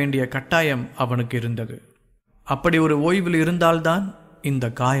மூழ்கியாக வேண்டிய கட்டாயம் அவனுக்கு இருந்தது. அப்படி ஒரு ஓய்வில் இருந்தால்தான் இந்த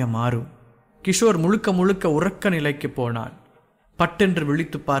காயம் மாறும். கிஷோர் முழுக்க முழுக்க உறக்க நிலைக்கு போனான். பட்டென்று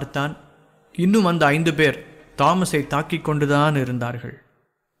விழித்து பார்த்தான். இன்னும் அந்த 5 பேர் தாமஸை தாக்கிக் கொண்டுதான் இருந்தார்கள்.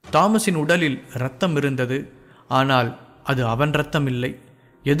 தாமஸின் உடலில் இரத்தம் இருந்தது. ஆனால் அது அவன் இரத்தம் இல்லை,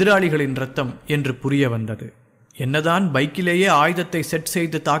 எதிராளிகளின் இரத்தம் என்று புரிய வந்தது. என்னதான் பைக்கிலேயே ஆயுதத்தை செட்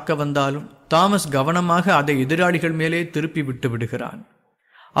செய்து தாக்க வந்தாலும் தாமஸ் கவனமாக அதை எதிராளிகள் மேலே திருப்பி விட்டு விடுகிறான்.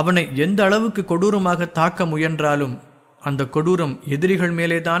 அவனை எந்த அளவுக்கு கொடூரமாக தாக்க முயன்றாலும் அந்த கொடூரம் எதிரிகள்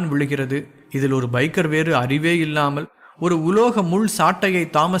மேலேதான் விழுகிறது. இதில் ஒரு பைக்கர் வேறு அறிவே இல்லாமல் ஒரு உலோக முள் சாட்டையை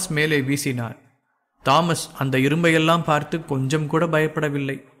தாமஸ் மேலே வீசினார். தாமஸ் அந்த இரும்பையெல்லாம் பார்த்து கொஞ்சம் கூட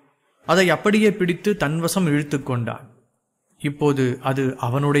பயப்படவில்லை. அதை அப்படியே பிடித்து தன்வசம் இழுத்து கொண்டான். இப்போது அது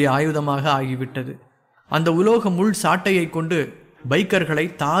அவனுடைய ஆயுதமாக ஆகிவிட்டது. அந்த உலோக முள் சாட்டையை கொண்டு பைக்கர்களை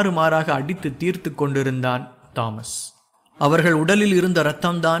தாறுமாறாக அடித்து தீர்த்து கொண்டிருந்தான் தாமஸ். அவர்கள் உடலில் இருந்த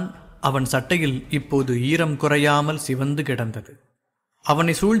இரத்தம்தான் அவன் சட்டையில் இப்போது ஈரம் குறையாமல் சிவந்து கிடந்தது.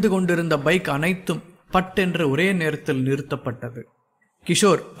 அவனை சூழ்ந்து கொண்டிருந்த பைக் அனைத்தும் பட்டென்று ஒரே நேரத்தில் நிறுத்தப்பட்டது.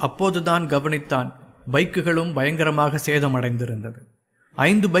 கிஷோர் அப்போதுதான் கவனித்தான், பைக்குகளும் பயங்கரமாக சேதமடைந்திருந்தது.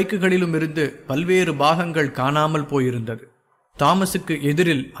 5 பைக்குகளிலும் இருந்து பல்வேறு பாகங்கள் காணாமல் போயிருந்தது. தாமஸுக்கு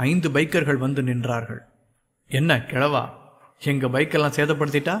எதிரில் 5 பைக்கர்கள் வந்து நின்றார்கள். என்ன கிழவா, எங்க பைக்கெல்லாம்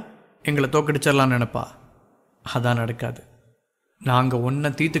சேதப்படுத்திட்டா எங்களை தோக்கடிச்சிடலாம் நினைப்பா? அதான் நடக்காது. நாங்க ஒன்றை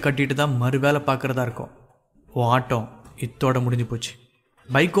தீத்து கட்டிட்டு தான் மறுவேளை பார்க்கறதா இருக்கோம். ஓ ஆட்டம் இத்தோட முடிஞ்சு போச்சு.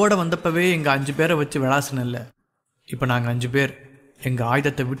 பைக்கோட வந்தப்பவே எங்க 5 பேரை வச்சு விளாசுனில்ல. இப்ப நாங்க 5 பேர் எங்க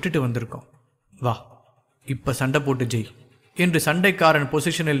ஆயுதத்தை விட்டுட்டு வந்திருக்கோம். வா இப்ப சண்டை போட்டு ஜெய் என்று சண்டைக்காரன்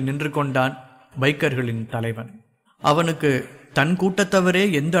பொசிஷனில் நின்று கொண்டான் பைக்கர்களின் தலைவன். அவனுக்கு தன் கூட்டத்தவரே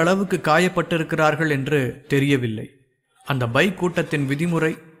எந்த அளவுக்கு காயப்பட்டிருக்கிறார்கள் என்று தெரியவில்லை. அந்த பைக் கூட்டத்தின்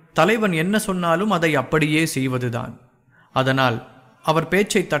விதிமுறை தலைவன் என்ன சொன்னாலும் அதை அப்படியே செய்வதுதான். அதனால் அவர்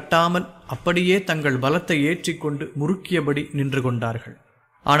பேச்சை தட்டாமல் அப்படியே தங்கள் பலத்தை ஏற்றிக்கொண்டு முறுக்கியபடி நின்று கொண்டார்கள்.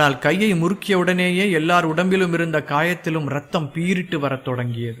 ஆனால் கையை முறுக்கிய உடனேயே எல்லார் உடம்பிலும் இருந்த காயத்திலும் இரத்தம் பீரிட்டு வரத்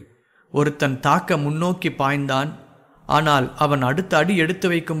தொடங்கியது. ஒருத்தன் தாக்க முன்னோக்கி பாய்ந்தான். ஆனால் அவன் அடுத்த அடி எடுத்து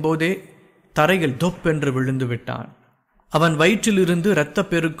வைக்கும் போதே தரையில் தொப்பென்று விழுந்து விட்டான். அவன் வயிற்றிலிருந்து இரத்த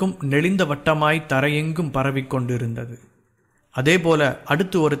பெருக்கும் நெளிந்த வட்டமாய் தரையெங்கும் பரவிக்கொண்டிருந்தது. அதேபோல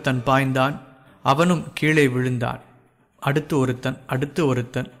அடுத்து ஒருத்தன் பாய்ந்தான். அவனும் கீழே விழுந்தான். அடுத்து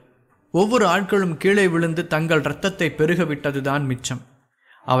ஒருத்தன். ஒவ்வொரு ஆட்களும் கீழே விழுந்து தங்கள் இரத்தத்தை பெருகவிட்டதுதான் மிச்சம்.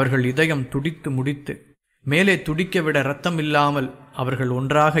 அவர்கள் இதயம் துடித்து முடித்து மேலே துடிக்கவிட இரத்தம் இல்லாமல் அவர்கள்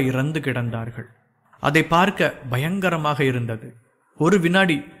ஒன்றாக இறந்து கிடந்தார்கள். அதை பார்க்க பயங்கரமாக இருந்தது. ஒரு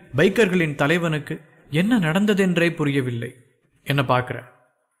வினாடி பைக்கர்களின் தலைவனுக்கு என்ன நடந்ததென்றே புரியவில்லை. என்ன பார்க்குற?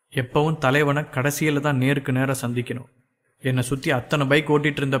 எப்பவும் தலைவனை கடைசியில் தான் நேருக்கு நேரம் சந்திக்கணும். என்னை சுற்றி அத்தனை பைக்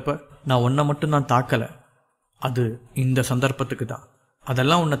ஓட்டிகிட்டு இருந்தப்ப நான் ஒன்றை மட்டும்தான் தாக்கலை. அது இந்த சந்தர்ப்பத்துக்கு தான்.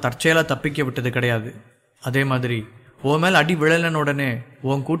 அதெல்லாம் உன்னை தற்செயலாக தப்பிக்க விட்டது கிடையாது. அதே மாதிரி உன் மேலே அடி விழலன்னு உடனே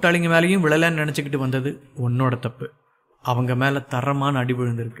உன் கூட்டாளிங்க மேலேயும் விழலன்னு நினச்சிக்கிட்டு வந்தது உன்னோட தப்பு. அவங்க மேலே தரமான அடி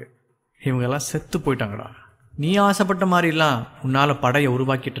விழுந்திருக்கு. இவங்கெல்லாம் செத்து போயிட்டாங்கடா. நீ ஆசைப்பட்ட மாதிரிலாம் உன்னால் படையை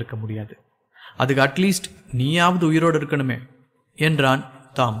உருவாக்கிட்டு இருக்க முடியாது. அதுக்கு அட்லீஸ்ட் நீயாவது உயிரோடு இருக்கணுமே என்றான்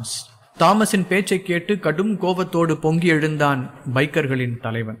தாமஸ். தாமஸின் பேச்சை கேட்டு கடும் கோபத்தோடு பொங்கி எழுந்தான் பைக்கர்களின்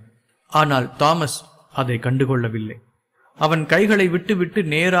தலைவன். ஆனால் தாமஸ் அதை கண்டுகொள்ளவில்லை. அவன் கைகளை விட்டுவிட்டு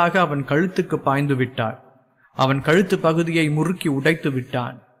நேராக அவன் கழுத்துக்கு பாய்ந்து விட்டார். அவன் கழுத்து பகுதியை முறுக்கி உடைத்து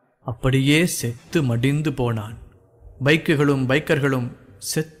விட்டான். அப்படியே செத்து மடிந்து போனான். பைக்கர்களும்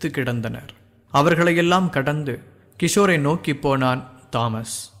செத்து கிடந்தனர். அவர்களையெல்லாம் கடந்து கிஷோரை நோக்கி போனான்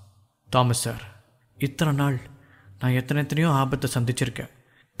தாமஸ். தாமஸ் சார், இத்தனை நாள் நான் எத்தனையோ ஆபத்தை சந்திச்சிருக்கேன்.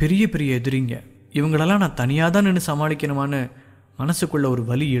 பெரிய பெரிய எதிரிங்க. இவங்களெல்லாம் நான் தனியாக தான் நின்று சமாளிக்கணுமான்னு மனசுக்குள்ள ஒரு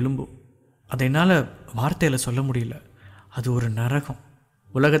வலி எழும்பும். அதை என்னால் வார்த்தையில் சொல்ல முடியல. அது ஒரு நரகம்.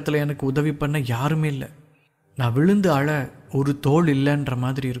 உலகத்தில் எனக்கு உதவி பண்ண யாருமே இல்லை. நான் விழுந்து அழ ஒரு தோள் இல்லைன்ற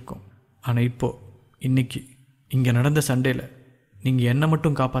மாதிரி இருக்கும். ஆனால் இன்னைக்கு இங்கே நடந்த சண்டையில் நீங்கள் என்னை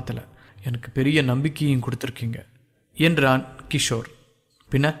மட்டும் காப்பாற்றலை, எனக்கு பெரிய நம்பிக்கையும் கொடுத்துருக்கீங்க என்றான் கிஷோர்.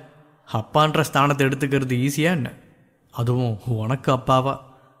 பின்ன அப்பான்ற ஸ்தானத்தை எடுத்துக்கிறது ஈஸியா என்ன? அதுவும் உனக்கு அப்பாவா?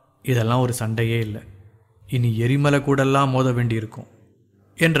 இதெல்லாம் ஒரு சண்டையே இல்லை. இனி எரிமலை கூடெல்லாம் மோத வேண்டியிருக்கும்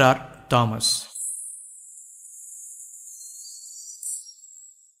என்றார் தாமஸ்.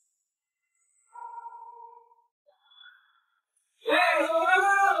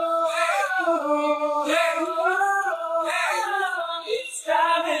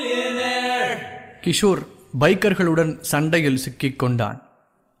 கிஷோர் பைக்கர்களுடன் சண்டையில் சிக்கிக் கொண்டான்.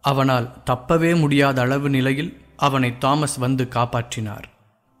 அவனால் தப்பவே முடியாத அளவு நிலையில் அவனை தாமஸ் வந்து காப்பாற்றினார்.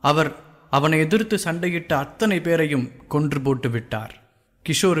 அவர் அவனை எதிர்த்து சண்டையிட்ட அத்தனை பேரையும் கொன்று போட்டு விட்டார்.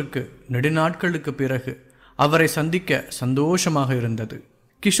 கிஷோருக்கு நெடுநாட்களுக்கு பிறகு அவரை சந்திக்க சந்தோஷமாக இருந்தது.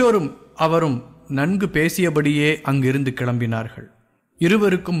 கிஷோரும் அவரும் நன்கு பேசியபடியே அங்கிருந்து கிளம்பினார்கள்.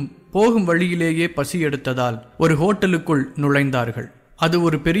 இருவருக்கும் போகும் வழியிலேயே பசி எடுத்ததால் ஒரு ஹோட்டலுக்குள் நுழைந்தார்கள். அது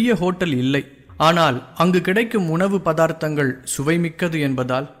ஒரு பெரிய ஹோட்டல் இல்லை. ஆனால் அங்கு கிடைக்கும் உணவு பதார்த்தங்கள் சுவைமிக்கது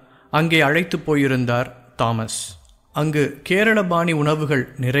என்பதால் அங்கே அழைத்து போயிருந்தார் தாமஸ். அங்கு கேரளபாணி உணவுகள்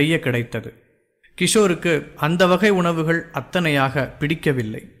நிறைய கிடைத்தது. கிஷோருக்கு அந்த வகை உணவுகள் அத்தனையாக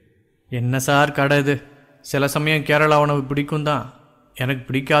பிடிக்கவில்லை. என்ன சார் கடை இது? சில சமயம் கேரளா உணவு பிடிக்கும் தான், எனக்கு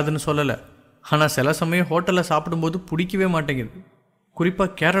பிடிக்காதுன்னு சொல்லலை. ஆனால் சில சமயம் ஹோட்டலில் சாப்பிடும்போது பிடிக்கவே மாட்டேங்குது.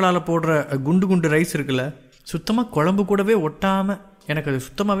 குறிப்பாக கேரளாவில் போடுற குண்டு குண்டு ரைஸ் இருக்குல்ல, சுத்தமாக குழம்பு கூடவே ஒட்டாமல் எனக்கு அது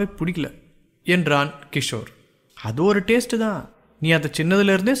சுத்தமாகவே பிடிக்கல என்றான் கிஷோர். அது ஒரு டேஸ்ட்டு தான். நீ அதை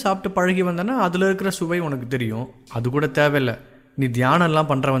சின்னதுலேருந்தே சாப்பிட்டு பழகி வந்தானே அதில் இருக்கிற சுவை உனக்கு தெரியும். அது கூட தேவையில்லை. நீ தியானம்லாம்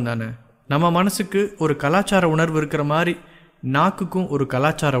பண்ணுறவன் தானே. நம்ம மனசுக்கு ஒரு கலாச்சார உணர்வு இருக்கிற மாதிரி நாக்குக்கும் ஒரு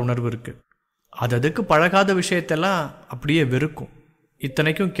கலாச்சார உணர்வு இருக்குது. அதுக்கு பழகாத விஷயத்தெல்லாம் அப்படியே வெறுக்கும்.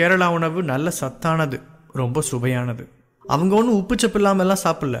 இத்தனைக்கும் கேரளா உணவு நல்ல சத்தானது, ரொம்ப சுவையானது. அவங்க ஒன்றும் உப்புச்சப்பு இல்லாமல்லாம்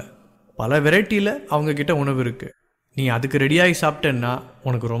சாப்பிடல. பல வெரைட்டியில் அவங்கக்கிட்ட உணவு இருக்குது. நீ அதுக்கு ரெடியாகி சாப்பிட்டேன்னா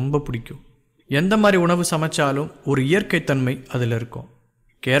உனக்கு ரொம்ப பிடிக்கும். எந்த மாதிரி உணவு சமைச்சாலும் ஒரு இயற்கைத்தன்மை அதில் இருக்கும்.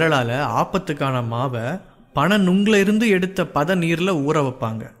 கேரளாவில் ஆப்பத்துக்கான மாவை பனை நுங்கில் இருந்து எடுத்த பத நீரில் ஊற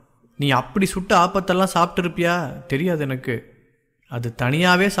வைப்பாங்க. நீ அப்படி சுட்ட ஆப்பத்தெல்லாம் சாப்பிட்ருப்பியா தெரியாது எனக்கு. அது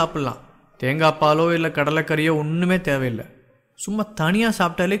தனியாகவே சாப்பிட்லாம். தேங்காய் பாலோ இல்லை கடலைக்கறியோ ஒன்றுமே தேவையில்லை. சும்மா தனியாக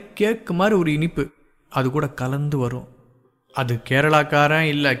சாப்பிட்டாலே கேக்கு மாதிரி ஒரு இனிப்பு அது கூட கலந்து வரும். அது கேரளாக்காரன்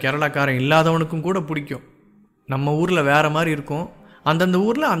இல்லை கேரளாக்காரன் இல்லாதவனுக்கும் கூட பிடிக்கும். நம்ம ஊரில் வேறு மாதிரி இருக்கும். அந்தந்த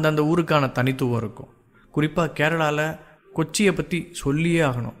ஊரில் அந்தந்த ஊருக்கான தனித்துவம் இருக்கும். குறிப்பாக கேரளாவில் கொச்சியை பற்றி சொல்லியே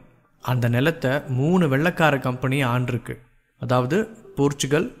ஆகணும். அந்த நிலத்தை 3 வெள்ளைக்கார கம்பெனி ஆண்டிருக்கு. அதாவது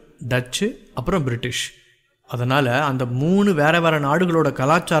போர்ச்சுகல், டச்சு, அப்புறம் பிரிட்டிஷ். அதனால் அந்த 3 வேறு நாடுகளோட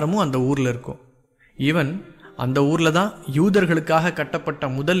கலாச்சாரமும் அந்த ஊரில் இருக்கும். ஈவன் அந்த ஊரில் தான் யூதர்களுக்காக கட்டப்பட்ட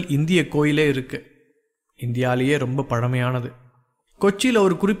முதல் இந்திய கோயிலே இருக்குது. இந்தியாவிலேயே ரொம்ப பழமையானது. கொச்சியில்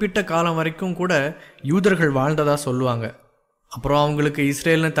ஒரு குறிப்பிட்ட காலம் வரைக்கும் கூட யூதர்கள் வாழ்ந்ததா சொல்லுவாங்க. அப்புறம் அவங்களுக்கு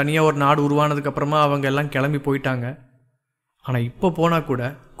இஸ்ரேல்னு தனியாக ஒரு நாடு உருவானதுக்கப்புறமா அவங்க எல்லாம் கிளம்பி போயிட்டாங்க. ஆனால் இப்போ போனால் கூட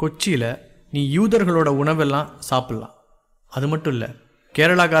கொச்சியில் நீ யூதர்களோட உணவெல்லாம் சாப்பிட்லாம். அது மட்டும் இல்லை,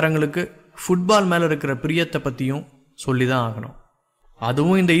 கேரளாக்காரங்களுக்கு ஃபுட்பால் மேலே இருக்கிற பிரியத்தை பற்றியும் சொல்லி தான் ஆகணும்.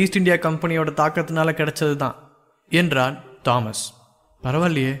 அதுவும் இந்த ஈஸ்ட் இந்தியா கம்பெனியோட தாக்கத்தினால கிடைச்சது தான் என்றான் தாமஸ்.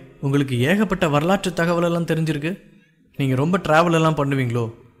 பரவாயில்லையே, உங்களுக்கு ஏகப்பட்ட வரலாற்று தகவலெல்லாம் தெரிஞ்சிருக்கு. நீங்கள் ரொம்ப ட்ராவல் எல்லாம் பண்ணுவீங்களோ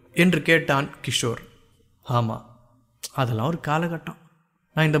என்று கேட்டான் கிஷோர். ஆமாம், அதெல்லாம் ஒரு காலகட்டம்.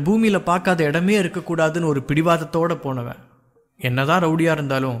 நான் இந்த பூமியில் பார்க்காத இடமே இருக்கக்கூடாதுன்னு ஒரு பிடிவாதத்தோடு போனவன். என்னதான் ரவுடியாக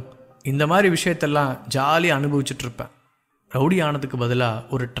இருந்தாலும் இந்த மாதிரி விஷயத்தெல்லாம் ஜாலியாக அனுபவிச்சுட்ருப்பேன். ரவுடி ஆனதுக்கு பதிலாக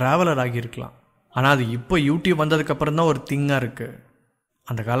ஒரு ட்ராவலர் ஆகியிருக்கலாம். ஆனால் அது இப்போ யூடியூப் வந்ததுக்கப்புறம் தான் ஒரு திங்காக இருக்குது.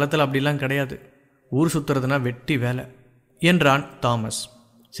 அந்த காலத்தில் அப்படிலாம் கிடையாது. ஊர் சுற்றுறதுனா வெட்டி வேலை என்றான் தாமஸ்.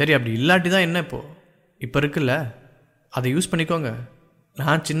 சரி, அப்படி இல்லாட்டி தான் என்ன இப்போ இருக்குல்ல, அதை யூஸ் பண்ணிக்கோங்க.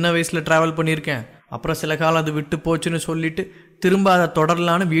 நான் சின்ன வயசில் ட்ராவல் பண்ணியிருக்கேன். அப்புறம் சில காலம் அது விட்டு போச்சுன்னு சொல்லிவிட்டு திரும்ப அதை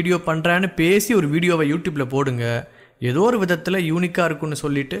தொடரலான்னு வீடியோ பண்ணுறேன்னு பேசி ஒரு வீடியோவை யூடியூப்பில் போடுங்க. ஏதோ ஒரு விதத்தில் யூனிக்காக இருக்குன்னு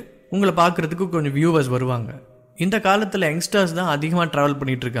சொல்லிவிட்டு உங்களை பார்க்குறதுக்கு கொஞ்சம் வியூவர்ஸ் வருவாங்க. இந்த காலத்தில் யங்ஸ்டர்ஸ் தான் அதிகமாக ட்ராவல்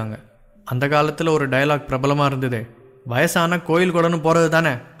பண்ணிகிட்ருக்காங்க. அந்த காலத்தில் ஒரு டயலாக் பிரபலமாக இருந்ததே, வயசான கோயில் கொடன்னு போகிறது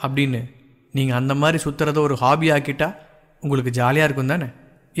தானே அப்படின்னு. நீங்கள் அந்த மாதிரி சுற்றுறத ஒரு ஹாபி ஆக்கிட்டா உங்களுக்கு ஜாலியாக இருக்கும் தானே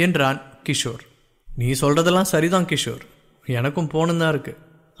என்றான் கிஷோர். நீ சொல்கிறதெல்லாம் சரிதான் கிஷோர், எனக்கும் போகணும் தான் இருக்குது.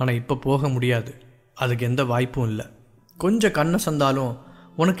 ஆனால் இப்போ போக முடியாது, அதுக்கு எந்த வாய்ப்பும் இல்லை. கொஞ்சம் கண்ணை சந்தாலும்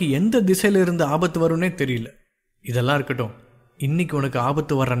உனக்கு எந்த திசையிலிருந்து ஆபத்து வரும்னே தெரியல. இதெல்லாம் இருக்கட்டும், இன்றைக்கி உனக்கு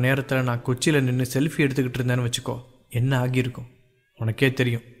ஆபத்து வர்ற நேரத்தில் நான் கொச்சியில் நின்று செல்ஃபி எடுத்துக்கிட்டு இருந்தேன்னு வச்சுக்கோ, என்ன ஆகியிருக்கும் உனக்கே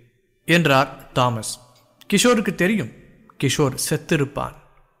தெரியும் என்றார் தாமஸ். கிஷோருக்கு தெரியும், கிஷோர் செத்திருப்பான்.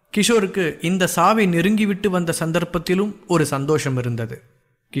 கிஷோருக்கு இந்த சாவை நெருங்கிவிட்டு வந்த சந்தர்ப்பத்திலும் ஒரு சந்தோஷம் இருந்தது.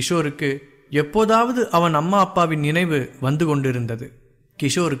 கிஷோருக்கு எப்போதாவது அவன் அம்மா அப்பாவின் நினைவு வந்து கொண்டிருந்தது.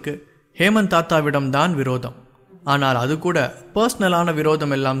 கிஷோருக்கு ஹேமந்த் தாத்தாவிடம்தான் விரோதம். ஆனால் அது கூட பர்சனலான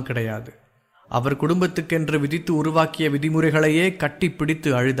விரோதம் எல்லாம் கிடையாது. அவர் குடும்பத்துக்கென்று விதித்து உருவாக்கிய விதிமுறைகளையே கட்டி பிடித்து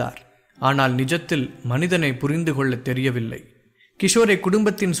அழுதார். ஆனால் நிஜத்தில் மனிதனை புரிந்து கொள்ள தெரியவில்லை. கிஷோரை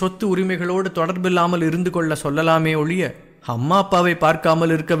குடும்பத்தின் சொத்து உரிமைகளோடு தொடர்பில்லாமல் இருந்து கொள்ள சொல்லலாமே ஒழிய அம்மா அப்பாவை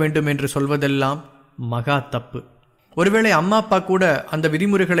பார்க்காமல் இருக்க வேண்டும் என்று சொல்வதெல்லாம் மகா தப்பு. ஒருவேளை அம்மா அப்பா கூட அந்த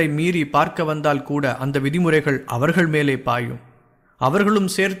விதிமுறைகளை மீறி பார்க்க வந்தால் கூட அந்த விதிமுறைகள் அவர்கள் மேலே பாயும். அவர்களும்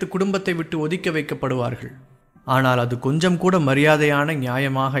சேர்த்து குடும்பத்தை விட்டு ஒதுக்க வைக்கப்படுவார்கள். ஆனால் அது கொஞ்சம் கூட மரியாதையான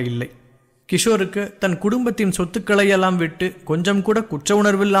நியாயமாக இல்லை. கிஷோருக்கு தன் குடும்பத்தின் சொத்துக்களையெல்லாம் விட்டு கொஞ்சம் கூட குற்ற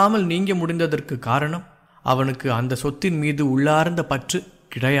உணர்வில்லாமல் நீங்க முடிந்ததற்கு காரணம் அவனுக்கு அந்த சொத்தின் மீது உள்ளார்ந்த பற்று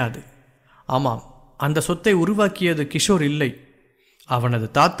கிடையாது. ஆமாம், அந்த சொத்தை உருவாக்கியது கிஷோர் இல்லை, அவனது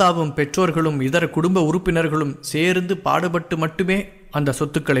தாத்தாவும் பெற்றோர்களும் இதர குடும்ப உறுப்பினர்களும் சேர்ந்து பாடுபட்டு மட்டுமே அந்த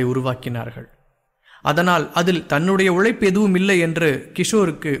சொத்துக்களை உருவாக்கினார்கள். அதனால் அதில் தன்னுடைய உழைப்பு எதுவும் இல்லை என்று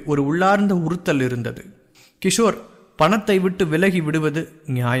கிஷோருக்கு ஒரு உள்ளார்ந்த உறுத்தல் இருந்தது. கிஷோர் பணத்தை விட்டு விலகி விடுவது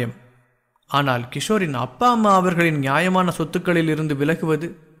நியாயம். ஆனால் கிஷோரின் அப்பா அம்மா அவர்களின் நியாயமான சொத்துக்களில் இருந்து விலகுவது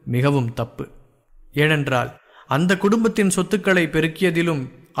மிகவும் தப்பு. ஏனென்றால் அந்த குடும்பத்தின் சொத்துக்களை பெருக்கியதிலும்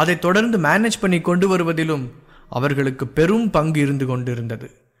அதை தொடர்ந்து மேனேஜ் பண்ணி கொண்டு வருவதிலும் அவர்களுக்கு பெரும் பங்கு இருந்து கொண்டிருந்தது.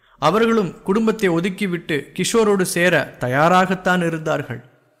 அவர்களும் குடும்பத்தை ஒதுக்கிவிட்டு கிஷோரோடு சேர தயாராகத்தான் இருந்தார்கள்.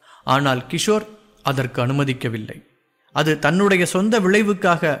 ஆனால் கிஷோர் அதற்கு அனுமதிக்கவில்லை. அது தன்னுடைய சொந்த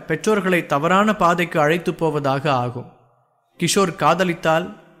விளைவுக்காக பெற்றோர்களை தவறான பாதைக்கு அழைத்து போவதாக ஆகும். கிஷோர் காதலித்தால்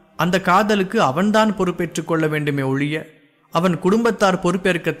அந்த காதலுக்கு அவன்தான் பொறுப்பேற்றுக் கொள்ள வேண்டுமே ஒழிய அவன் குடும்பத்தார்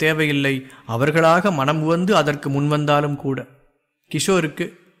பொறுப்பேற்க தேவையில்லை. அவர்களாக மனம் வந்து அதற்கு முன்வந்தாலும் கூட. கிஷோருக்கு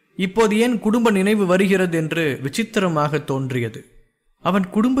இப்போது ஏன் குடும்ப நினைவு வருகிறது என்று விசித்திரமாக தோன்றியது. அவன்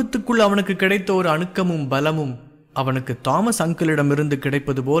குடும்பத்துக்குள் அவனுக்கு கிடைத்த ஒரு அணுக்கமும் பலமும் அவனுக்கு தாமஸ் அங்கிளிடமிருந்து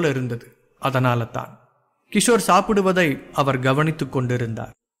கிடைப்பது போல இருந்தது. அதனால தான் கிஷோர் சாப்பிடுவதை அவர் கவனித்துக்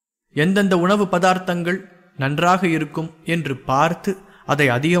கொண்டிருந்தார். எந்தெந்த உணவு பதார்த்தங்கள் நன்றாக இருக்கும் என்று பார்த்து அதை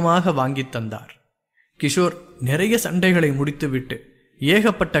அதிகமாக வாங்கி தந்தார். கிஷோர் நிறைய சண்டைகளை முடித்துவிட்டு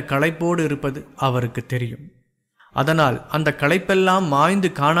ஏகப்பட்ட களைப்போடு இருப்பது அவருக்கு தெரியும். அதனால் அந்த களைப்பெல்லாம் மாய்ந்து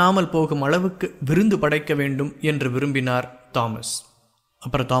காணாமல் போகும் அளவுக்கு விருந்து படைக்க வேண்டும் என்று விரும்பினார் தாமஸ்.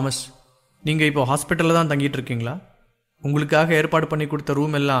 அப்புறம் தாமஸ், நீங்கள் இப்போ ஹாஸ்பிட்டலில் தான் தங்கிட்டு இருக்கீங்களா? உங்களுக்காக ஏற்பாடு பண்ணி கொடுத்த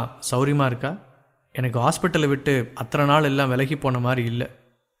ரூம் எல்லாம் சௌரியமாக இருக்கா? எனக்கு ஹாஸ்பிட்டலை விட்டு அத்தனை நாள் எல்லாம் விலகி போன மாதிரி இல்லை.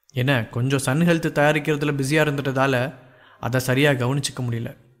 ஏன்னா கொஞ்சம் சன் ஹெல்த் தயாரிக்கிறதுல பிஸியாக இருந்துட்டதால அதை சரியாக கவனிச்சிக்க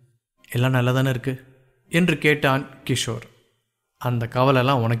முடியல. எல்லாம் நல்லா தானே இருக்குது என்று கேட்டான் கிஷோர். அந்த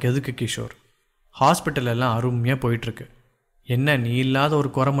கவலைலாம் உனக்கு எதுக்கு கிஷோர்? ஹாஸ்பிட்டலெல்லாம் அருமையாக போயிட்டுருக்கு. என்ன நீ இல்லாத ஒரு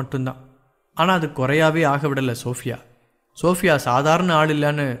குறை மட்டும்தான். ஆனால் அது குறையாவே ஆக விடலை சோஃபியா. சோஃபியா சாதாரண ஆள்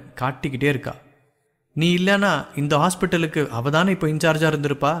இல்லைன்னு காட்டிக்கிட்டே இருக்கா. நீ இல்லைன்னா இந்த ஹாஸ்பிட்டலுக்கு அவ தானே இப்போ இன்சார்ஜாக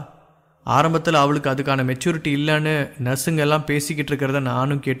இருந்திருப்பா. ஆரம்பத்தில் அவளுக்கு அதுக்கான மெச்சூரிட்டி இல்லைன்னு நர்ஸுங்க எல்லாம் பேசிக்கிட்டு இருக்கிறத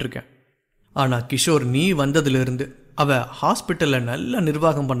நானும் கேட்டிருக்கேன். ஆனால் கிஷோர், நீ வந்ததுலேருந்து அவள் ஹாஸ்பிட்டலில் நல்லா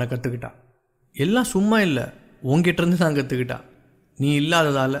நிர்வாகம் பண்ண கற்றுக்கிட்டா. எல்லாம் சும்மா இல்லை, உங்ககிட்டருந்து தான் கற்றுக்கிட்டா. நீ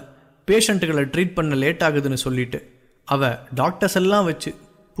இல்லாததால் பேஷண்ட்டுகளை ட்ரீட் பண்ண லேட் ஆகுதுன்னு சொல்லிட்டு அவள் டாக்டர்ஸ் எல்லாம் வச்சு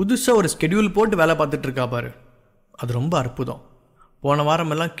புதுசாக ஒரு ஸ்கெடியூல் போட்டு வேலை பார்த்துட்ருக்கா பாரு. அது ரொம்ப அற்புதம். போன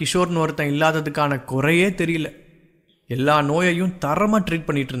வாரமெல்லாம் கிஷோர்னு ஒருத்தன் இல்லாததுக்கான குறையே தெரியல. எல்லா நோயையும் தரமாக ட்ரீட்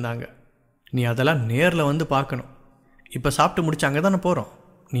பண்ணிகிட்டு இருந்தாங்க. நீ அதெல்லாம் நேரில் வந்து பார்க்கணும். இப்போ சாப்பிட்டு முடிச்சு அங்கே தானே போகிறோம்,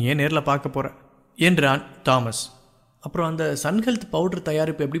 நீ ஏன் நேரில் பார்க்க போகிற என்றான் தாமஸ். அப்புறம் அந்த சன் ஹெல்த் பவுடர்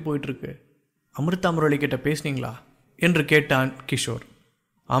தயாரிப்பு எப்படி போயிட்டுருக்கு? அமிர்தா முரளி கிட்ட பேசுனீங்களா என்று கேட்டான் கிஷோர்.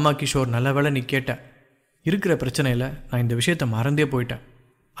 ஆமாம் கிஷோர், நல்ல வேளை நீ கேட்ட. இருக்கிற பிரச்சனையில் நான் இந்த விஷயத்தை மறந்தே போயிட்டேன்.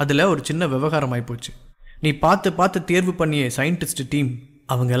 அதில் ஒரு சின்ன விவகாரம் ஆகிப்போச்சு. நீ பார்த்து தேர்வு பண்ணிய சயின்டிஸ்ட் டீம்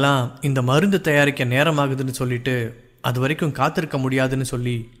அவங்கெல்லாம் இந்த மருந்து தயாரிக்க நேரமாகுதுன்னு சொல்லிட்டு அது வரைக்கும் காத்திருக்க முடியாதுன்னு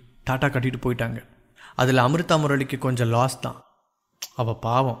சொல்லி டாட்டா கட்டிட்டு போயிட்டாங்க. அதில் அமிர்தா முரளிக்கு கொஞ்சம் லாஸ் தான். அவள்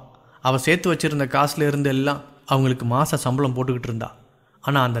பாவம், அவள் சேர்த்து வச்சுருந்த காசில் இருந்து எல்லாம் அவங்களுக்கு மாத சம்பளம் போட்டுக்கிட்டு இருந்தா.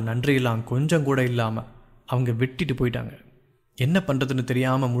 ஆனால் அந்த நன்றியெல்லாம் கொஞ்சம் கூட இல்லாமல் அவங்க வெட்டிட்டு போயிட்டாங்க. என்ன பண்ணுறதுன்னு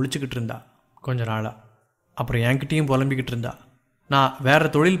தெரியாமல் முழிச்சுக்கிட்டு இருந்தா கொஞ்ச நாளாக. அப்புறம் என்கிட்டையும் புலம்பிக்கிட்டு இருந்தா. நான் வேறு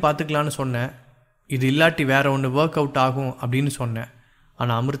தொழில் பார்த்துக்கலான்னு சொன்னேன், இது இல்லாட்டி வேறு ஒன்று ஒர்க் அவுட் ஆகும் அப்படின்னு சொன்னேன்.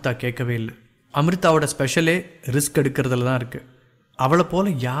 ஆனால் அமிர்தா கேட்கவே இல்லை. அமிர்தாவோட ஸ்பெஷலே ரிஸ்க் எடுக்கிறதுல தான் இருக்குது. அவளை போல்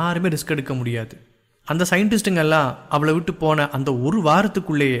யாருமே ரிஸ்க் எடுக்க முடியாது. அந்த சயின்டிஸ்ட்டுங்கெல்லாம் அவளை விட்டு போன அந்த ஒரு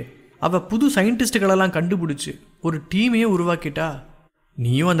வாரத்துக்குள்ளேயே அவள் புது சயின்டிஸ்ட்டுகளெல்லாம் கண்டுபிடிச்சி ஒரு டீமையே உருவாக்கிட்டா.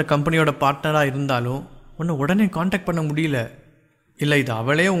 நீயும் அந்த கம்பெனியோட பார்ட்னராக இருந்தாலும் உன்னை உடனே காண்டாக்ட் பண்ண முடியல. இல்லை, இது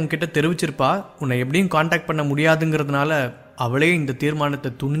அவளே உன்கிட்ட தெரிவிச்சிருப்பா. உன்னை எப்படியும் காண்டாக்ட் பண்ண முடியாதுங்கிறதுனால அவளே இந்த தீர்மானத்தை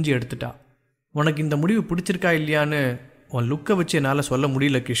துணிஞ்சு எடுத்துட்டா. உனக்கு இந்த முடிவு பிடிச்சிருக்கா இல்லையான்னு உன் லுக்கை வச்சு என்னால் சொல்ல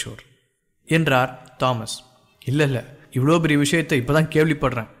முடியல கிஷோர் என்றார் தாமஸ். இல்லை, இவ்வளோ பெரிய விஷயத்தை இப்போ தான்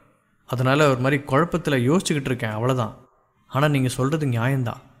கேள்விப்படுறேன். அதனால் ஒரு மாதிரி குழப்பத்தில் யோசிச்சுக்கிட்டு இருக்கேன், அவ்வளோதான். ஆனால் நீங்கள் சொல்கிறது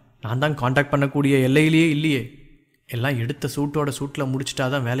நியாயம்தான். நான் தான் காண்டாக்ட் பண்ணக்கூடிய எல்லையிலேயே இல்லையே. எல்லாம் எடுத்த சூட்டில் முடிச்சிட்டா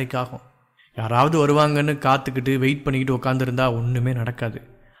தான் வேலைக்கு ஆகும். யாராவது வருவாங்கன்னு காத்துக்கிட்டு வெயிட் பண்ணிக்கிட்டு உட்காந்துருந்தா ஒன்றுமே நடக்காது.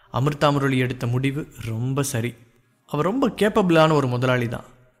 அமிர்தா முரளி எடுத்த முடிவு ரொம்ப சரி. அவர் ரொம்ப கேப்பபிளான ஒரு முதலாளி தான்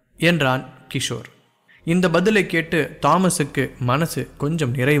என்றான் கிஷோர். இந்த பதிலை கேட்டு தாமஸுக்கு மனசு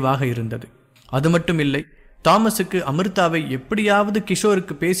கொஞ்சம் நிறைவாக இருந்தது. அது மட்டும் இல்லை, தாமஸுக்கு அமிர்தாவை எப்படியாவது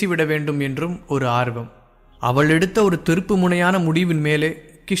கிஷோருக்கு பேசிவிட வேண்டும் என்றும் ஒரு ஆர்வம். அவள் எடுத்த ஒரு திருப்பு முனையான முடிவின் மேலே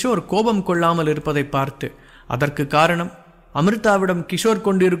கிஷோர் கோபம் கொள்ளாமல் இருப்பதை பார்த்து அதற்கு காரணம் அமிர்தாவிடம் கிஷோர்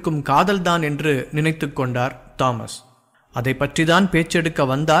கொண்டிருக்கும் காதல்தான் என்று நினைத்து கொண்டார் தாமஸ். அதை பற்றிதான் பேச்செடுக்க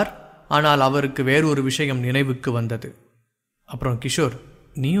வந்தார். ஆனால் அவருக்கு வேறொரு விஷயம் நினைவுக்கு வந்தது. அப்புறம் கிஷோர்,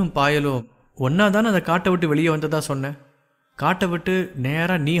 நீயும் பாயலும் ஒன்னா தான் அதை காட்டை விட்டு வெளியே வந்ததா சொன்ன. காட்டை விட்டு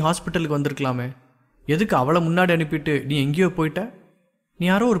நேராக நீ ஹாஸ்பிட்டலுக்கு வந்திருக்கலாமே. எதுக்கு அவளை முன்னாடி அனுப்பிட்டு நீ எங்கேயோ போயிட்ட? நீ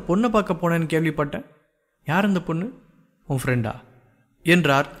யாரோ ஒரு பொண்ணை பார்க்க போனேன்னு கேள்விப்பட்டேன். யார் அந்த பொண்ணு? உன் ஃப்ரெண்டா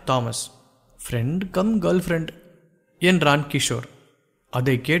என்றார் Thomas. Friend come girl friend என்றான் கிஷோர்.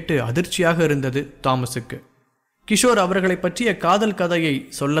 அதை கேட்டு அதிர்ச்சியாக இருந்தது தாமஸுக்கு. கிஷோர் அவர்களை பற்றிய காதல் கதையை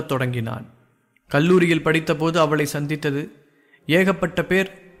சொல்லத் தொடங்கினான். கல்லூரியில் படித்தபோது அவளை சந்தித்தது, ஏகப்பட்ட பேர்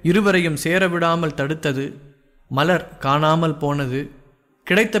இருவரையும் சேரவிடாமல் தடுத்தது, மலர் காணாமல் போனது,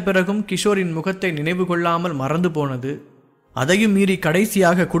 கிடைத்த பிறகும் கிஷோரின் முகத்தை நினைவு கொள்ளாமல் மறந்து போனது, அதையும் மீறி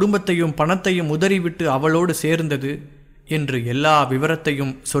கடைசியாக குடும்பத்தையும் பணத்தையும் உதறிவிட்டு அவளோடு சேர்ந்தது என்று எல்லா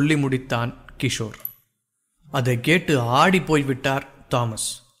விவரத்தையும் சொல்லி முடித்தான் கிஷோர். அதை கேட்டு ஆடி போய்விட்டார் தாமஸ்.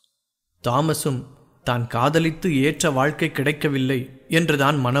 தாமஸும் தான் காதலித்து ஏற்ற வாழ்க்கை கிடைக்கவில்லை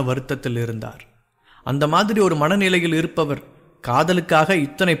என்றுதான் மன வருத்தத்தில் இருந்தார். அந்த மாதிரி ஒரு மனநிலையில் இருப்பவர் காதலுக்காக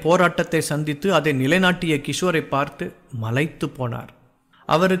இத்தனை போராட்டத்தை சந்தித்து அதை நிலைநாட்டிய கிஷோரை பார்த்து மலைத்து போனார்.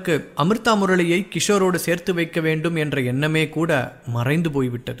 அவருக்கு அமிர்தா முரளியை கிஷோரோடு சேர்த்து வைக்க வேண்டும் என்ற எண்ணமே கூட மறைந்து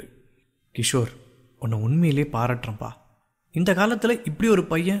போய்விட்டது. கிஷோர், உன்னை உண்மையிலே பாராட்டுறப்பா. இந்த காலத்தில் இப்படி ஒரு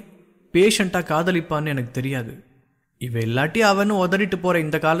பையன் பேஷண்ட்டாக காதலிப்பான்னு எனக்கு தெரியாது. இவ இல்லாட்டி அவனு உதறிட்டு போகிற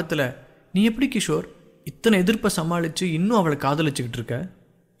இந்த காலத்தில் நீ எப்படி கிஷோர் இத்தனை எதிர்ப்பை சமாளித்து இன்னும் அவளை காதலிச்சுக்கிட்டு இருக்க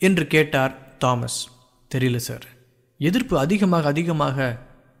என்று கேட்டார் தாமஸ். தெரியல சார், எதிர்ப்பு அதிகமாக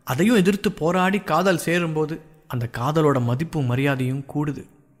அதையும் எதிர்த்து போராடி காதல் சேரும்போது அந்த காதலோட மதிப்பும் மரியாதையும் கூடுது.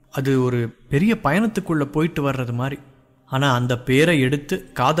 அது ஒரு பெரிய பயணத்துக்குள்ளே போயிட்டு வர்றது மாதிரி. ஆனால் அந்த பேரை எடுத்து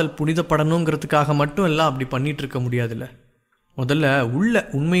காதல் புனிதப்படணுங்கிறதுக்காக மட்டும் எல்லாம் அப்படி பண்ணிகிட்டு இருக்க முடியாதுல்ல. முதல்ல உள்ள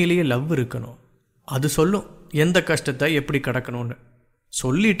உண்மையிலேயே லவ் இருக்கணும். அது சொல்லும் எந்த கஷ்டத்தை எப்படி கடக்கணும்னு.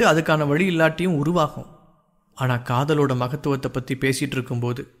 சொல்லிட்டு அதுக்கான வழி இல்லாட்டியும் உருவாகும். ஆனால் காதலோட மகத்துவத்தை பற்றி பேசிகிட்டு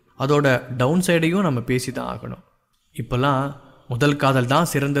இருக்கும்போது அதோட டவுன் சைடையும் நம்ம பேசி தான் ஆகணும். இப்போல்லாம் முதல் காதல்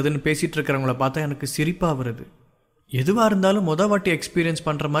தான் சிறந்ததுன்னு பேசிகிட்டு இருக்கிறவங்கள பார்த்தா எனக்கு சிரிப்பாக வருது. எதுவாக இருந்தாலும் வாட்டி எக்ஸ்பீரியன்ஸ்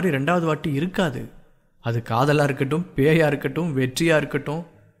பண்ணுற மாதிரி ரெண்டாவது வாட்டி இருக்காது. அது காதலாக இருக்கட்டும், பேயாக இருக்கட்டும், வெற்றியாக இருக்கட்டும்,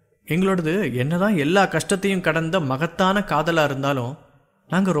 எங்களோடது என்னதான் எல்லா கஷ்டத்தையும் கடந்த மகத்தான காதலாக இருந்தாலும்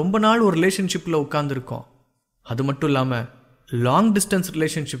நாங்கள் ரொம்ப நாள் ஒரு ரிலேஷன்ஷிப்பில் உட்காந்துருக்கோம். அது மட்டும் இல்லாமல் லாங் டிஸ்டன்ஸ்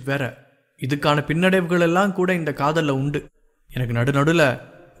ரிலேஷன்ஷிப் வேற. இதுக்கான பின்னடைவுகள் எல்லாம் கூட இந்த காதலில் உண்டு. எனக்கு நடுநடுவில்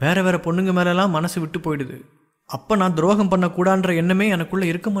வேற வேற பொண்ணுங்க மேலெல்லாம் மனசு விட்டு போயிடுது. அப்போ நான் துரோகம் பண்ணக்கூடான்ற எண்ணமே எனக்குள்ளே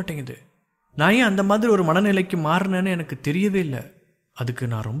இருக்க மாட்டேங்குது. நான் ஏன் அந்த மாதிரி ஒரு மனநிலைக்கு மாறினேன்னு எனக்கு தெரியவே இல்லை. அதுக்கு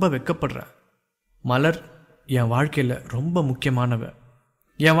நான் ரொம்ப வெட்கப்படுறேன். மலர் என் வாழ்க்கையில் ரொம்ப முக்கியமானவ.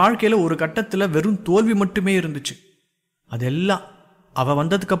 என் வாழ்க்கையில் ஒரு கட்டத்தில் வெறும் தோல்வி மட்டுமே இருந்துச்சு. அதெல்லாம் அவள்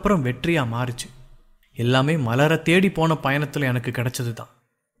வந்ததுக்கப்புறம் வெற்றியாக மாறிச்சு. எல்லாமே மலரை தேடி போன பயணத்தில் எனக்கு கிடைச்சது தான்.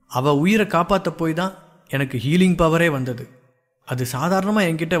 அவள் உயிரை காப்பாற்ற போய் தான் எனக்கு ஹீலிங் பவரே வந்தது. அது சாதாரணமாக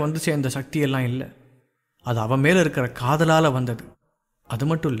என்கிட்ட வந்து சேர்ந்த சக்தியெல்லாம் இல்லை. அது அவன் மேலே இருக்கிற காதலால் வந்தது. அது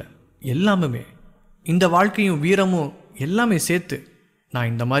மட்டும் இல்லை, எல்லாமே இந்த வாழ்க்கையும் வீரமும் எல்லாமே சேர்த்து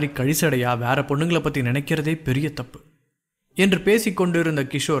நான் இந்த மாதிரி கழிசடையாக வேற பொண்ணுங்களை பற்றி நினைக்கிறதே பெரிய தப்பு என்று பேசிக்கொண்டு இருந்த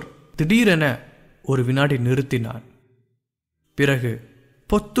கிஷோர் திடீரென ஒரு வினாடி நிறுத்தினான். பிறகு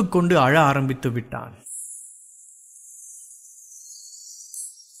பொத்து கொண்டு அழ ஆரம்பித்து விட்டான்.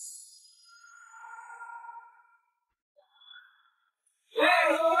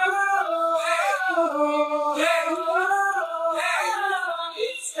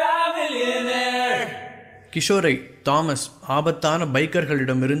 கிஷோரை தாமஸ் ஆபத்தான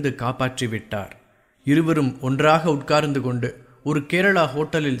பைக்கர்களிடமிருந்து காப்பாற்றி விட்டார். இருவரும் ஒன்றாக உட்கார்ந்து கொண்டு ஒரு கேரளா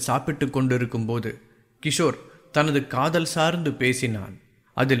ஹோட்டலில் சாப்பிட்டு கொண்டிருக்கும் போது கிஷோர் தனது காதல் சார்ந்து பேசினான்.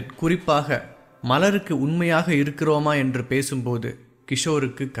 அதில் குறிப்பாக மலருக்கு உண்மையாக இருக்கிறோமா என்று பேசும்போது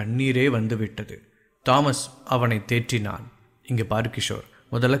கிஷோருக்கு கண்ணீரே வந்துவிட்டது. தாமஸ் அவனை தேற்றினான். இங்கே பாரு கிஷோர்,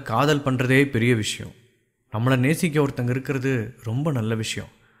 முதல்ல காதல் பண்ணுறதே பெரிய விஷயம். நம்மளை நேசிக்க ஒருத்தங்க இருக்கிறது ரொம்ப நல்ல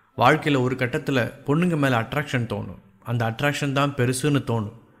விஷயம். வாழ்க்கையில் ஒரு கட்டத்தில் பொண்ணுங்க மேலே அட்ராக்ஷன் தோணும். அந்த அட்ராக்ஷன் தான் பெருசுன்னு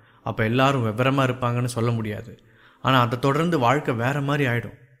தோணும். அப்போ எல்லாரும் விவரமாக இருப்பாங்கன்னு சொல்ல முடியாது. ஆனால் அதை தொடர்ந்து வாழ்க்கை வேறு மாதிரி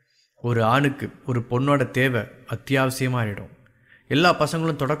ஆகிடும். ஒரு ஆணுக்கு ஒரு பொண்ணோட தேவை அத்தியாவசியமாக ஆகிடும். எல்லா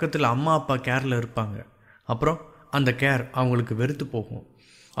பசங்களும் தொடக்கத்தில் அம்மா அப்பா கேரில் இருப்பாங்க. அப்புறம் அந்த கேர் அவங்களுக்கு வெறுத்து போகும்.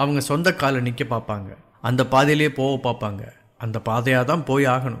 அவங்க சொந்த காலை நிற்க பார்ப்பாங்க. அந்த பாதையிலே போக பார்ப்பாங்க. அந்த பாதையாக தான் போய்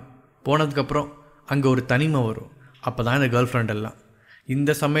ஆகணும். போனதுக்கப்புறம் அங்கே ஒரு தனிமை வரும். அப்போ தான் இந்த கேர்ள் ஃப்ரெண்ட் எல்லாம்.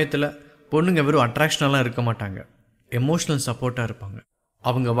 இந்த சமயத்தில் பொண்ணுங்க வெறும் அட்ராக்ஷனெல்லாம் இருக்க மாட்டாங்க, எமோஷ்னல் சப்போர்ட்டாக இருப்பாங்க.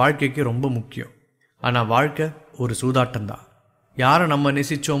 அவங்க வாழ்க்கைக்கு ரொம்ப முக்கியம். ஆனால் வாழ்க்கை ஒரு சூதாட்டம்தான். யாரை நம்ம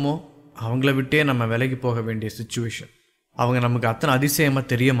நேசித்தோமோ அவங்கள விட்டே நம்ம விலகி போக வேண்டிய சுச்சுவேஷன். அவங்க நமக்கு அத்தனை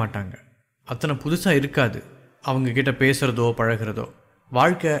அதிசயமாக தெரிய மாட்டாங்க, அத்தனை புதுசாக இருக்காது அவங்கக்கிட்ட பேசுகிறதோ பழகிறதோ.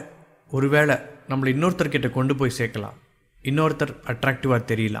 வாழ்க்கை ஒருவேளை நம்மளை இன்னொருத்தர்கிட்ட கொண்டு போய் சேர்க்கலாம். இன்னொருத்தர் அட்ராக்டிவாக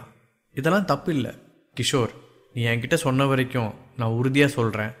தெரியலாம். இதெல்லாம் தப்பு இல்லை. கிஷோர், நீ என்கிட்ட சொன்ன வரைக்கும் நான் உறுதியாக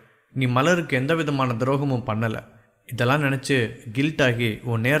சொல்கிறேன், நீ மலருக்கு எந்த விதமான துரோகமும் பண்ணலை. இதெல்லாம் நினச்சி கில்ட்டாகி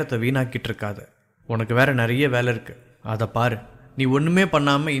உன் நேரத்தை வீணாக்கிட்டு இருக்காத. உனக்கு வேறு நிறைய வேலை இருக்குது, அதை பாரு. நீ ஒன்றுமே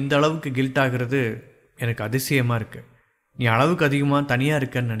பண்ணாமல் இந்த அளவுக்கு கில்ட் ஆகிறது எனக்கு அதிசயமாக இருக்குது. நீ அளவுக்கு அதிகமாக தனியாக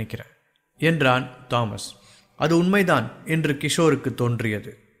இருக்கன்னு நினைக்கிறேன் என்றான் தாமஸ். அது உண்மைதான் என்று கிஷோருக்கு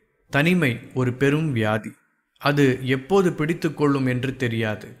தோன்றியது. தனிமை ஒரு பெரும் வியாதி. அது எப்போது பிடித்து கொள்ளும் என்று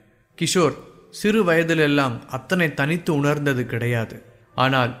தெரியாது. கிஷோர் சிறு வயதிலெல்லாம் அத்தனை தனித்து உணர்ந்தது கிடையாது.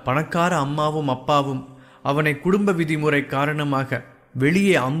 ஆனால் பணக்கார அம்மாவும் அப்பாவும் அவனை குடும்ப விதிமுறை காரணமாக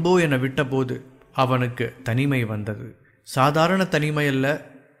வெளியே அம்போ என விட்டபோது அவனுக்கு தனிமை வந்தது. சாதாரண தனிமையல்ல,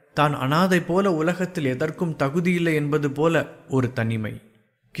 தான் அனாதை போல உலகத்தில் எதற்கும் தகுதியில்லை என்பது போல ஒரு தனிமை.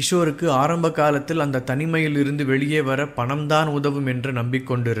 கிஷோருக்கு ஆரம்ப காலத்தில் அந்த தனிமையில் இருந்து வெளியே வர பணம்தான் உதவும் என்று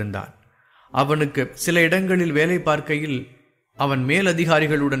நம்பிக்கொண்டிருந்தான். அவனுக்கு சில இடங்களில் வேலை பார்க்கையில் அவன்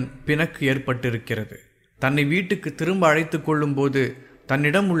மேலதிகாரிகளுடன் பிணக்கு ஏற்பட்டிருக்கிறது. தன்னை வீட்டுக்கு திரும்ப அழைத்து கொள்ளும் போது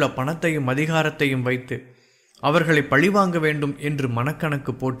தன்னிடம் உள்ள பணத்தையும் அதிகாரத்தையும் வைத்து அவர்களை பழிவாங்க வேண்டும் என்று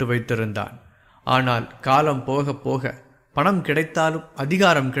மனக்கணக்கு போட்டு வைத்திருந்தான். ஆனால் காலம் போக போக பணம் கிடைத்தாலும்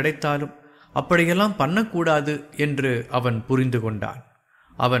அதிகாரம் கிடைத்தாலும் அப்படியெல்லாம் பண்ணக்கூடாது என்று அவன் புரிந்து கொண்டான்.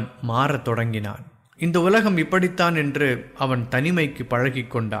 அவன் மாறத் தொடங்கினான். இந்த உலகம் இப்படித்தான் என்று அவன் தனிமைக்கு பழகி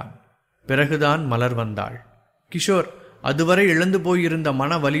கொண்டான். பிறகுதான் மலர் வந்தாள். கிஷோர் அதுவரை இழந்து போயிருந்த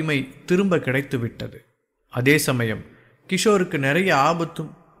மன வலிமை திரும்ப கிடைத்துவிட்டது. அதே சமயம் கிஷோருக்கு நிறைய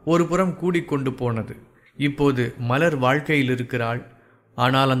ஆபத்தும் ஒரு புறம் கூடிக்கொண்டு போனது. இப்போது மலர் வாழ்க்கையில் இருக்கிறாள்.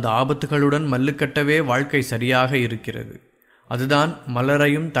 ஆனால் அந்த ஆபத்துகளுடன் மல்லுக்கட்டவே வாழ்க்கை சரியாக இருக்கிறது. அதுதான்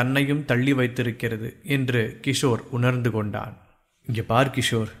மலரையும் தன்னையும் தள்ளி வைத்திருக்கிறது என்று கிஷோர் உணர்ந்து கொண்டான். இங்கே பார்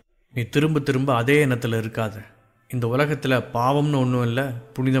கிஷோர், நீ திரும்ப திரும்ப அதே எண்ணத்தில் இருக்காத. இந்த உலகத்தில் பாவம்னு ஒன்றும் இல்லை,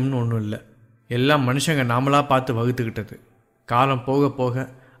 புனிதம்னு ஒன்றும் இல்லை. எல்லாம் மனுஷங்க நாமளாக பார்த்து வகுத்துக்கிட்டது. காலம் போக போக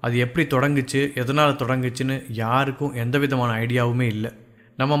அது எப்படி தொடங்குச்சு, எதனால் தொடங்குச்சுன்னு யாருக்கும் எந்த விதமான ஐடியாவுமே இல்லை.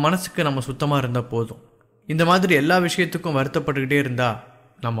 நம்ம மனசுக்கு நம்ம சுத்தமாக இருந்தால் போதும். இந்த மாதிரி எல்லா விஷயத்துக்கும் வருத்தப்பட்டுக்கிட்டே இருந்தால்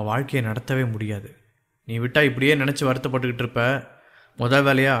நம்ம வாழ்க்கையை நடத்தவே முடியாது. நீ விட்டால் இப்படியே நினச்சி வருத்தப்பட்டுக்கிட்டு இருப்ப. முத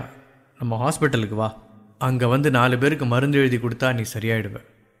வேலையா நம்ம ஹாஸ்பிட்டலுக்கு வா, அங்கே வந்து 4 பேருக்கு மருந்து எழுதி கொடுத்தா நீ சரியாயிடுவ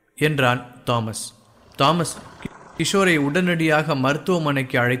என்றான் தாமஸ். தாமஸ் கிஷோரை உடனடியாக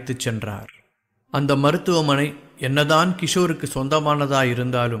மருத்துவமனைக்கு அழைத்துச் சென்றார். அந்த மருத்துவமனை என்னதான் கிஷோருக்கு சொந்தமானதாய்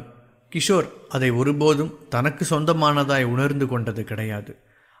இருந்தாலும் கிஷோர் அதை ஒருபோதும் தனக்கு சொந்தமானதாய் உணர்ந்து கொண்டது கிடையாது.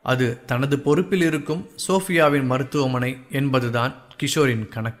 அது தனது பொறுப்பில் இருக்கும் சோஃபியாவின் மருத்துவமனை என்பதுதான் கிஷோரின்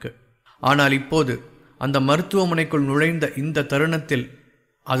கணக்கு. ஆனால் இப்போது அந்த மருத்துவமனைக்குள் நுழைந்த இந்த தருணத்தில்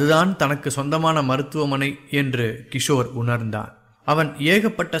அதுதான் தனக்கு சொந்தமான மருத்துவமனை என்று கிஷோர் உணர்ந்தான். அவன்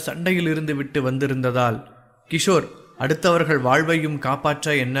ஏகப்பட்ட சண்டையில் இருந்து விட்டு வந்திருந்ததால் கிஷோர் அடுத்தவர்கள் வாழ்வையும்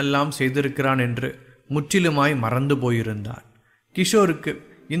காப்பாற்ற என்னெல்லாம் செய்திருக்கிறான் என்று முற்றிலுமாய் மறந்து போயிருந்தான். கிஷோருக்கு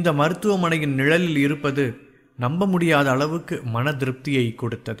இந்த மருத்துவமனையின் நிழலில் இருப்பது நம்ப முடியாத அளவுக்கு மன திருப்தியை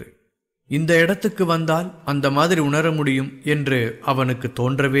கொடுத்தது. இந்த இடத்துக்கு வந்தால் அந்த மாதிரி உணர முடியும் என்று அவனுக்கு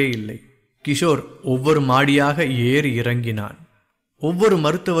தோன்றவே இல்லை. கிஷோர் ஒவ்வொரு மாடியாக ஏறி இறங்கினான். ஒவ்வொரு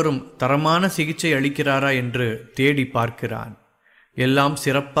மருத்துவரும் தரமான சிகிச்சை அளிக்கிறாரா என்று தேடி பார்க்கிறான். எல்லாம்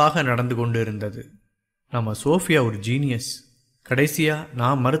சிறப்பாக நடந்து கொண்டிருந்தது. நம்ம சோஃபியா ஒரு ஜீனியஸ். கடைசியா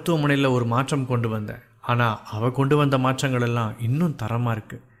நான் மருத்துவமனையில் ஒரு மாற்றம் கொண்டு வந்தேன். ஆனால் அவள் கொண்டு வந்த மாற்றங்கள் எல்லாம் இன்னும் தரமாக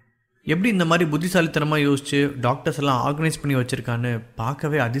இருக்கு. எப்படி இந்த மாதிரி புத்திசாலித்தனமாக யோசிச்சு டாக்டர்ஸ் எல்லாம் ஆர்கனைஸ் பண்ணி வச்சிருக்கான்னு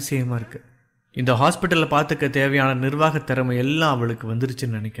பார்க்கவே அதிசயமாக இருக்கு. இந்த ஹாஸ்பிட்டலில் பார்த்துக்க தேவையான நிர்வாக திறமை எல்லாம் அவளுக்கு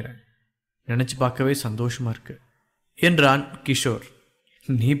வந்துருச்சுன்னு நினைக்கிறேன். நினச்சி பார்க்கவே சந்தோஷமாக இருக்கு என்றான் கிஷோர்.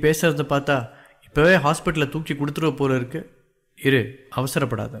 நீ பேசுறத பார்த்தா இப்போவே ஹாஸ்பிட்டலில் தூக்கி கொடுத்துருவ போல இருக்கு. இரு,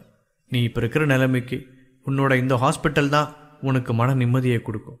 அவசரப்படாத. நீ இப்போ இருக்கிற நிலைமைக்கு உன்னோட இந்த ஹாஸ்பிட்டல் தான் உனக்கு மன நிம்மதியை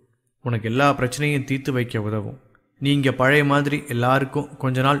கொடுக்கும். உனக்கு எல்லா பிரச்சனையும் தீர்த்து வைக்க உதவும். நீ இங்கே பழைய மாதிரி எல்லாருக்கும்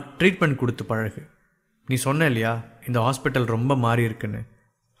கொஞ்ச நாள் ட்ரீட்மெண்ட் கொடுத்து பழகு. நீ சொன்ன இல்லையா இந்த ஹாஸ்பிட்டல் ரொம்ப மாறி இருக்குன்னு,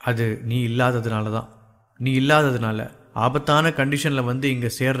 அது நீ இல்லாததுனால தான். நீ இல்லாததுனால ஆபத்தான கண்டிஷனில் வந்து இங்கே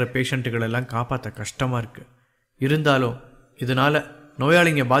சேர்ற பேஷண்ட்டுகளெல்லாம் காப்பாற்ற கஷ்டமாக இருக்குது. இருந்தாலும் இதனால்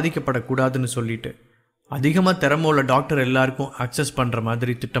நோயாளிங்க பாதிக்கப்படக்கூடாதுன்னு சொல்லிட்டு அதிகமாக திறமை உள்ள டாக்டர் எல்லாருக்கும் அக்சஸ் பண்ணுற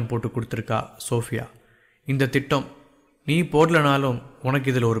மாதிரி திட்டம் போட்டு கொடுத்துருக்கா சோஃபியா. இந்த திட்டம் நீ போடலனாலும் உனக்கு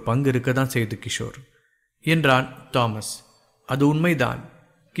இதில் ஒரு பங்கு இருக்க தான் செய்யுது கிஷோர் என்றான் தாமஸ். அது உண்மைதான்.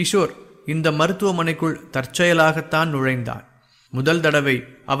 கிஷோர் இந்த மருத்துவமனைக்குள் தற்செயலாகத்தான் நுழைந்தான். முதல் தடவை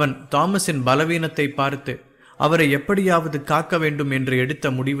அவன் தாமஸின் பலவீனத்தை பார்த்து அவரை எப்படியாவது காக்க வேண்டும் என்று எடுத்த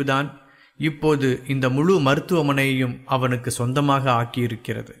முடிவுதான் இப்போது இந்த முழு மருத்துவமனையையும் அவனுக்கு சொந்தமாக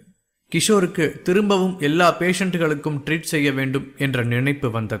ஆக்கியிருக்கிறது. கிஷோருக்கு திரும்பவும் எல்லா பேஷண்ட்டுகளுக்கும் ட்ரீட் செய்ய வேண்டும் என்ற நினைப்பு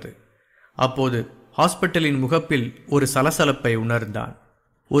வந்தது. அப்போது ஹாஸ்பிட்டலின் முகப்பில் ஒரு சலசலப்பை உணர்ந்தான்.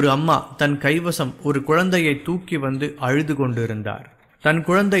 ஒரு அம்மா தன் கைவசம் ஒரு குழந்தையை தூக்கி வந்து அழுது கொண்டிருந்தார். தன்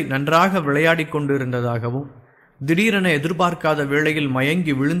குழந்தை நன்றாக விளையாடி கொண்டிருந்ததாகவும் திடீரென எதிர்பார்க்காத வேளையில்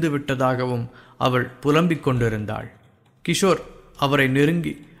மயங்கி விழுந்து விட்டதாகவும் அவள் புலம்பிக் கொண்டிருந்தாள். கிஷோர் அவரை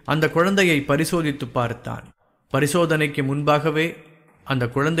நெருங்கி அந்த குழந்தையை பரிசோதித்து பார்த்தான். பரிசோதனைக்கு முன்பாகவே அந்த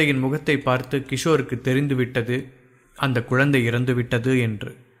குழந்தையின் முகத்தை பார்த்து கிஷோருக்கு தெரிந்துவிட்டது அந்த குழந்தை இறந்துவிட்டது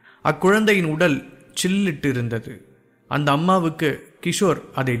என்று. அக்குழந்தையின் உடல் சில்லிட்டு இருந்தது. அந்த அம்மாவுக்கு கிஷோர்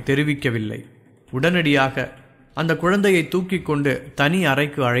அதை தெரிவிக்கவில்லை. உடனடியாக அந்த குழந்தையை தூக்கி கொண்டு தனி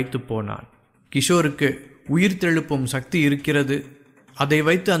அறைக்கு அழைத்து போனான். கிஷோருக்கு உயிர் தெழுப்பும் சக்தி இருக்கிறது. அதை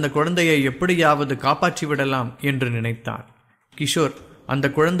வைத்து அந்த குழந்தையை எப்படியாவது காப்பாற்றிவிடலாம் என்று நினைத்தான். கிஷோர் அந்த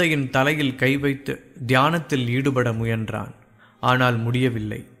குழந்தையின் தலையில் கை வைத்து தியானத்தில் ஈடுபட முயன்றான். ஆனால்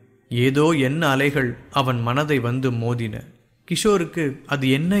முடியவில்லை. ஏதோ என்ன அலைகள் அவன் மனதை வந்து மோதின. கிஷோருக்கு அது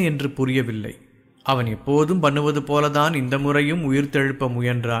என்ன என்று புரியவில்லை. அவன் எப்போதும் பண்ணுவது போலதான் இந்த முறையும் உயிர் தெழுப்ப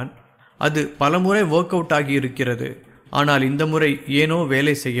முயன்றான். அது பலமுறை ஒர்க் அவுட் ஆகியிருக்கிறது. ஆனால் இந்த முறை ஏனோ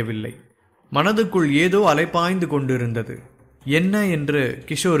வேலை செய்யவில்லை. மனதுக்குள் ஏதோ அலைப்பாய்ந்து கொண்டிருந்தது. என்ன என்று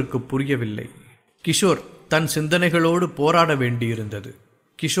கிஷோருக்கு புரியவில்லை. கிஷோர் தன் சிந்தனைகளோடு போராட வேண்டியிருந்தது.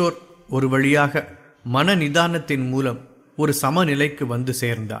 கிஷோர் ஒரு வழியாக மன நிதானத்தின் மூலம் ஒரு சமநிலைக்கு வந்து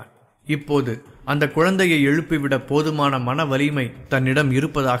சேர்ந்தான். இப்போது அந்த குழந்தையை எழுப்பிவிட போதுமான மன வலிமை தன்னிடம்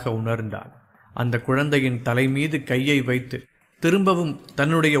இருப்பதாக உணர்ந்தான். அந்த குழந்தையின் தலை மீது கையை வைத்து திரும்பவும்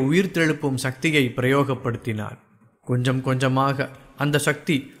தன்னுடைய உயிர் தெழுப்பும் சக்தியை பிரயோகப்படுத்தினான். கொஞ்சம் கொஞ்சமாக அந்த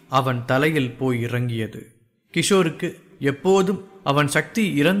சக்தி அவன் தலையில் போய் இறங்கியது. கிஷோருக்கு எப்போதும் அவன் சக்தி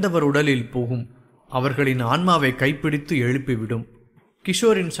இறந்தவர் உடலில் போகும். அவர்களின் ஆன்மாவை கைப்பிடித்து எழுப்பிவிடும்.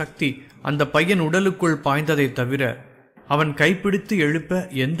 கிஷோரின் சக்தி அந்த பையன் உடலுக்குள் பாய்ந்ததை தவிர அவன் கைப்பிடித்து எழுப்ப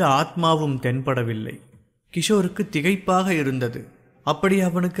எந்த ஆத்மாவும் தென்படவில்லை. கிஷோருக்கு திகைப்பாக இருந்தது. அப்படி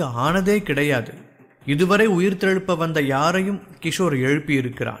அவனுக்கு ஆனதே கிடையாது. இதுவரை உயிர் தெழுப்ப வந்த யாரையும் கிஷோர்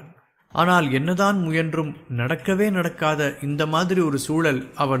எழுப்பியிருக்கிறான். ஆனால் என்னதான் முயன்றும் நடக்கவே நடக்காத இந்த மாதிரி ஒரு சூழல்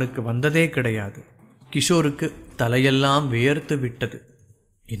அவனுக்கு வந்ததே கிடையாது. கிஷோருக்கு தலையெல்லாம் வியர்த்து விட்டது.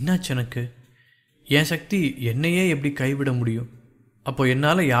 என்னாச்சு எனக்கு? என் சக்தி என்னையே எப்படி கைவிட முடியும்? அப்போ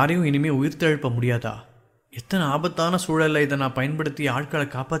என்னால் யாரையும் இனிமேல் உயிர் தெழுப்ப முடியாதா எத்தனை ஆபத்தான சூழலில் இதை நான் பயன்படுத்தி ஆட்களை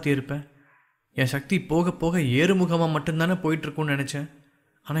காப்பாற்றியிருப்பேன். என் சக்தி போக போக ஏறுமுகமாக மட்டும்தானே போயிட்டுருக்குன்னு நினச்சேன்.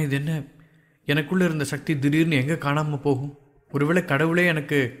 ஆனால் இது என்ன, எனக்குள்ளே இருந்த சக்தி திடீர்னு எங்கே காணாமல் போகும்? ஒருவேளை கடவுளே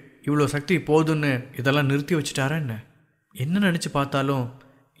எனக்கு இவ்வளோ சக்தி போதுன்னு இதெல்லாம் நிறுத்தி வச்சுட்டாரா என்ன? என்ன நினச்சி பார்த்தாலும்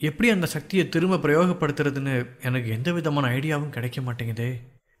எப்படி அந்த சக்தியை திரும்ப பிரயோகப்படுத்துறதுன்னு எனக்கு எந்த விதமான ஐடியாவும் கிடைக்க மாட்டேங்குதே.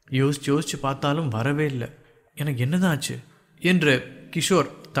 யோசிச்சு பார்த்தாலும் வரவே இல்லை. எனக்கு என்னதான் ஆச்சு என்று கிஷோர்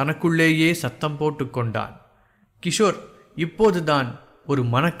தனக்குள்ளேயே சத்தம் போட்டு கொண்டான். கிஷோர் இப்போதுதான் ஒரு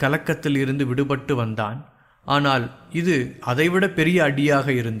மனக்கலக்கத்தில் இருந்து விடுபட்டு வந்தான். ஆனால் இது அதைவிட பெரிய அடியாக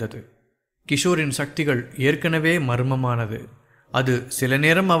இருந்தது. கிஷோரின் சக்திகள் ஏற்கனவே மர்மமானது. அது சில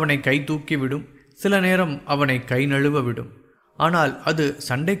நேரம் அவனை கை தூக்கிவிடும், சில நேரம் அவனை கை நழுவ விடும். ஆனால் அது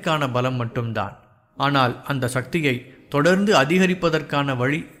சண்டைக்கான பலம் மட்டும்தான். ஆனால் அந்த சக்தியை தொடர்ந்து அதிகரிப்பதற்கான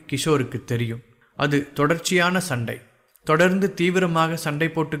வழி கிஷோருக்கு தெரியும். அது தொடர்ச்சியான சண்டை. தொடர்ந்து தீவிரமாக சண்டை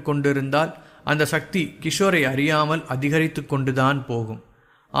போட்டு கொண்டிருந்தால் அந்த சக்தி கிஷோரை அறியாமல் அதிகரித்து கொண்டுதான் போகும்.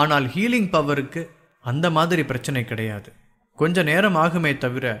 ஆனால் ஹீலிங் பவருக்கு அந்த மாதிரி பிரச்சனை கிடையாது. கொஞ்ச நேரம் ஆகுமே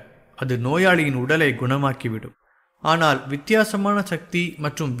தவிர அது நோயாளியின் உடலை குணமாக்கிவிடும். ஆனால் வித்தியாசமான சக்தி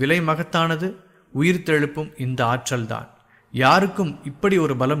மற்றும் விலை மகத்தானது உயிர் தெழுப்பும் இந்த ஆற்றல்தான். யாருக்கும் இப்படி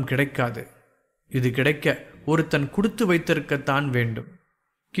ஒரு பலம் கிடைக்காது. இது கிடைக்க ஒருத்தன் கொடுத்து வைத்திருக்கத்தான் வேண்டும்.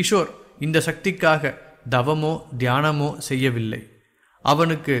 கிஷோர் இந்த சக்திக்காக தவமோ தியானமோ செய்யவில்லை.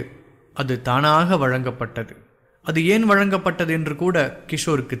 அவனுக்கு அது தானாக வழங்கப்பட்டது. அது ஏன் வழங்கப்பட்டது என்று கூட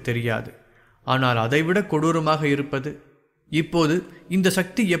கிஷோருக்கு தெரியாது. ஆனால் அதைவிட கொடூரமாக இருப்பது இப்போது இந்த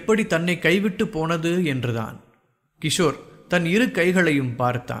சக்தி எப்படி தன்னை கைவிட்டு போனது என்றுதான். கிஷோர் தன் இரு கைகளையும்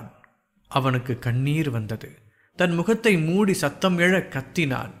பார்த்தான். அவனுக்கு கண்ணீர் வந்தது. தன் முகத்தை மூடி சத்தம் எழ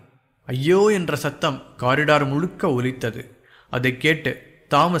கத்தினான். ஐயோ என்ற சத்தம் காரிடார் முழுக்க ஒலித்தது. அதை கேட்டு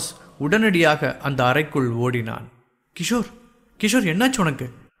தாமஸ் உடனடியாக அந்த அறைக்குள் ஓடினான். கிஷோர், கிஷோர் என்னாச்சு உனக்கு?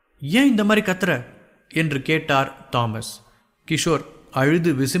 ஏன் இந்த மாதிரி கத்துற என்று கேட்டார் தாமஸ். கிஷோர்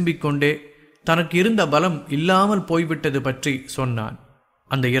அழுது விசும்பிக்கொண்டே தனக்கு இருந்த பலம் இல்லாமல் போய்விட்டது பற்றி சொன்னான்.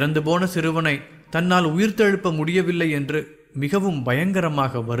 அந்த இறந்து போன சிறுவனை தன்னால் உயிர்த்தெழுப்ப முடியவில்லை என்று மிகவும்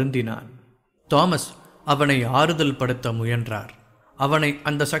பயங்கரமாக வருந்தினான். தாமஸ் அவனை ஆறுதல் படுத்த முயன்றார். அவனை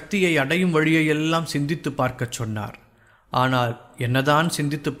அந்த சக்தியை அடையும் வழியையெல்லாம் சிந்தித்து பார்க்கச் சொன்னார். ஆனால் என்னதான்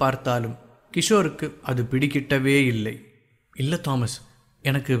சிந்தித்து பார்த்தாலும் கிஷோருக்கு அது பிடிக்கிட்டவே இல்லை. இல்லை தாமஸ்,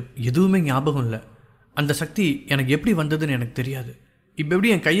 எனக்கு எதுவுமே ஞாபகம் இல்லை. அந்த சக்தி எனக்கு எப்படி வந்ததுன்னு எனக்கு தெரியாது. இப்போ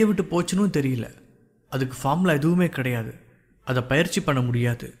எப்படி என் கையை விட்டு போச்சுன்னு தெரியல. அதுக்கு ஃபார்முலா எதுவுமே கிடையாது. அதை பயிற்சி பண்ண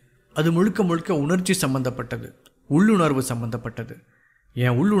முடியாது. அது முழுக்க முழுக்க உணர்ச்சி சம்பந்தப்பட்டது, உள்ளுணர்வு சம்பந்தப்பட்டது.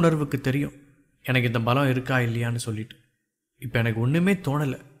 என் உள்ளுணர்வுக்கு தெரியும் எனக்கு இந்த பலம் இருக்கா இல்லையான்னு சொல்லிட்டு. இப்போ எனக்கு ஒன்றுமே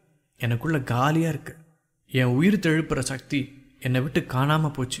தோணலை. எனக்குள்ள காலியாக இருக்கு. என் உயிர் தெழுப்புற சக்தி என்னை விட்டு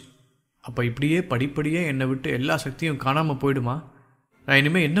காணாமல் போச்சு. அப்போ இப்படியே படிப்படியே என்னை விட்டு எல்லா சக்தியும் காணாமல் போயிடுமா? நான்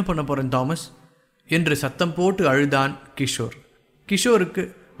இனிமேல் என்ன பண்ண போகிறேன் தாமஸ் என்று சத்தம் போட்டு அழுதான் கிஷோர். கிஷோருக்கு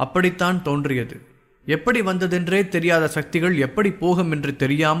அப்படித்தான் தோன்றியது. எப்படி வந்ததென்றே தெரியாத சக்திகள் எப்படி போகும் என்று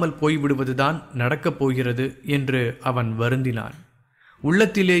தெரியாமல் போய்விடுவதுதான் நடக்கப் போகிறது என்று அவன் வருந்தினான்.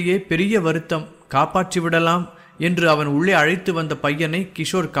 உள்ளத்திலேயே பெரிய வருத்தம். காப்பாற்றிவிடலாம் என்று அவன் உள்ளே அழைத்து வந்த பையனை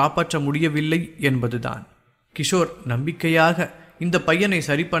கிஷோர் காப்பாற்ற முடியவில்லை என்பதுதான். கிஷோர் நம்பிக்கையாக இந்த பையனை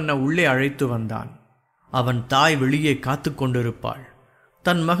சரி பண்ண உள்ளே அழைத்து வந்தான். அவன் தாய் வெளியே காத்து கொண்டிருப்பாள்,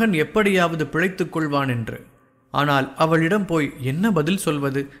 தன் மகன் எப்படியாவது பிழைத்துக் கொள்வான் என்று. ஆனால் அவளிடம் போய் என்ன பதில்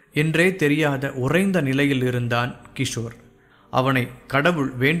சொல்வது என்றே தெரியாத உறைந்த நிலையில் இருந்தான் கிஷோர். அவனை கடவுள்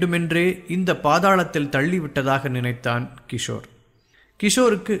வேண்டுமென்றே இந்த பாதாளத்தில் தள்ளிவிட்டதாக நினைத்தான் கிஷோர்.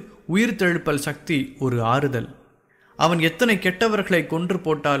 கிஷோருக்கு உயிர் தெழுப்பல் சக்தி ஒரு ஆறுதல். அவன் எத்தனை கெட்டவர்களை கொன்று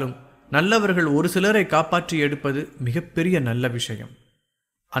போட்டாலும் நல்லவர்கள் ஒரு சிலரை காப்பாற்றி எடுப்பது மிகப்பெரிய நல்ல விஷயம்.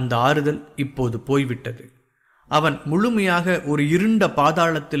 அந்த ஆறுதல் இப்போது போய்விட்டது. அவன் முழுமையாக ஒரு இருண்ட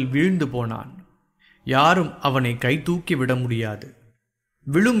பாதாளத்தில் வீழ்ந்து போனான். யாரும் அவனை கை தூக்கி விட முடியாது.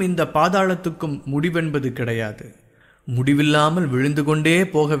 விழும் இந்த பாதாளத்துக்கும் முடிவென்பது கிடையாது. முடிவில்லாமல் விழுந்து கொண்டே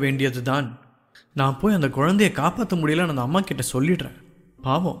போக வேண்டியதுதான். நான் போய் அந்த குழந்தையை காப்பாற்ற முடியலன்னு அந்த அம்மா கிட்ட சொல்லிடுறேன்.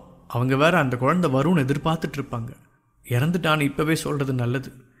 பாவம், அவங்க வேற அந்த குழந்தை வரும்னு எதிர்பார்த்துட்டு இருப்பாங்க. இறந்துட்டான்னு இப்பவே சொல்றது நல்லது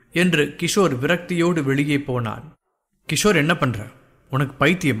என்று கிஷோர் விரக்தியோடு வெளியே போனான். கிஷோர், என்ன பண்ற? உனக்கு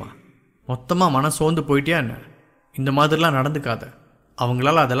பைத்தியமா? மொத்தமா மனம் சோர்ந்து போயிட்டியா என்ன? இந்த மாதிரிலாம் நடந்துக்காத.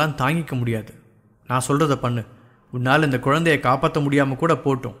 அவங்களால அதெல்லாம் தாங்கிக்க முடியாது. நான் சொல்றத பண்ணு. உன்னால் இந்த குழந்தையை காப்பாற்ற முடியாம கூட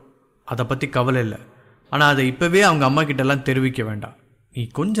போட்டோம், அதை பத்தி கவலை இல்லை. ஆனால் அதை இப்பவே அவங்க அம்மா கிட்டெல்லாம் தெரிவிக்க வேண்டாம். நீ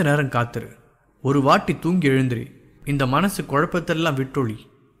கொஞ்ச நேரம் காத்துரு. ஒரு வாட்டி தூங்கி எழுந்திரி. இந்த மனசு குழப்பத்தெல்லாம் விட்டொழி.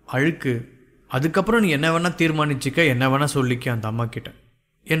 அழுக்கு. அதுக்கப்புறம் நீ என்ன வேணா தீர்மானிச்சிக்க, என்ன வேணா சொல்லிக்க அந்த அம்மா கிட்ட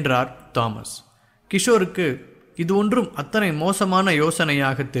என்றார் தாமஸ். கிஷோருக்கு இது ஒன்றும் அத்தனை மோசமான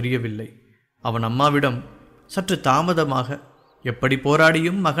யோசனையாக தெரியவில்லை. அவன் அம்மாவிடம் சற்று தாமதமாக, எப்படி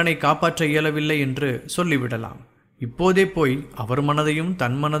போராடியும் மகனை காப்பாற்ற இயலவில்லை என்று சொல்லிவிடலாம். இப்போதே போய் அவர் மனதையும்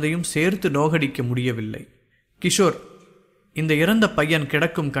தன் மனதையும் சேர்த்து நோகடிக்க முடியவில்லை. கிஷோர் இந்த இறந்த பையன்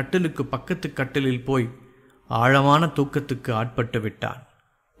கிடக்கும் கட்டிலுக்கு பக்கத்து கட்டிலில் போய் ஆழமான தூக்கத்துக்கு ஆட்பட்டு விட்டான்.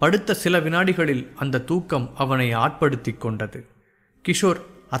 படுத்த சில வினாடிகளில் அந்த தூக்கம் அவனை ஆட்படுத்தி கொண்டது. கிஷோர்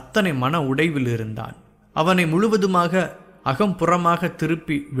அத்தனை மன உடைவில் இருந்தான். அவனை முழுவதுமாக அகம்புறமாக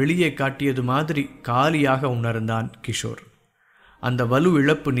திருப்பி வெளியே காட்டியது மாதிரி காலியாக உணர்ந்தான் கிஷோர். அந்த வலு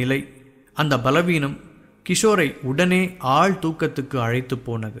இழப்பு நிலை, அந்த பலவீனம் கிஷோரை உடனே ஆழ் தூக்கத்துக்கு அழைத்து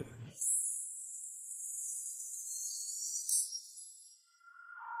போனது.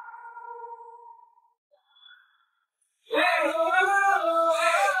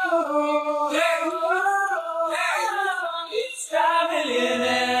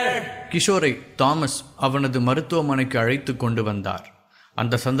 கிஷோரை தாமஸ் அவனது மருத்துவமனைக்கு அழைத்து கொண்டு வந்தார்.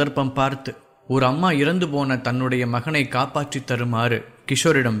 அந்த சந்தர்ப்பம் பார்த்து ஒரு அம்மா இறந்து போன தன்னுடைய மகனை காப்பாற்றி தருமாறு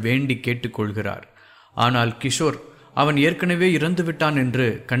கிஷோரிடம் வேண்டி கேட்டுக்கொள்கிறார். ஆனால் கிஷோர் அவன் ஏற்கனவே இறந்து விட்டான் என்று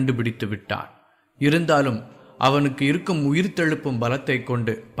கண்டுபிடித்து விட்டான். இருந்தாலும் அவனுக்கு இருக்கும் உயிர்த்தெழுப்பும் பலத்தை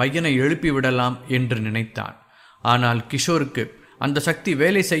கொண்டு பையனை எழுப்பிவிடலாம் என்று நினைத்தான். ஆனால் கிஷோருக்கு அந்த சக்தி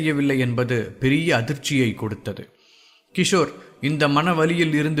வேலை செய்யவில்லை என்பது பெரிய அதிர்ச்சியை கொடுத்தது. கிஷோர் இந்த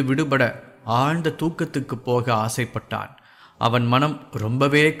மனவலியில் இருந்து விடுபட ஆழ்ந்த தூக்கத்துக்கு போக ஆசைப்பட்டான். அவன் மனம்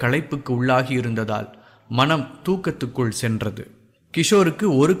ரொம்பவே களைப்புக்கு உள்ளாகி இருந்ததால் மனம் தூக்கத்துக்குள் சென்றது. கிஷோருக்கு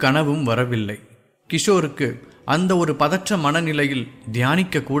ஒரு கனவும் வரவில்லை. கிஷோருக்கு அந்த ஒரு பதற்ற மனநிலையில்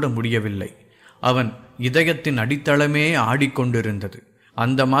தியானிக்க கூட முடியவில்லை. அவன் இதயத்தின் அடித்தளமே ஆடிக்கொண்டிருந்தது.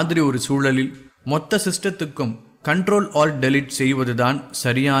 அந்த மாதிரி ஒரு சூழலில் மொத்த சிஸ்டத்துக்கும் கண்ட்ரோல் ஆல் டெலிட் செய்வதுதான்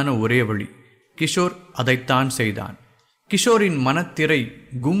சரியான ஒரே வழி. கிஷோர் அதைத்தான் செய்தான். கிஷோரின் மனத்திரை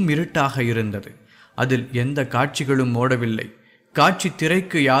இருட்டாக இருந்தது. அதில் எந்த காட்சிகளும் ஓடவில்லை. காட்சி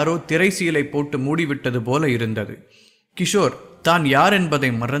திரைக்கு யாரோ திரைசீலை போட்டு மூடிவிட்டது போல இருந்தது. கிஷோர் தான் யார் என்பதை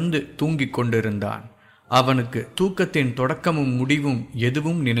மறந்து தூங்கிக் கொண்டிருந்தான். அவனுக்கு தூக்கத்தின் தொடக்கமும் முடிவும்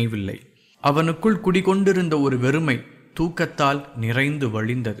எதுவும் நினைவில்லை. அவனுக்குள் குடிகொண்டிருந்த ஒரு வெறுமை தூக்கத்தால் நிறைந்து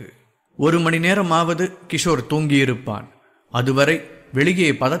வழிந்தது. 1 மணி நேரமாவது கிஷோர் தூங்கியிருப்பான். அதுவரை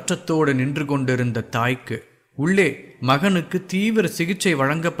வெளியே பதற்றத்தோடு நின்று கொண்டிருந்த தாய்க்கு உள்ளே மகனுக்கு தீவிர சிகிச்சை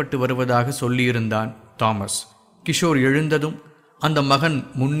வழங்கப்பட்டு வருவதாக சொல்லியிருந்தான் தாமஸ். கிஷோர் எழுந்ததும் அந்த மகன்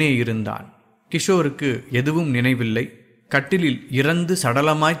முன்னே இருந்தான். கிஷோருக்கு எதுவும் நினைவில்லை. கட்டிலில் இறந்து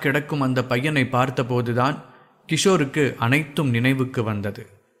சடலமாய் கிடக்கும் அந்த பையனை பார்த்தபோதுதான் கிஷோருக்கு அனைத்தும் நினைவுக்கு வந்தது.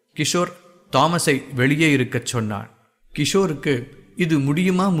 கிஷோர் தாமஸை வெளியே இருக்கச் சொன்னான். கிஷோருக்கு இது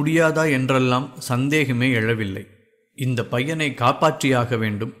முடியுமா முடியாதா என்றெல்லாம் சந்தேகமே எழவில்லை. இந்த பையனை காப்பாற்றியாக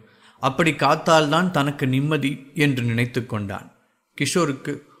வேண்டும், அப்படி காத்தால்தான் தனக்கு நிம்மதி என்று நினைத்து கொண்டான்.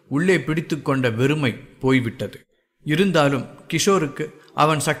 கிஷோருக்கு உள்ளே பிடித்து கொண்ட வெறுமை போய்விட்டது. இருந்தாலும் கிஷோருக்கு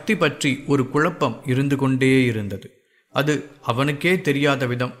அவன் சக்தி பற்றி ஒரு குழப்பம் இருந்து கொண்டே இருந்தது. அது அவனுக்கே தெரியாத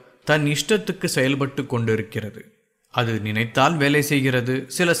விதம் தன் இஷ்டத்துக்கு செயல்பட்டு கொண்டிருக்கிறது. அது நினைத்தால் வேலை செய்கிறது,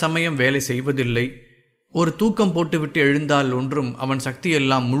 சில சமயம் வேலை செய்வதில்லை. ஒரு தூக்கம் போட்டுவிட்டு எழுந்தால் ஒன்றும் அவன்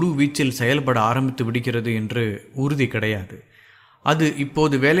சக்தியெல்லாம் முழு வீச்சில் செயல்பட ஆரம்பித்து விடுகிறது என்று உறுதி கிடையாது. அது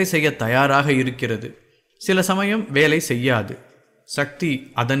இப்போது வேலை செய்ய தயாராக இருக்கிறது, சில சமயம் வேலை செய்யாது. சக்தி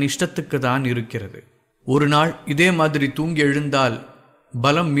அதன் இஷ்டத்துக்கு தான் இருக்கிறது. ஒரு நாள் இதே மாதிரி தூங்கி எழுந்தால்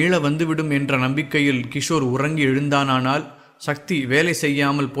பலம் மீள வந்துவிடும் என்ற நம்பிக்கையில் கிஷோர் உறங்கி எழுந்தானால் சக்தி வேலை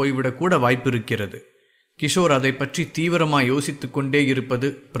செய்யாமல் போய்விடக்கூட வாய்ப்பிருக்கிறது. கிஷோர் அதை பற்றி தீவிரமாக யோசித்து கொண்டே இருப்பது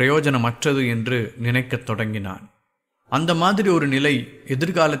பிரயோஜனமற்றது என்று நினைக்கத் தொடங்கினான். அந்த மாதிரி ஒரு நிலை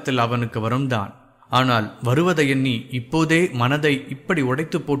எதிர்காலத்தில் அவனுக்கு வரும்தான். ஆனால் வருவதை எண்ணி இப்போதே மனதை இப்படி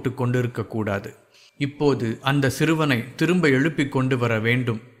உடைத்து போட்டு கொண்டிருக்கக்கூடாது. இப்போது அந்த சிறுவனை திரும்ப எழுப்பி கொண்டு வர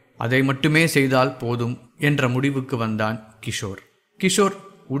வேண்டும், அதை மட்டுமே செய்தால் போதும் என்ற முடிவுக்கு வந்தான் கிஷோர். கிஷோர்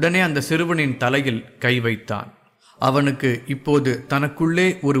உடனே அந்த சிறுவனின் தலையில் கை வைத்தான். அவனுக்கு இப்போது தனக்குள்ளே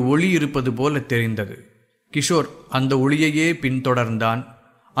ஒரு ஒளி இருப்பது போல தெரிந்தது. கிஷோர் அந்த ஒளியையே பின்தொடர்ந்தான்.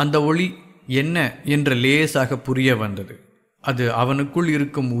 அந்த ஒளி என்ன என்ற லேசாக புரிய வந்தது. அது அவனுக்குள்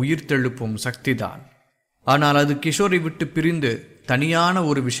இருக்கும் உயிர்த்தெழுப்பும் சக்திதான். ஆனால் அது கிஷோரை விட்டு பிரிந்து தனியான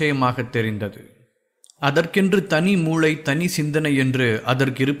ஒரு விஷயமாக தெரிந்தது. அதற்கென்று தனி மூளை, தனி சிந்தனை என்று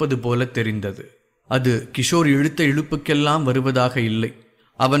அதற்கு இருப்பது போல தெரிந்தது. அது கிஷோர் இழுத்த இழுப்புக்கெல்லாம் வருவதாக இல்லை.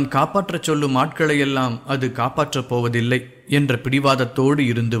 அவன் காப்பாற்றச் சொல்லும் ஆட்களையெல்லாம் அது காப்பாற்றப் போவதில்லை என்ற பிடிவாதத்தோடு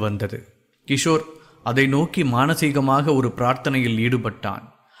இருந்து வந்தது. கிஷோர் அதை நோக்கி மானசீகமாக ஒரு பிரார்த்தனையில் ஈடுபட்டான்.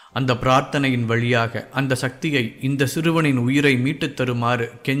 அந்த பிரார்த்தனையின் வழியாக அந்த சக்தியை, இந்த சிறுவனின் உயிரை மீட்டுத் தருமாறு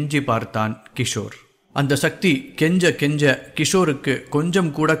கெஞ்சி பார்த்தான் கிஷோர். அந்த சக்தி கெஞ்ச கெஞ்ச கிஷோருக்கு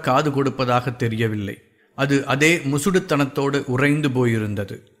கொஞ்சம் கூட காது கொடுப்பதாக தெரியவில்லை. அது அதே முசுடுத்தனத்தோடு உறைந்து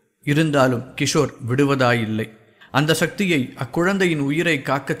போயிருந்தது. இருந்தாலும் கிஷோர் விடுவதாயில்லை. அந்த சக்தியை அக்குழந்தையின் உயிரை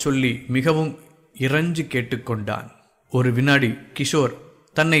காக்கச் சொல்லி மிகவும் இறைஞ்சி கேட்டுக்கொண்டான். ஒரு வினாடி கிஷோர்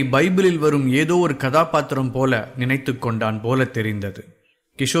தன்னை பைபிளில் வரும் ஏதோ ஒரு கதாபாத்திரம் போல நினைத்து கொண்டான் போல தெரிந்தது.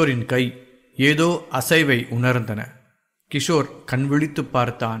 கிஷோரின் கை ஏதோ அசைவை உணர்ந்தன. கிஷோர் கண் விழித்து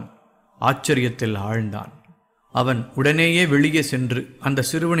பார்த்தான். ஆச்சரியத்தில் ஆழ்ந்தான். அவன் உடனேயே வெளியே சென்று அந்த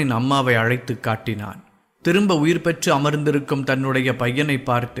சிறுவனின் அம்மாவை அழைத்து காட்டினான். திரும்ப உயிர் பெற்று அமர்ந்திருக்கும் தன்னுடைய பையனை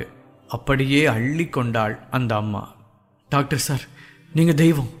பார்த்து அப்படியே அள்ளி கொண்டாள் அந்த அம்மா. டாக்டர் சார், நீங்கள்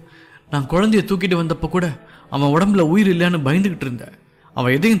தெய்வம். நான் குழந்தைய தூக்கிட்டு வந்தப்போ கூட அவன் உடம்புல உயிர் இல்லைன்னு பயந்துக்கிட்டு இருந்தேன்.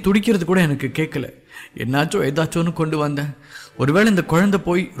 அவன் எதையும் துடிக்கிறது கூட எனக்கு கேட்கல. என்னாச்சோ ஏதாச்சோன்னு கொண்டு வந்தேன். ஒருவேளை இந்த குழந்தை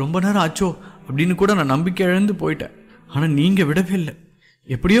போய் ரொம்ப நேரம் ஆச்சோ அப்படின்னு கூட நான் நம்பிக்கை இழந்து போயிட்டேன். ஆனால் நீங்கள் விடவே இல்லை.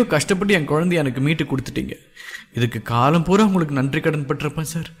 எப்படியோ கஷ்டப்பட்டு என் குழந்தைய எனக்கு மீட்டு கொடுத்துட்டீங்க. இதுக்கு காலம் பூரா உங்களுக்கு நன்றி கடன்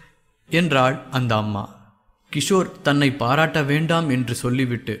பட்டிருப்பேன் சார் என்றாள் அந்த அம்மா. கிஷோர் தன்னை பாராட்ட வேண்டாம் என்று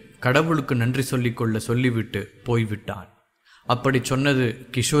சொல்லிவிட்டு கடவுளுக்கு நன்றி சொல்லிக்கொள்ள சொல்லிவிட்டு போய்விட்டான். அப்படி சொன்னது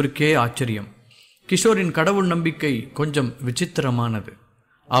கிஷோருக்கே ஆச்சரியம். கிஷோரின் கடவுள் நம்பிக்கை கொஞ்சம் விசித்திரமானது.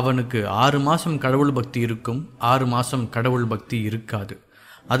 அவனுக்கு 6 மாதம் கடவுள் பக்தி இருக்கும், 6 மாதம் கடவுள் பக்தி இருக்காது.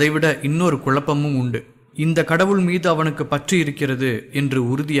 அதைவிட இன்னொரு குழப்பமும் உண்டு. இந்த கடவுள் மீது அவனுக்கு பற்று இருக்கிறது என்று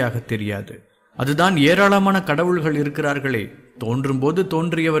உறுதியாக தெரியாது. அதுதான் ஏராளமான கடவுள்கள் இருக்கிறார்களே, தோன்றும் போது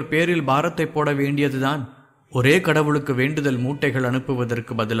தோன்றியவர் பேரில் பாரத்தை போட வேண்டியதுதான். ஒரே கடவுளுக்கு வேண்டுதல் மூட்டைகள்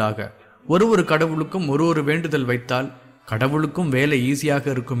அனுப்புவதற்கு பதிலாக ஒரு கடவுளுக்கும் ஒரு வேண்டுதல் வைத்தால் கடவுளுக்கும் வேலை ஈஸியாக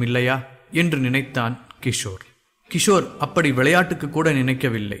இருக்கும் இல்லையா என்று நினைத்தான் கிஷோர். கிஷோர் அப்படி விளையாட்டுக்கு கூட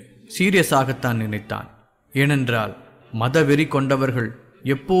நினைக்கவில்லை, சீரியஸாகத்தான் நினைத்தான். ஏனென்றால் மத வெறி கொண்டவர்கள்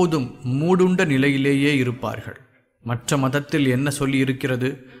எப்போதும் மூடுண்ட நிலையிலேயே இருப்பார்கள். மற்ற மதத்தில் என்ன சொல்லி இருக்கிறது,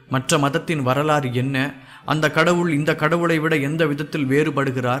 மற்ற மதத்தின் வரலாறு என்ன, அந்த கடவுள் இந்த கடவுளை விட எந்த விதத்தில்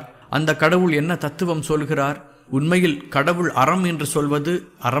வேறுபடுகிறார், அந்த கடவுள் என்ன தத்துவம் சொல்கிறார், உண்மையில் கடவுள் அறம் என்று சொல்வது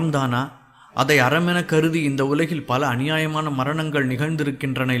அறம்தானா, அதை அறமென கருதி இந்த உலகில் பல அநியாயமான மரணங்கள்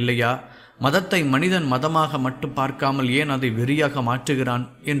நிகழ்ந்திருக்கின்றன இல்லையா, மதத்தை மனிதன் மதமாக மட்டும் பார்க்காமல் ஏன் அதை வெறியாக மாற்றுகிறான்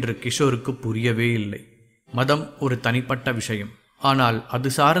என்று கிஷோருக்கு புரியவே இல்லை. மதம் ஒரு தனிப்பட்ட விஷயம். ஆனால் அது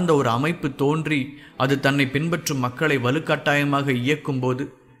சார்ந்த ஒரு அமைப்பு தோன்றி அது தன்னை பின்பற்றும் மக்களை வலுக்கட்டாயமாக இயக்கும் போது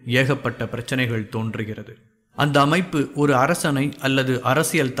ஏகப்பட்ட பிரச்சனைகள் தோன்றுகிறது. அந்த அமைப்பு ஒரு அரசனை அல்லது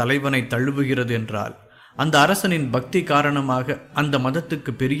அரசியல் தலைவனை தழுவுகிறது என்றால் அந்த அரசனின் பக்தி காரணமாக அந்த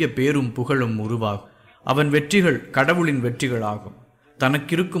மதத்துக்கு பெரிய பேரும் புகழும் உருவாகும். அவன் வெற்றிகள் கடவுளின் வெற்றிகளாகும்.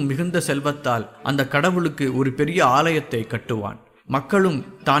 தனக்கிருக்கும் மிகுந்த செல்வத்தால் அந்த கடவுளுக்கு ஒரு பெரிய ஆலயத்தை கட்டுவான். மக்களும்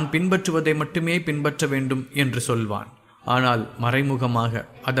தான் பின்பற்றுவதை மட்டுமே பின்பற்ற வேண்டும் என்று சொல்வான். ஆனால் மறைமுகமாக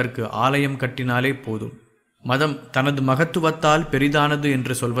அதற்கு ஆலயம் கட்டினாலே போதும். மதம் தனது மகத்துவத்தால் பெரிதானது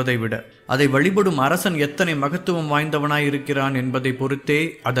என்று சொல்வதை விட அதை வழிபடும் அரசன் எத்தனை மகத்துவம் வாய்ந்தவனாயிருக்கிறான் என்பதை பொறுத்தே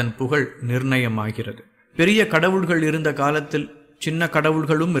அதன் புகழ் நிர்ணயமாகிறது. பெரிய கடவுள்கள் இருந்த காலத்தில் சின்ன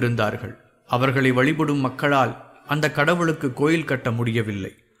கடவுள்களும் இருந்தார்கள். அவர்களை வழிபடும் மக்களால் அந்த கடவுளுக்கு கோயில் கட்ட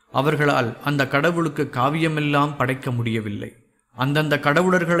முடியவில்லை. அவர்களால் அந்த கடவுளுக்கு காவியமெல்லாம் படைக்க முடியவில்லை. அந்தந்த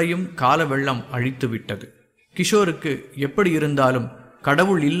கடவுளர்களையும் கால வெள்ளம் அழித்து விட்டது. கிஷோருக்கு எப்படி இருந்தாலும்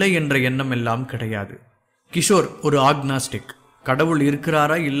கடவுள் இல்லை என்ற எண்ணம் எல்லாம் கிடையாது. கிஷோர் ஒரு ஆக்னாஸ்டிக். கடவுள்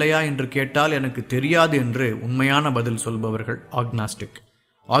இருக்கிறாரா இல்லையா என்று கேட்டால் எனக்கு தெரியாது என்று உண்மையான பதில் சொல்பவர்கள் ஆக்னாஸ்டிக்.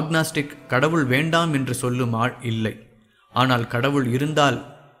 ஆக்னாஸ்டிக் கடவுள் வேண்டாம் என்று சொல்லும் ஆள் இல்லை. ஆனால் கடவுள் இருந்தால்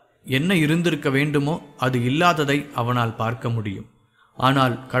என்ன இருந்திருக்க வேண்டுமோ அது இல்லாததை அவனால் பார்க்க முடியும்.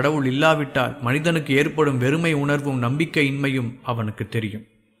 ஆனால் கடவுள் இல்லாவிட்டால் மனிதனுக்கு ஏற்படும் வெறுமை உணர்வும் நம்பிக்கையின்மையும் அவனுக்கு தெரியும்.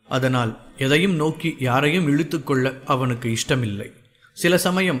 அதனால் எதையும் நோக்கி யாரையும் இழுத்துக்கொள்ள அவனுக்கு இஷ்டமில்லை. சில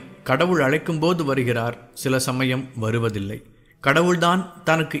சமயம் கடவுள் அழைக்கும் போது வருகிறார், சில சமயம் வருவதில்லை. கடவுள்தான்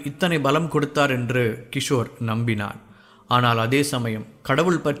தனக்கு இத்தனை பலம் கொடுத்தார் என்று கிஷோர் நம்பினான். ஆனால் அதே சமயம்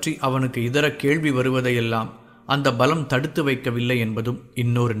கடவுள் பற்றி அவனுக்கு இதர கேள்வி வருவதையெல்லாம் அந்த பலம் தடுத்து வைக்கவில்லை என்பதும்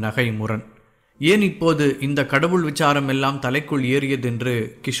இன்னொரு நகை முரண். ஏன் இப்போது இந்த கடவுள் விசாரம் எல்லாம் தலைக்குள் ஏறியதென்று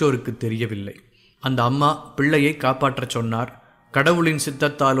கிஷோருக்கு தெரியவில்லை. அந்த அம்மா பிள்ளையை காப்பாற்றச் சொன்னார். கடவுளின்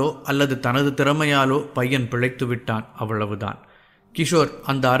சித்தத்தாலோ அல்லது தனது திறமையாலோ பையன் பிழைத்து விட்டான், அவ்வளவுதான். கிஷோர்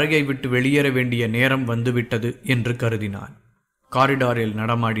அந்த அறையை விட்டு வெளியேற வேண்டிய நேரம் வந்துவிட்டது என்று கருதினான். காரிடாரில்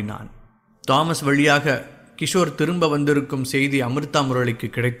நடமாடினான். தாமஸ் வழியாக கிஷோர் திரும்ப வந்திருக்கும் செய்தி அமிர்தா முரளிக்கு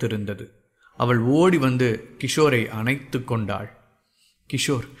கிடைத்திருந்தது. அவள் ஓடி வந்து கிஷோரை அணைத்து கொண்டாள்.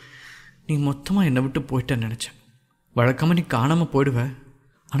 கிஷோர், நீ மொத்தமாக என்னை விட்டு போயிட்டேன்னு நினச்சேன். வழக்கமாக நீ காணாமல் போயிடுவ.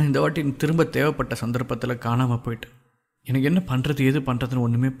 ஆனால் இந்த வாட்டி நீ திரும்ப தேவைப்பட்ட சந்தர்ப்பத்தில் காணாமல் போயிட்டேன். எனக்கு என்ன பண்ணுறது ஏது பண்ணுறதுன்னு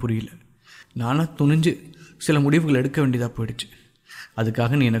ஒன்றுமே புரியல. நானாக துணிஞ்சு சில முடிவுகள் எடுக்க வேண்டியதாக போயிடுச்சு.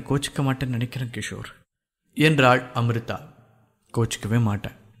 அதுக்காக நீ என்னை கோச்சிக்க மாட்டேன்னு நினைக்கிறேன் கிஷோர் என்றாள் அமிர்தா. கோச்சிக்கவே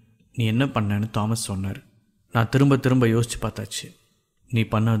மாட்டேன். நீ என்ன பண்ணேன்னு தாமஸ் சொன்னார். நான் திரும்ப யோசித்து பார்த்தாச்சு. நீ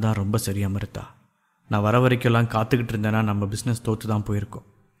பண்ணது தான் ரொம்ப சரி அமிர்தா. நான் வர வரைக்கெல்லாம் காத்துக்கிட்டு இருந்தேன்னா நம்ம பிஸ்னஸ் தோற்று தான் போயிருக்கோம்.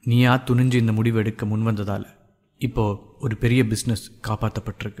 நீயா துணிஞ்சு இந்த முடிவு எடுக்க முன் வந்ததால் இப்போது ஒரு பெரிய பிஸ்னஸ்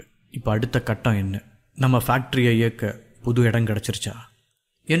காப்பாற்றப்பட்டிருக்கு. இப்போ அடுத்த கட்டம் என்ன? நம்ம ஃபேக்ட்ரியை இயக்க புது இடம் கிடச்சிருச்சா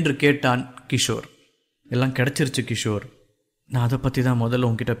என்று கேட்டான் கிஷோர். எல்லாம் கிடச்சிருச்சு கிஷோர், நான் அதை பற்றி தான் முதல்ல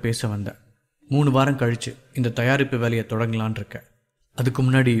உங்ககிட்ட பேச வந்தேன். 3 வாரம் கழித்து இந்த தயாரிப்பு வேலையை தொடங்கலான் இருக்கேன். அதுக்கு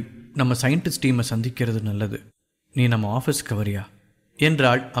முன்னாடி நம்ம சயின்டிஸ்ட் டீமை சந்திக்கிறது நல்லது. நீ நம்ம ஆஃபீஸ்க்கு வரியா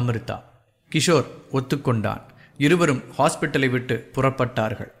என்றாள் அமிர்தா. கிஷோர் ஒத்துக்கொண்டான். இருவரும் ஹாஸ்பிட்டலை விட்டு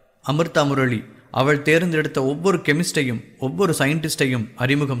புறப்பட்டார்கள். அமிர்தா முரளி அவள் தேர்ந்தெடுத்த ஒவ்வொரு கெமிஸ்டையும் ஒவ்வொரு சயின்டிஸ்டையும்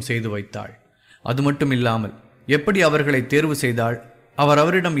அறிமுகம் செய்து வைத்தாள். அது மட்டும் இல்லாமல் எப்படி அவர்களை தேர்வு செய்தாள்,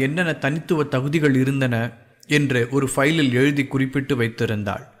 அவரிடம் என்னென்ன தனித்துவ தகுதிகள் இருந்தன என்று ஒரு ஃபைலில் எழுதி குறிப்பிட்டு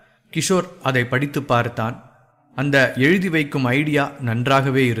வைத்திருந்தாள். கிஷோர் அதை படித்து பார்த்தான். அந்த எழுதி வைக்கும் ஐடியா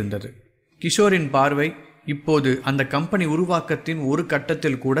நன்றாகவே இருந்தது. கிஷோரின் பார்வை இப்போது அந்த கம்பெனி உருவாக்கத்தின் ஒரு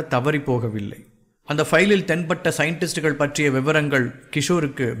கட்டத்தில் கூட தவறி போகவில்லை. அந்த ஃபைலில் தென்பட்ட சயின்டிஸ்டுகள் பற்றிய விவரங்கள்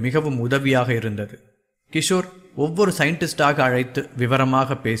கிஷோருக்கு மிகவும் உதவியாக இருந்தது. கிஷோர் ஒவ்வொரு சயின்டிஸ்டாக அழைத்து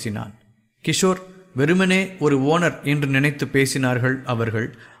விவரமாக பேசினான். கிஷோர் வெறுமனே ஒரு ஓனர் என்று நினைத்து பேசினார்கள் அவர்கள்.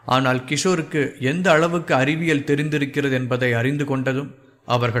 ஆனால் கிஷோருக்கு எந்த அளவுக்கு அறிவியல் தெரிந்திருக்கிறது என்பதை அறிந்து கொண்டதும்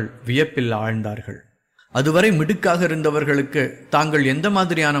அவர்கள் வியப்பில் ஆழ்ந்தார்கள். அதுவரை மிடுக்காக இருந்தவர்களுக்கு தாங்கள் எந்த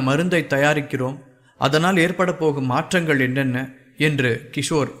மாதிரியான மருந்தை தயாரிக்கிறோம், அதனால் ஏற்பட போகும் மாற்றங்கள் என்னென்ன என்று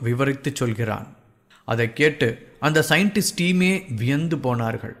கிஷோர் விவரித்து சொல்கிறான். அதை கேட்டு அந்த சயின்டிஸ்ட் டீமே வியந்து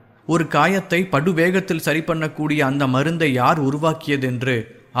போனார்கள். ஒரு காயத்தை படுவேகத்தில் சரி பண்ணக்கூடிய அந்த மருந்தை யார் உருவாக்கியது என்று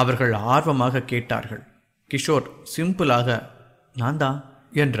அவர்கள் ஆர்வமாக கேட்டார்கள். கிஷோர் சிம்பிளாக நான் தான்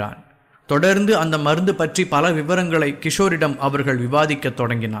என்றான். தொடர்ந்து அந்த மருந்து பற்றி பல விவரங்களை கிஷோரிடம் அவர்கள் விவாதிக்க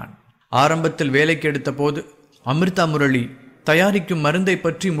தொடங்கினான். ஆரம்பத்தில் வேலைக்கு எடுத்த போது அமிர்தா முரளி தயாரிக்கும் மருந்தை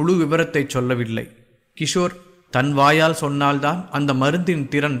பற்றி முழு விவரத்தை சொல்லவில்லை. கிஷோர் தன் வாயால் சொன்னால்தான் அந்த மருந்தின்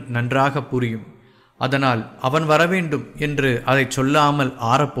திறன் நன்றாக புரியும். அதனால் அவன் வரவேண்டும் என்று அதை சொல்லாமல்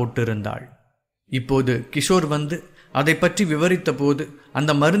ஆறப்போட்டிருந்தாள். இப்போது கிஷோர் வந்து அதை பற்றி விவரித்த போது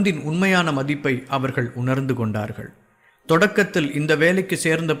அந்த மருந்தின் உண்மையான மதிப்பை அவர்கள் உணர்ந்து கொண்டார்கள். தொடக்கத்தில் இந்த வேலைக்கு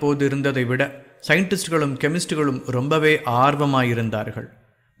சேர்ந்த போது இருந்ததை விட சயின்டிஸ்டுகளும் கெமிஸ்டுகளும் ரொம்பவே ஆர்வமாயிருந்தார்கள்.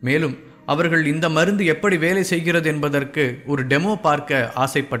 மேலும் அவர்கள் இந்த மருந்து எப்படி வேலை செய்கிறது என்பதற்கு ஒரு டெமோ பார்க்க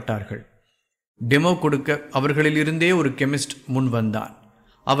ஆசைப்பட்டார்கள். டெமோ கொடுக்க அவர்களில் இருந்தே ஒரு கெமிஸ்ட் முன் வந்தான்.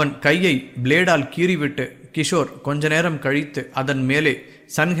 அவன் கையை பிளேடால் கீறிவிட்டு கிஷோர் கொஞ்ச நேரம் கழித்து அதன் மேலே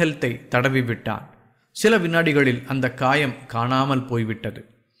சன்ஹெல்த்தை தடவி விட்டான். சில வினாடிகளில் அந்த காயம் காணாமல் போய்விட்டது.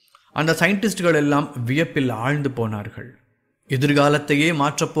 அந்த சயின்டிஸ்டுகள் எல்லாம் வியப்பில் ஆழ்ந்து போனார்கள். எதிர்காலத்தையே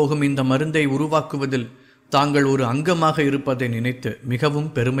மாற்றப்போகும் இந்த மருந்தை உருவாக்குவதில் தாங்கள் ஒரு அங்கமாக இருப்பதை நினைத்து மிகவும்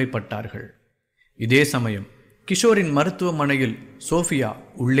பெருமைப்பட்டார்கள். இதே சமயம் கிஷோரின் மருத்துவமனையில் சோஃபியா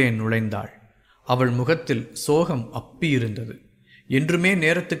உள்ளே நுழைந்தாள். அவள் முகத்தில் சோகம் அப்பியிருந்தது. என்றுமே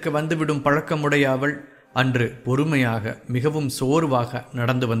நேரத்துக்கு வந்துவிடும் பழக்கமுடைய அவள் அன்று பொறுமையாக மிகவும் சோர்வாக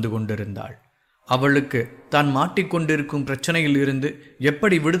நடந்து வந்து கொண்டிருந்தாள். அவளுக்கு தான் மாட்டிக்கொண்டிருக்கும் பிரச்சனையில் இருந்து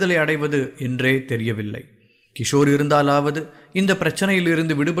எப்படி விடுதலை அடைவது என்றே தெரியவில்லை. கிஷோர் இருந்தாலாவது இந்த பிரச்சனையில்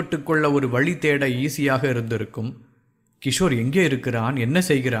இருந்து விடுபட்டு கொள்ள ஒரு வழி தேட ஈஸியாக இருந்திருக்கும். கிஷோர் எங்கே இருக்கிறான், என்ன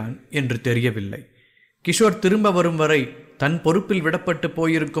செய்கிறான் என்று தெரியவில்லை. கிஷோர் திரும்ப வரும் வரை தன் பொறுப்பில் விடப்பட்டு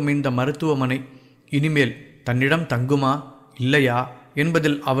போயிருக்கும் இந்த மருத்துவமனை இனிமேல் தன்னிடம் தங்குமா இல்லையா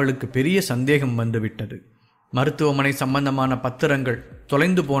என்பதில் அவளுக்கு பெரிய சந்தேகம் வந்துவிட்டது. மருத்துவமனை சம்பந்தமான பத்திரங்கள்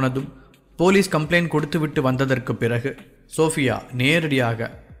தொலைந்து போனதும் போலீஸ் கம்ப்ளைண்ட் கொடுத்துவிட்டு வந்ததற்கு பிறகு சோஃபியா நேரடியாக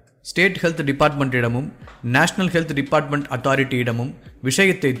state health டிபார்ட்மெண்ட்டிடமும் national health department அத்தாரிட்டியிடமும்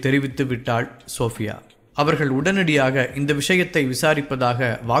விஷயத்தை தெரிவித்து விட்டாள் சோஃபியா. அவர்கள் உடனடியாக இந்த விஷயத்தை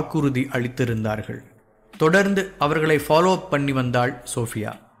விசாரிப்பதாக வாக்குறுதி அளித்திருந்தார்கள். தொடர்ந்து அவர்களை ஃபாலோ அப் பண்ணி வந்தாள்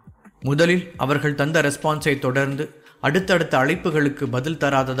சோஃபியா. முதலில் அவர்கள் தந்த ரெஸ்பான்ஸை தொடர்ந்து அடுத்தடுத்த அழைப்புகளுக்கு பதில்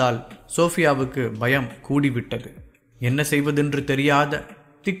தராததால் சோஃபியாவுக்கு பயம் கூடிவிட்டது. என்ன செய்வதென்று தெரியாத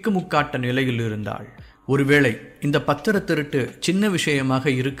திக்குமுக்காட்ட நிலையில் இருந்தாள். ஒருவேளை இந்த பத்திர திருட்டு சின்ன விஷயமாக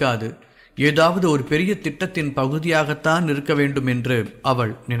இருக்காது, ஏதாவது ஒரு பெரிய திட்டத்தின் பகுதியாகத்தான் இருக்க வேண்டும் என்று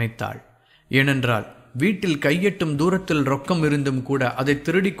அவள் நினைத்தாள். ஏனென்றால் வீட்டில் கையெட்டும் தூரத்தில் ரொக்கம் இருந்தும் கூட அதை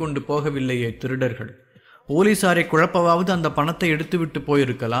திருடி கொண்டு போகவில்லையே திருடர்கள். போலீசாரை குழப்பவாவது அந்த பணத்தை எடுத்துவிட்டு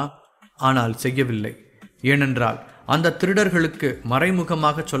போயிருக்கலாம். ஆனால் செய்யவில்லை. ஏனென்றால் அந்த திருடர்களுக்கு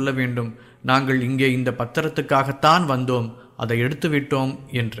மறைமுகமாக சொல்ல வேண்டும், நாங்கள் இங்கே இந்த பத்திரத்துக்காகத்தான் வந்தோம், அதை எடுத்துவிட்டோம்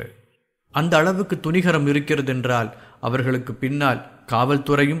என்று. அந்த அளவுக்கு துணிகரம் இருக்கிறதென்றால் அவர்களுக்கு பின்னால்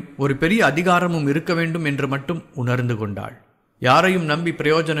காவல்துறையும் ஒரு பெரிய அதிகாரமும் இருக்க வேண்டும் என்று மட்டும் உணர்ந்து கொண்டாள். யாரையும் நம்பி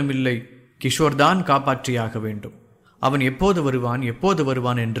பிரயோஜனமில்லை, கிஷோர்தான் காப்பாற்றியாக வேண்டும். அவன் எப்போது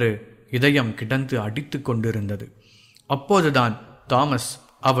வருவான் என்று இதயம் கிடந்து அடித்து கொண்டிருந்தது. அப்போதுதான் தாமஸ்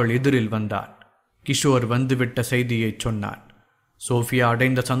அவள் எதிரில் வந்தான். கிஷோர் வந்துவிட்ட செய்தியை சொன்னான். சோஃபியா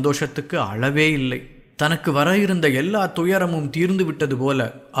அடைந்த சந்தோஷத்துக்கு அளவே இல்லை. தனக்கு வர இருந்த எல்லா துயரமும் தீர்ந்து விட்டது போல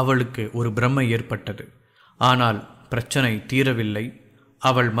அவளுக்கு ஒரு பிரமை ஏற்பட்டது. ஆனால் பிரச்சனை தீரவில்லை.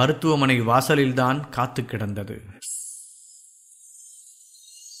 அவள் மருத்துவமனை வாசலில்தான் காத்து கிடந்தது.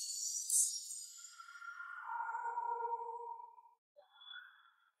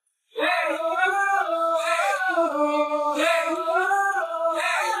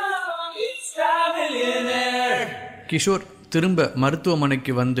 கிஷோர் திரும்ப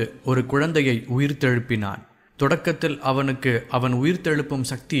மருத்துவமனைக்கு வந்து ஒரு குழந்தையை உயிர்த்தெழுப்பினான். தொடக்கத்தில் அவனுக்கு அவன் உயிர்த்தெழுப்பும்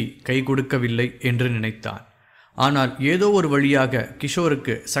சக்தி கை கொடுக்கவில்லை என்று நினைத்தான். ஆனால் ஏதோ ஒரு வழியாக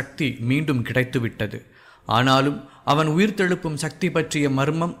கிஷோருக்கு சக்தி மீண்டும் கிடைத்துவிட்டது. ஆனாலும் அவன் உயிர்த்தெழுப்பும் சக்தி பற்றிய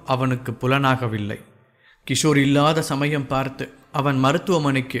மர்மம் அவனுக்கு புலனாகவில்லை. கிஷோர் இல்லாத சமயம் பார்த்து அவன்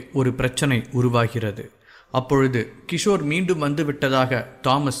மருத்துவமனைக்கு ஒரு பிரச்சனை உருவாகிறது. அப்பொழுது கிஷோர் மீண்டும் வந்து விட்டதாக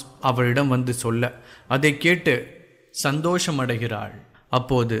தாமஸ் அவளிடம் வந்து சொல்ல அதை கேட்டு சந்தோஷமடைகிறாள்.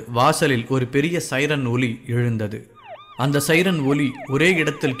 அப்போது வாசலில் ஒரு பெரிய சைரன் ஒலி எழுந்தது. அந்த சைரன் ஒலி ஒரே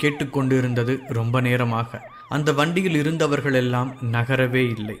இடத்தில் கேட்டுக்கொண்டிருந்தது ரொம்ப நேரமாக. அந்த வண்டியில் இருந்தவர்கள் எல்லாம் நகரவே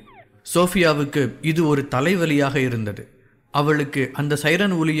இல்லை. சோஃபியாவுக்கு இது ஒரு தலைவலியாக இருந்தது. அவளுக்கு அந்த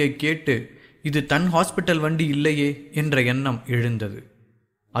சைரன் ஒலியை கேட்டு இது தன் ஹாஸ்பிட்டல் வண்டி இல்லையே என்ற எண்ணம் எழுந்தது.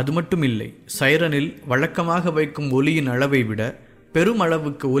 அது மட்டும் இல்லை, சைரனில் வழக்கமாக வைக்கும் ஒலியின் அளவை விட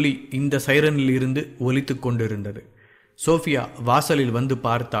பெருமளவுக்கு ஒலி இந்த சைரனில் இருந்து ஒலித்து கொண்டிருந்தது. சோஃபியா வாசலில் வந்து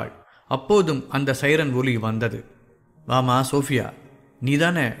பார்த்தாள். அப்போதும் அந்த சைரன் ஒலி வந்தது. வாமா சோஃபியா,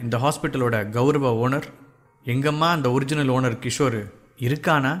 நீதானே இந்த ஹாஸ்பிட்டலோட கௌரவ ஓனர்? எங்கம்மா அந்த ஒரிஜினல் ஓனர் கிஷோர்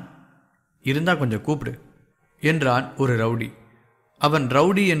இருக்கானா? இருந்தா கொஞ்சம் கூப்பிடு என்றான் ஒரு ரவுடி. அவன்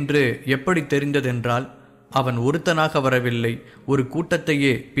ரவுடி என்று எப்படி தெரிந்ததென்றால் அவன் ஒருத்தனாக வரவில்லை, ஒரு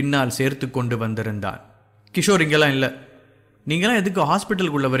கூட்டத்தையே பின்னால் சேர்த்து கொண்டு வந்திருந்தான். கிஷோர் இங்கெல்லாம் இல்லை. நீங்களாம் எதுக்கு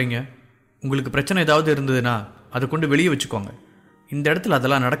ஹாஸ்பிட்டலுக்குள்ளே வரீங்க? உங்களுக்கு பிரச்சனை ஏதாவது இருந்ததுன்னா அதை கொண்டு வெளியே வச்சுக்கோங்க. இந்த இடத்துல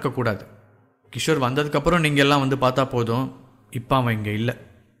அதெல்லாம் நடக்கக்கூடாது. கிஷோர் வந்ததுக்கப்புறம் நீங்கள் எல்லாம் வந்து பார்த்தா போதும், இப்போ அவன் இங்கே இல்லை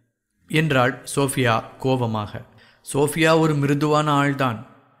என்றாள் சோஃபியா கோபமாக. சோஃபியா ஒரு மிருதுவான ஆள்தான்.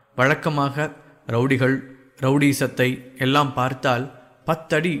 வழக்கமாக ரவுடிகள் ரவுடீசத்தை எல்லாம் பார்த்தால்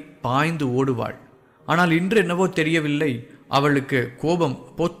 10 அடி பாய்ந்து ஓடுவாள். ஆனால் இன்று என்னவோ தெரியவில்லை, அவளுக்கு கோபம்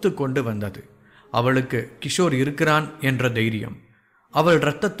பொத்து கொண்டு வந்தது. அவளுக்கு கிஷோர் இருக்கிறான் என்ற தைரியம் அவள்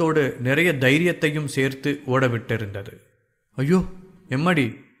இரத்தத்தோடு நிறைய தைரியத்தையும் சேர்த்து ஓடவிட்டிருந்தது. ஐயோ எம்மடி,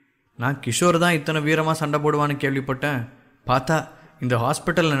 நான் கிஷோர் தான் இத்தனை வீரமாக சண்டை போடுவான்னு கேள்விப்பட்டேன். பார்த்தா இந்த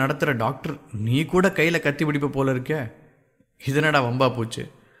ஹாஸ்பிட்டலில் நடத்துகிற டாக்டர் நீ கூட கையில் கத்தி பிடிப்ப போல இருக்க. இதனடா வம்பா போச்சு.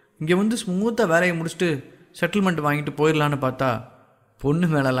 இங்கே வந்து ஸ்மூத்தாக வேலையை முடிச்சுட்டு செட்டில்மெண்ட் வாங்கிட்டு போயிடலான்னு பார்த்தா பொண்ணு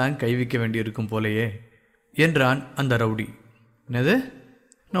மேலெல்லாம் கை வைக்க வேண்டியிருக்கும் போலையே என்றான் அந்த ரவுடி. என்னது,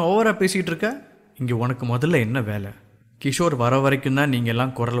 நான் ஓவராக பேசிகிட்டு இருக்க? இங்கே உனக்கு முதல்ல என்ன வேலை? கிஷோர் வர வரைக்கும் தான் நீங்கள்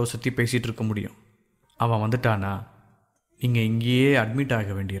எல்லாம் குரலை சுற்றி பேசிகிட்டு இருக்க முடியும். அவன் வந்துட்டானா நீங்கள் இங்கேயே அட்மிட்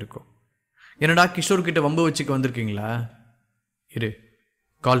ஆக வேண்டியிருக்கும். என்னடா கிஷோர்கிட்ட வம்பு வச்சுக்க வந்திருக்கீங்களா? இரு,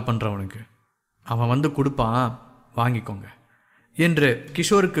 கால் பண்ணுறவனுக்கு, அவன் வந்து கொடுப்பான், வாங்கிக்கோங்க என்று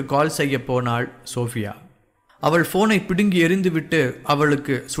கிஷோருக்கு கால் செய்ய போனாள் சோஃபியா. அவள் ஃபோனை பிடுங்கி எறிந்துவிட்டு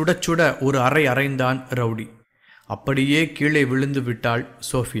அவளுக்கு சுட சுட ஒரு அறை அறைந்தான் ரவுடி. அப்படியே கீழே விழுந்து விட்டாள்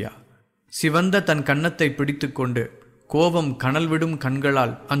சோஃபியா. சிவந்த தன் கன்னத்தை பிடித்து கொண்டு கோபம் கனல் விடும்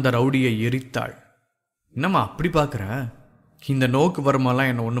கண்களால் அந்த ரவுடியை எரித்தாள். என்னம்மா அப்படி பார்க்குற? இந்த நோக்கு வருமாலாம்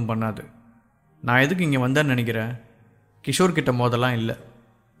என்னை ஒன்றும் பண்ணாது. நான் எதுக்கு இங்கே வந்தேன்னு நினைக்கிறேன்? கிஷோர்கிட்ட மோதலாம் இல்லை.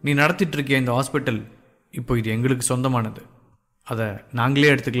 நீ நடத்திட்டுருக்கிய இந்த ஹாஸ்பிட்டல் இப்போ இது எங்களுக்கு சொந்தமானது. அதை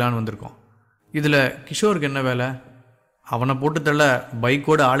நாங்களே எடுத்துக்கலான்னு வந்திருக்கோம். இதில் கிஷோருக்கு என்ன வேலை? அவனை போட்டு தள்ள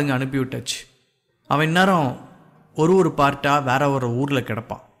பைக்கோடு ஆளுங்க அனுப்பிவிட்டாச்சு. அவன் இந்நேரம் ஒரு பார்ட்டாக வேற ஒரு ஊரில்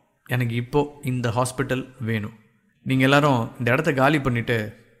கிடப்பான். எனக்கு இப்போது இந்த ஹாஸ்பிட்டல் வேணும். நீங்கள் எல்லாரும் இந்த இடத்த காலி பண்ணிவிட்டு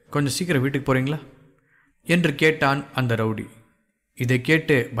கொஞ்சம் சீக்கிரம் வீட்டுக்கு போகிறீங்களா என்று கேட்டான் அந்த ரவுடி. இதை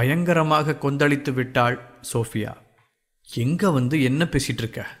கேட்டு பயங்கரமாக கொந்தளித்து விட்டாள் சோஃபியா. எங்கே வந்து என்ன பேசிகிட்டு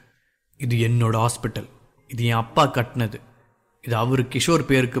இருக்க? இது என்னோட ஹாஸ்பிட்டல். இது என் அப்பா கட்டினது. இது அவர் கிஷோர்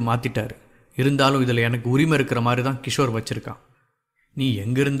பேருக்கு மாற்றிட்டார். இருந்தாலும் இதில் எனக்கு உரிமை இருக்கிற மாதிரி தான் கிஷோர் வச்சுருக்கான். நீ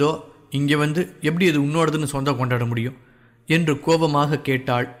எங்கிருந்தோ இங்கே வந்து எப்படி இது உன்னோடதுன்னு சொந்தம் கொண்டாட முடியும் என்று கோபமாக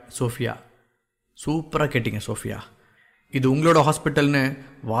கேட்டாள் சோஃபியா. சூப்பராக கேட்டிங்க சோஃபியா. இது உங்களோட ஹாஸ்பிட்டல்னு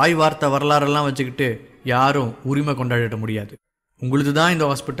வாய் வார்த்தை வரலாறெல்லாம் வச்சுக்கிட்டு யாரும் உரிமை கொண்டாடிட முடியாது. உங்களுக்கு தான் இந்த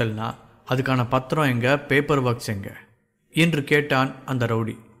ஹாஸ்பிட்டல்னா அதுக்கான பத்திரம் எங்கே, பேப்பர் ஒர்க்ஸ் எங்கே என்று கேட்டான் அந்த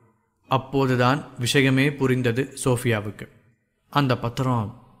ரவுடி. அப்போதுதான் விஷயமே புரிந்தது சோஃபியாவுக்கு. அந்த பத்திரம்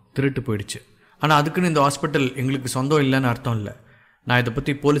திருட்டு போயிடுச்சு. ஆனால் அதுக்குன்னு இந்த ஹாஸ்பிட்டல் எங்களுக்கு சொந்தம் இல்லைன்னு அர்த்தம் இல்லை. நான் இதை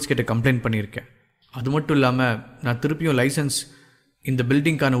பற்றி போலீஸ்கிட்ட கம்ப்ளைண்ட் பண்ணியிருக்கேன். அது மட்டும் இல்லாமல் நான் திருப்பியும் லைசன்ஸ், இந்த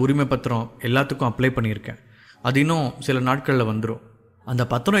பில்டிங்க்கான உரிமை பத்திரம் எல்லாத்துக்கும் அப்ளை பண்ணியிருக்கேன். அது இன்னும் சில நாட்களில் வந்துடும். அந்த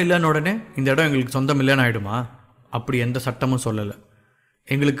பத்திரம் இல்லைன்னு உடனே இந்த இடம் எங்களுக்கு சொந்தம் இல்லைன்னு ஆகிடுமா? அப்படி எந்த சட்டமும் சொல்லலை.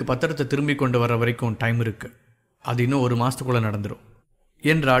 எங்களுக்கு பத்திரத்தை திரும்பி கொண்டு வர வரைக்கும் டைம் இருக்குது. அது இன்னும் 1 மாதத்துக்குள்ளே நடந்துடும்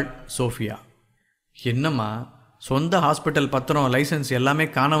என்றாள் சோஃபியா. என்னம்மா சொந்த ஹாஸ்பிட்டல் பத்திரம் லைசன்ஸ் எல்லாமே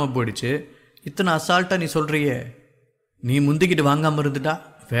காணாமல் போயிடுச்சு. இத்தனை அசால்ட்டாக நீ சொல்கிறியே. நீ முந்திக்கிட்டு வாங்காமல் இருந்துட்டா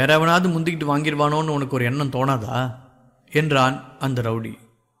வேற எவனாவது முந்திக்கிட்டு வாங்கிடுவானோன்னு உனக்கு ஒரு எண்ணம் தோணாதா என்றான் அந்த ரவுடி.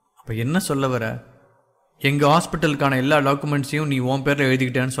 அப்போ என்ன சொல்ல வர? எங்கள் ஹாஸ்பிட்டலுக்கான எல்லா டாக்குமெண்ட்ஸையும் நீ உன் பேரில்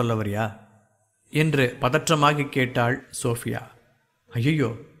எழுதிக்கிட்டேன்னு சொல்ல வரியா என்று பதற்றமாக கேட்டாள் சோஃபியா. ஐயோ,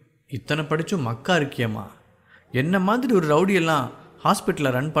 இத்தனை படிச்சும் மக்கா இருக்கியம்மா. என்ன மாதிரி ஒரு ரவுடியெல்லாம்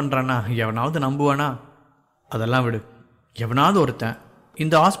ஹாஸ்பிட்டலை ரன் பண்ணுறானா எவனாவது நம்புவானா? அதெல்லாம் விடு. எவனாவது ஒருத்தன்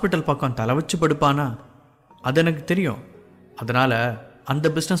இந்த ஹாஸ்பிட்டல் பக்கம் தலை வச்சு படுப்பானா? அது எனக்கு தெரியும். அதனால் அந்த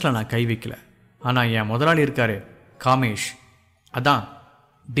பிஸ்னஸில் நான் கை வைக்கல. ஆனால் என் முதலாளி இருக்காரு காமேஷ், அதான்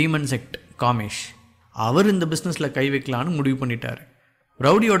டீமன் செக்ட் காமேஷ், அவர் இந்த பிஸ்னஸில் கை வைக்கலான்னு முடிவு பண்ணிட்டார்.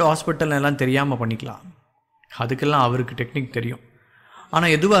 ரவுடியோட ஹாஸ்பிட்டல் எல்லாம் தெரியாமல் பண்ணிக்கலாம், அதுக்கெல்லாம் அவருக்கு டெக்னிக் தெரியும்.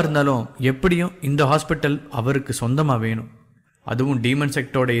 ஆனால் எதுவாக இருந்தாலும் எப்படியும் இந்த ஹாஸ்பிட்டல் அவருக்கு சொந்தமாக வேணும். அதுவும் டீமன்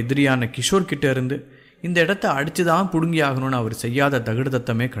செக்டோட எதிரியான கிஷோர் கிட்ட இருந்து இந்த இடத்த அடித்து தான் பிடுங்கி ஆகணும்னு அவர் செய்யாத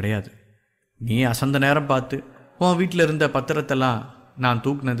தகுடுதத்தமே கிடையாது. நீ அசந்த நேரம் பார்த்து உன் வீட்டில் இருந்த பத்திரத்தெல்லாம் நான்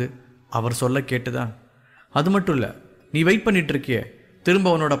தூக்குனது அவர் சொல்ல கேட்டுதான். அது மட்டும் இல்லை, நீ வெயிட் பண்ணிட்டு இருக்கியே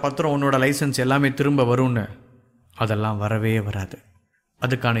திரும்ப உன்னோட பத்திரம் உன்னோட லைசன்ஸ் எல்லாமே திரும்ப வரும்னு, அதெல்லாம் வரவே வராது.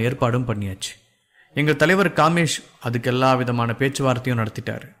 அதுக்கான ஏற்பாடும் பண்ணியாச்சு. எங்கள் தலைவர் காமேஷ் அதுக்கு எல்லா விதமான பேச்சுவார்த்தையும்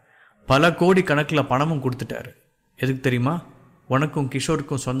நடத்திட்டாரு. பல கோடி கணக்கில் பணமும் கொடுத்துட்டாரு. எதுக்கு தெரியுமா? உனக்கும்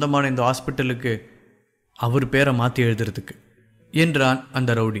கிஷோருக்கும் சொந்தமான இந்த ஹாஸ்பிட்டலுக்கு அவர் பேரை மாற்றி எழுதுறதுக்கு என்றான்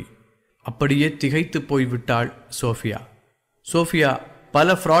அந்த ரவுடி. அப்படியே திகைத்து போய்விட்டாள் சோஃபியா. சோஃபியா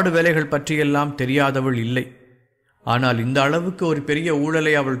பல ஃப்ராடு வேலைகள் பற்றியெல்லாம் தெரியாதவள் இல்லை. ஆனால் இந்த அளவுக்கு ஒரு பெரிய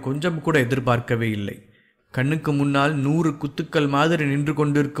ஊழலை அவள் கொஞ்சம் கூட எதிர்பார்க்கவே இல்லை. கண்ணுக்கு முன்னால் 100 குத்துக்கள் மாதிரி நின்று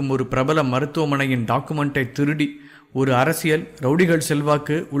கொண்டிருக்கும் ஒரு பிரபல மருத்துவமனையின் டாக்குமெண்ட்டை திருடி ஒரு அரசியல் ரவுடிகள்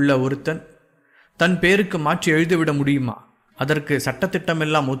செல்வாக்கு உள்ள ஒருத்தன் தன் பேருக்கு மாற்றி எழுதிவிட முடியுமா? அதற்கு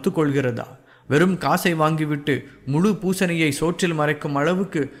சட்டத்திட்டமெல்லாம் ஒத்துக்கொள்கிறதா? வெறும் காசை வாங்கிவிட்டு முழு பூசணியை சோற்றில் மறைக்கும்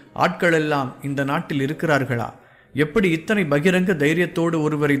அளவுக்கு ஆட்கள் எல்லாம் இந்த நாட்டில் இருக்கிறார்களா? எப்படி இத்தனை பகிரங்க தைரியத்தோடு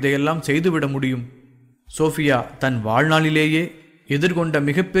ஒருவர் இதையெல்லாம் செய்துவிட முடியும்? சோஃபியா தன் வாழ்நாளிலேயே எதிர்கொண்ட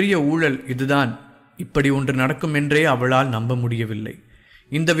மிகப்பெரிய ஊழல் இதுதான். இப்படி ஒன்று நடக்கும் என்றே அவளால் நம்ப முடியவில்லை.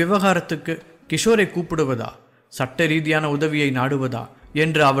 இந்த விவகாரத்துக்கு கிஷோரை கூப்பிடுவதா, சட்ட ரீதியான உதவியை நாடுவதா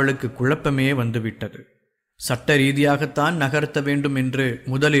என்று அவளுக்கு குழப்பமே வந்துவிட்டது. சட்ட ரீதியாகத்தான் நகர்த்த வேண்டும் என்று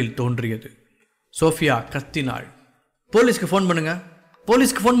முதலில் தோன்றியது. சோஃபியா கத்தினாள், போலீஸ்க்கு ஃபோன் பண்ணுங்க,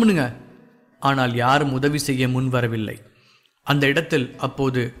 போலீஸ்க்கு ஃபோன் பண்ணுங்க. ஆனால் யாரும் உதவி செய்ய முன் வரவில்லை. அந்த இடத்தில்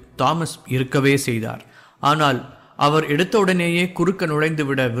அப்போது தாமஸ் இருக்கவே செய்தார். ஆனால் அவர் எடுத்தவுடனேயே குறுக்க நுழைந்து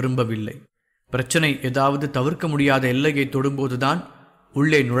விட விரும்பவில்லை. பிரச்சனை ஏதாவது தவிர்க்க முடியாத எல்லையை தொடும்போதுதான்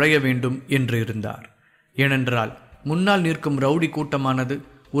உள்ளே நுழைய வேண்டும் என்று இருந்தார். ஏனென்றால் முன்னால் நிற்கும் ரவுடி கூட்டமானது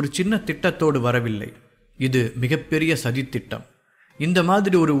ஒரு சின்ன திட்டத்தோடு வரவில்லை. இது மிகப்பெரிய சதித்திட்டம். இந்த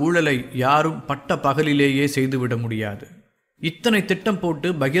மாதிரி ஒரு ஊழலை யாரும் பட்ட பகலிலேயே செய்துவிட முடியாது. இத்தனை திட்டம் போட்டு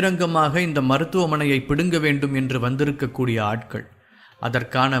பகிரங்கமாக இந்த மருத்துவமனையை பிடுங்க வேண்டும் என்று வந்திருக்கக்கூடிய ஆட்கள்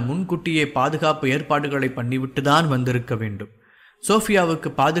அதற்கான முன்கூட்டியே பாதுகாப்பு ஏற்பாடுகளை பண்ணிவிட்டு தான் வந்திருக்க வேண்டும். சோஃபியாவுக்கு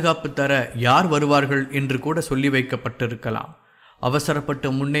பாதுகாப்பு தர யார் வருவார்கள் என்று கூட சொல்லி வைக்கப்பட்டிருக்கலாம். அவசரப்பட்டு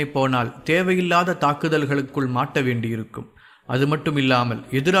முன்னே போனால் தேவையில்லாத தாக்குதல்களுக்குள் மாட்ட வேண்டியிருக்கும். அது மட்டும் இல்லாமல்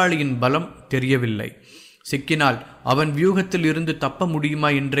எதிராளியின் பலம் தெரியவில்லை. சிக்கினால் அவன் வியூகத்தில் இருந்து தப்ப முடியுமா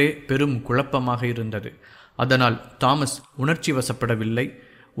என்றே பெரும் குழப்பமாக இருந்தது. அதனால் தாமஸ் உணர்ச்சி வசப்படவில்லை.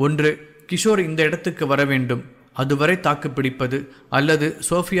 ஒன்று, கிஷோர் இந்த இடத்துக்கு வர வேண்டும், அதுவரை தாக்குப்பிடிப்பது, அல்லது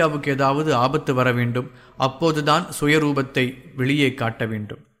சோஃபியாவுக்கு ஏதாவது ஆபத்து வர வேண்டும், அப்போதுதான் சுயரூபத்தை வெளியே காட்ட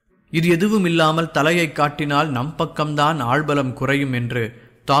வேண்டும். இது எதுவும் இல்லாமல் தலையை காட்டினால் நம் பக்கம்தான் ஆள்பலம் குறையும் என்று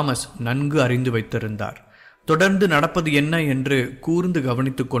தாமஸ் நன்கு அறிந்து வைத்திருந்தார். தொடர்ந்து நடப்பது என்ன என்று கூர்ந்து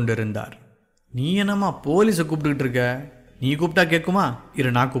கவனித்துக் கொண்டிருந்தார். நீ என்னம்மா போலீஸை கூப்பிட்டுக்கிட்டு இருக்க? நீ கூப்பிட்டா கேட்குமா? இரு,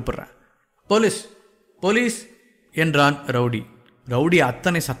 நான் கூப்பிட்றேன். போலீஸ், போலீஸ் என்றான் ரவுடி. ரவுடி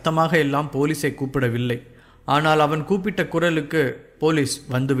அத்தனை சத்தமாக எல்லாம் போலீஸை கூப்பிடவில்லை. ஆனால் அவன் கூப்பிட்ட குரலுக்கு போலீஸ்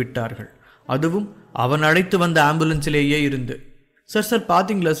வந்து விட்டார்கள். அதுவும் அவன் அழைத்து வந்த ஆம்புலன்ஸிலேயே இருந்து. சார்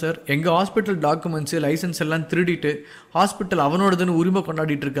பார்த்தீங்களா சார், எங்கள் ஹாஸ்பிட்டல் டாக்குமெண்ட்ஸு லைசன்ஸ் எல்லாம் திருடிட்டு ஹாஸ்பிட்டல் அவனோடதுன்னு உரிமை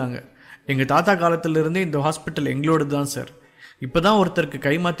கொண்டாடிட்டு இருக்காங்க. எங்கள் தாத்தா காலத்திலிருந்தே இந்த ஹாஸ்பிட்டல் எங்களோடது தான் சார். இப்போ தான் ஒருத்தருக்கு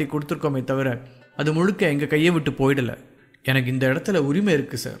கைமாற்றி கொடுத்துருக்கோமே தவிர அது முழுக்க எங்கள் கையை விட்டு போயிடலை. எனக்கு இந்த இடத்துல உரிமை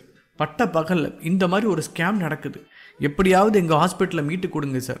இருக்குது சார். பட்ட பகலில் இந்த மாதிரி ஒரு ஸ்கேம் நடக்குது. எப்படியாவது எங்கள் ஹாஸ்பிட்டலை மீட்டு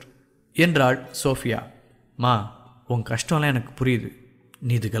கொடுங்க சார் என்றாள் சோஃபியா. மா, உன் கஷ்டம்லாம் எனக்கு புரியுது.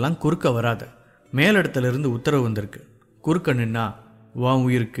 நீ இதுக்கெல்லாம் குறுக்க வராத. மேலிடத்துலேருந்து உத்தரவு வந்திருக்கு. குறுக்க நின்னா உன்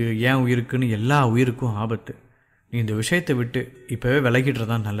உயிருக்கு ஏன் உயிருக்குன்னு எல்லா உயிருக்கும் ஆபத்து. நீ இந்த விஷயத்தை விட்டு இப்போவே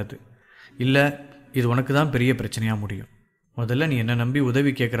விலகிடுறதான் நல்லது. இல்லை, இது உனக்கு தான் பெரிய பிரச்சனையாக முடியும். முதல்ல நீ என்னை நம்பி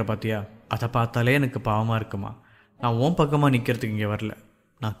உதவி கேட்குற பார்த்தியா, அதை பார்த்தாலே எனக்கு பாவமாக இருக்குமா. நான் உன் பக்கமாக நிற்கிறதுக்கு இங்கே வரல.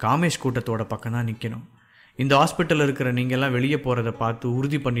 நான் காமேஷ் கூட்டத்தோட பக்கம் தான் நிற்கணும். இந்த ஹாஸ்பிட்டலில் இருக்கிற நீங்கள்லாம் வெளியே போகிறத பார்த்து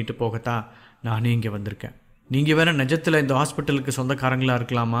உறுதி பண்ணிட்டு போகத்தான் நானே இங்கே வந்திருக்கேன். நீங்கள் வேறு நிஜத்தில் இந்த ஹாஸ்பிட்டலுக்கு சொந்தக்காரங்களாக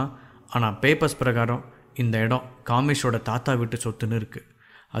இருக்கலாமா? ஆனால் பேப்பர்ஸ் பிரகாரம் இந்த இடம் காமேஷோட தாத்தா வீட்டு சொத்துன்னு இருக்குது.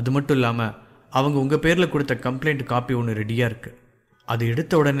 அது மட்டும் இல்லாமல் அவங்க உங்கள் பேரில் கொடுத்த கம்ப்ளைண்ட் காப்பி ஒன்று ரெடியாக இருக்குது. அது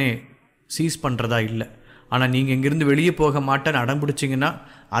எடுத்த உடனே சீஸ் பண்ணுறதா இல்லை. ஆனால் நீங்கள் இங்கேருந்து வெளியே போக மாட்டேன்னு அடம் பிடிச்சிங்கன்னா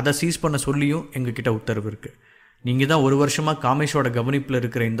அதை சீஸ் பண்ண சொல்லியும் எங்ககிட்ட உத்தரவு இருக்குது. நீங்கள் தான் 1 வருஷமாக காமேஷோட கவனிப்பில்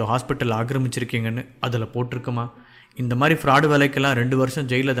இருக்கிற இந்த ஹாஸ்பிட்டல் ஆக்கிரமிச்சிருக்கீங்கன்னு அதில் போட்டிருக்குமா? இந்த மாதிரி ஃப்ராடு வேலைக்கெல்லாம் 2 வருஷம்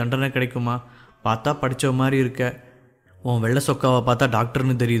ஜெயிலில் தண்டனை கிடைக்குமா? பார்த்தா படித்த மாதிரி இருக்க. உன் வெள்ளை சொக்காவை பார்த்தா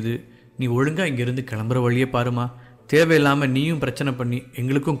டாக்டர்னு தெரியுது. நீ ஒழுங்காக இங்கேருந்து கிளம்புற வழியே பாருமா. தேவையில்லாமல் நீயும் பிரச்சனை பண்ணி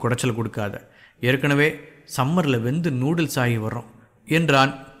எங்களுக்கும் குடைச்சல் கொடுக்காத. ஏற்கனவே சம்மரில் வெந்து நூடுல்ஸ் ஆகி வர்றோம்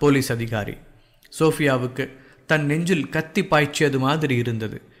என்றான் போலீஸ் அதிகாரி. சோஃபியாவுக்கு தன் நெஞ்சில் கத்தி பாய்ச்சியது மாதிரி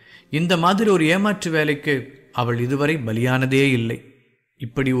இருந்தது. இந்த மாதிரி ஒரு ஏமாற்று வேலைக்கு அவள் இதுவரை பலியானதே இல்லை.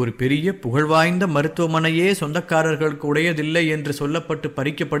 இப்படி ஒரு பெரிய புகழ்வாய்ந்த மருத்துவமனையே சொந்தக்காரர்களுக்கு உடையதில்லை என்று சொல்லப்பட்டு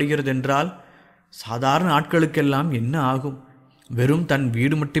பறிக்கப்படுகிறது என்றால் சாதாரண ஆட்களுக்கெல்லாம் என்ன ஆகும்? வெறும் தன்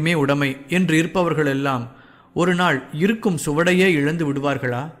வீடு மட்டுமே உடைமை என்று இருப்பவர்கள் எல்லாம் ஒரு நாள் இருக்கும் சுவடையே இழந்து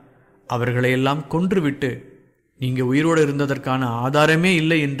விடுவார்களா? அவர்களையெல்லாம் கொன்றுவிட்டு நீங்கள் உயிரோடு இருந்ததற்கான ஆதாரமே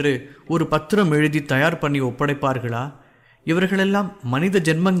இல்லை என்று ஒரு பத்திரம் எழுதி தயார் பண்ணி ஒப்படைப்பார்களா? இவர்களெல்லாம் மனித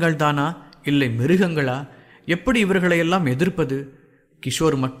ஜென்மங்கள் தானா, இல்லை மிருகங்களா? எப்படி இவர்களையெல்லாம் எதிர்ப்பது?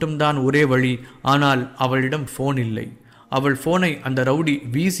 கிஷோர் மட்டும்தான் ஒரே வழி. ஆனால் அவளிடம் ஃபோன் இல்லை. அவள் ஃபோனை அந்த ரவுடி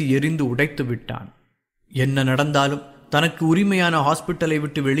வீசி எறிந்து உடைத்து விட்டான். என்ன நடந்தாலும் தனக்கு உரிமையான ஹாஸ்பிட்டலை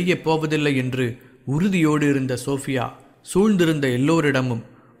விட்டு வெளியே போவதில்லை என்று உறுதியோடு இருந்த சோஃபியா சூழ்ந்திருந்த எல்லோரிடமும்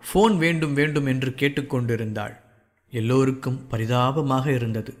ஃபோன் வேண்டும் வேண்டும் என்று கேட்டுக்கொண்டிருந்தாள். எல்லோருக்கும் பரிதாபமாக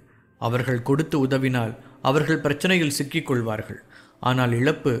இருந்தது. அவர்கள் கொடுத்து உதவினால் அவர்கள் பிரச்சனையில் சிக்கிக்கொள்வார்கள். ஆனால்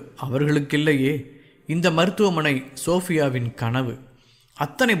இழப்பு அவர்களுக்கில்லையே. இந்த மருத்துவமனை சோஃபியாவின் கனவு.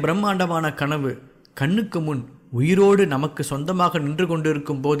 அத்தனை பிரம்மாண்டமான கனவு கண்ணுக்கு முன் உயிரோடு நமக்கு சொந்தமாக நின்று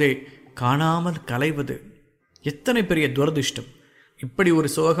கொண்டிருக்கும் போதே காணாமல் கலைவது எத்தனை பெரிய துரதிர்ஷ்டம்! இப்படி ஒரு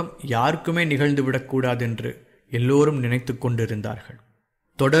சோகம் யாருக்குமே நிகழ்ந்து விடக்கூடாதென்று எல்லோரும் நினைத்து கொண்டிருந்தார்கள்.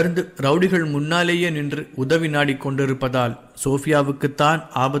 தொடர்ந்து ரவுடிகள் முன்னாலேயே நின்று உதவி நாடி கொண்டிருப்பதால் சோஃபியாவுக்குத்தான்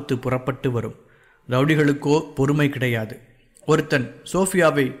ஆபத்து புறப்பட்டு வரும். ரவுடிகளுக்கோ பொறுமை கிடையாது. ஒருத்தன்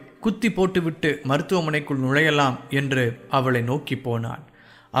சோஃபியாவை குத்தி போட்டுவிட்டு மருத்துவமனைக்குள் நுழையலாம் என்று அவளை நோக்கி போனான்.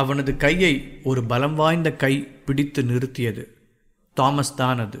 அவனது கையை ஒரு பலம் வாய்ந்த கை பிடித்து நிறுத்தியது. தாமஸ்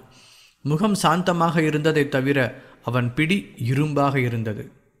தான் அது. முகம் சாந்தமாக இருந்ததை தவிர அவன் பிடி இரும்பாக இருந்தது.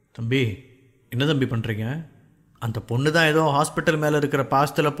 தம்பி, என்ன தம்பி பண்ணுறீங்க? அந்த பொண்ணு தான் ஏதோ ஹாஸ்பிட்டல் மேலே இருக்கிற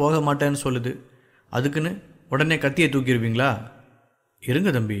பாசத்தில் போக மாட்டேன்னு சொல்லுது. அதுக்குன்னு உடனே கத்தியை தூக்கிடுவீங்களா?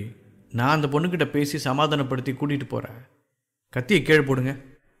 இருங்க தம்பி, நான் அந்த பொண்ணுக்கிட்ட பேசி சமாதானப்படுத்தி கூட்டிகிட்டு போகிறேன். கத்தியை கீழே போடுங்க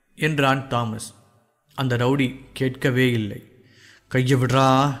என்றான் தாமஸ். அந்த ரவுடி கேட்கவே இல்லை. கையை விட்றா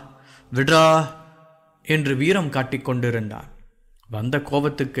விட்றா என்று வீரம் காட்டிக் கொண்டிருந்தான். வந்த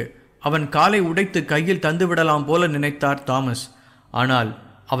கோபத்துக்கு அவன் காலை உடைத்து கையில் தந்துவிடலாம் போல நினைத்தார் தாமஸ். ஆனால்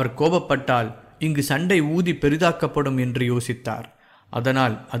அவர் கோபப்பட்டால் இங்கு சண்டை ஊதி பெரிதாக்கப்படும் என்று யோசித்தார்.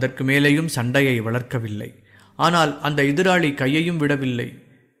 அதனால் அதற்கு மேலேயும் சண்டையை வளர்க்கவில்லை. ஆனால் அந்த எதிராளி கையையும் விடவில்லை.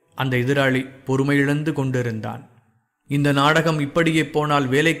 அந்த எதிராளி பொறுமையிழந்து கொண்டிருந்தான். இந்த நாடகம் இப்படியே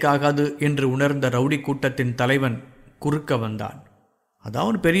போனால் வேலைக்காகாது என்று உணர்ந்த ரவுடி கூட்டத்தின் தலைவன் குறுக்க வந்தான். அதான்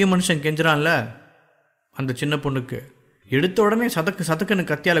ஒரு பெரிய மனுஷன் கெஞ்சுறான்ல, அந்த சின்ன பொண்ணுக்கு எடுத்த உடனே சதக்குன்னு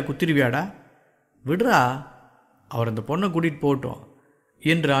கத்தியால் குத்திருவியாடா? விடுறா, அவர் அந்த பொண்ணை கூட்டிகிட்டு போட்டோம்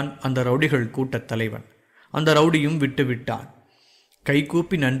என்றான் அந்த ரவுடிகள் கூட்டத் தலைவன். அந்த ரவுடியும் விட்டு விட்டான்.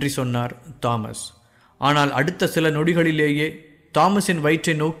 கைகூப்பி நன்றி சொன்னார் தாமஸ். ஆனால் அடுத்த சில நொடிகளிலேயே தாமஸின்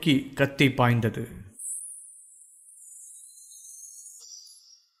வயிற்றை நோக்கி கத்தி பாய்ந்தது.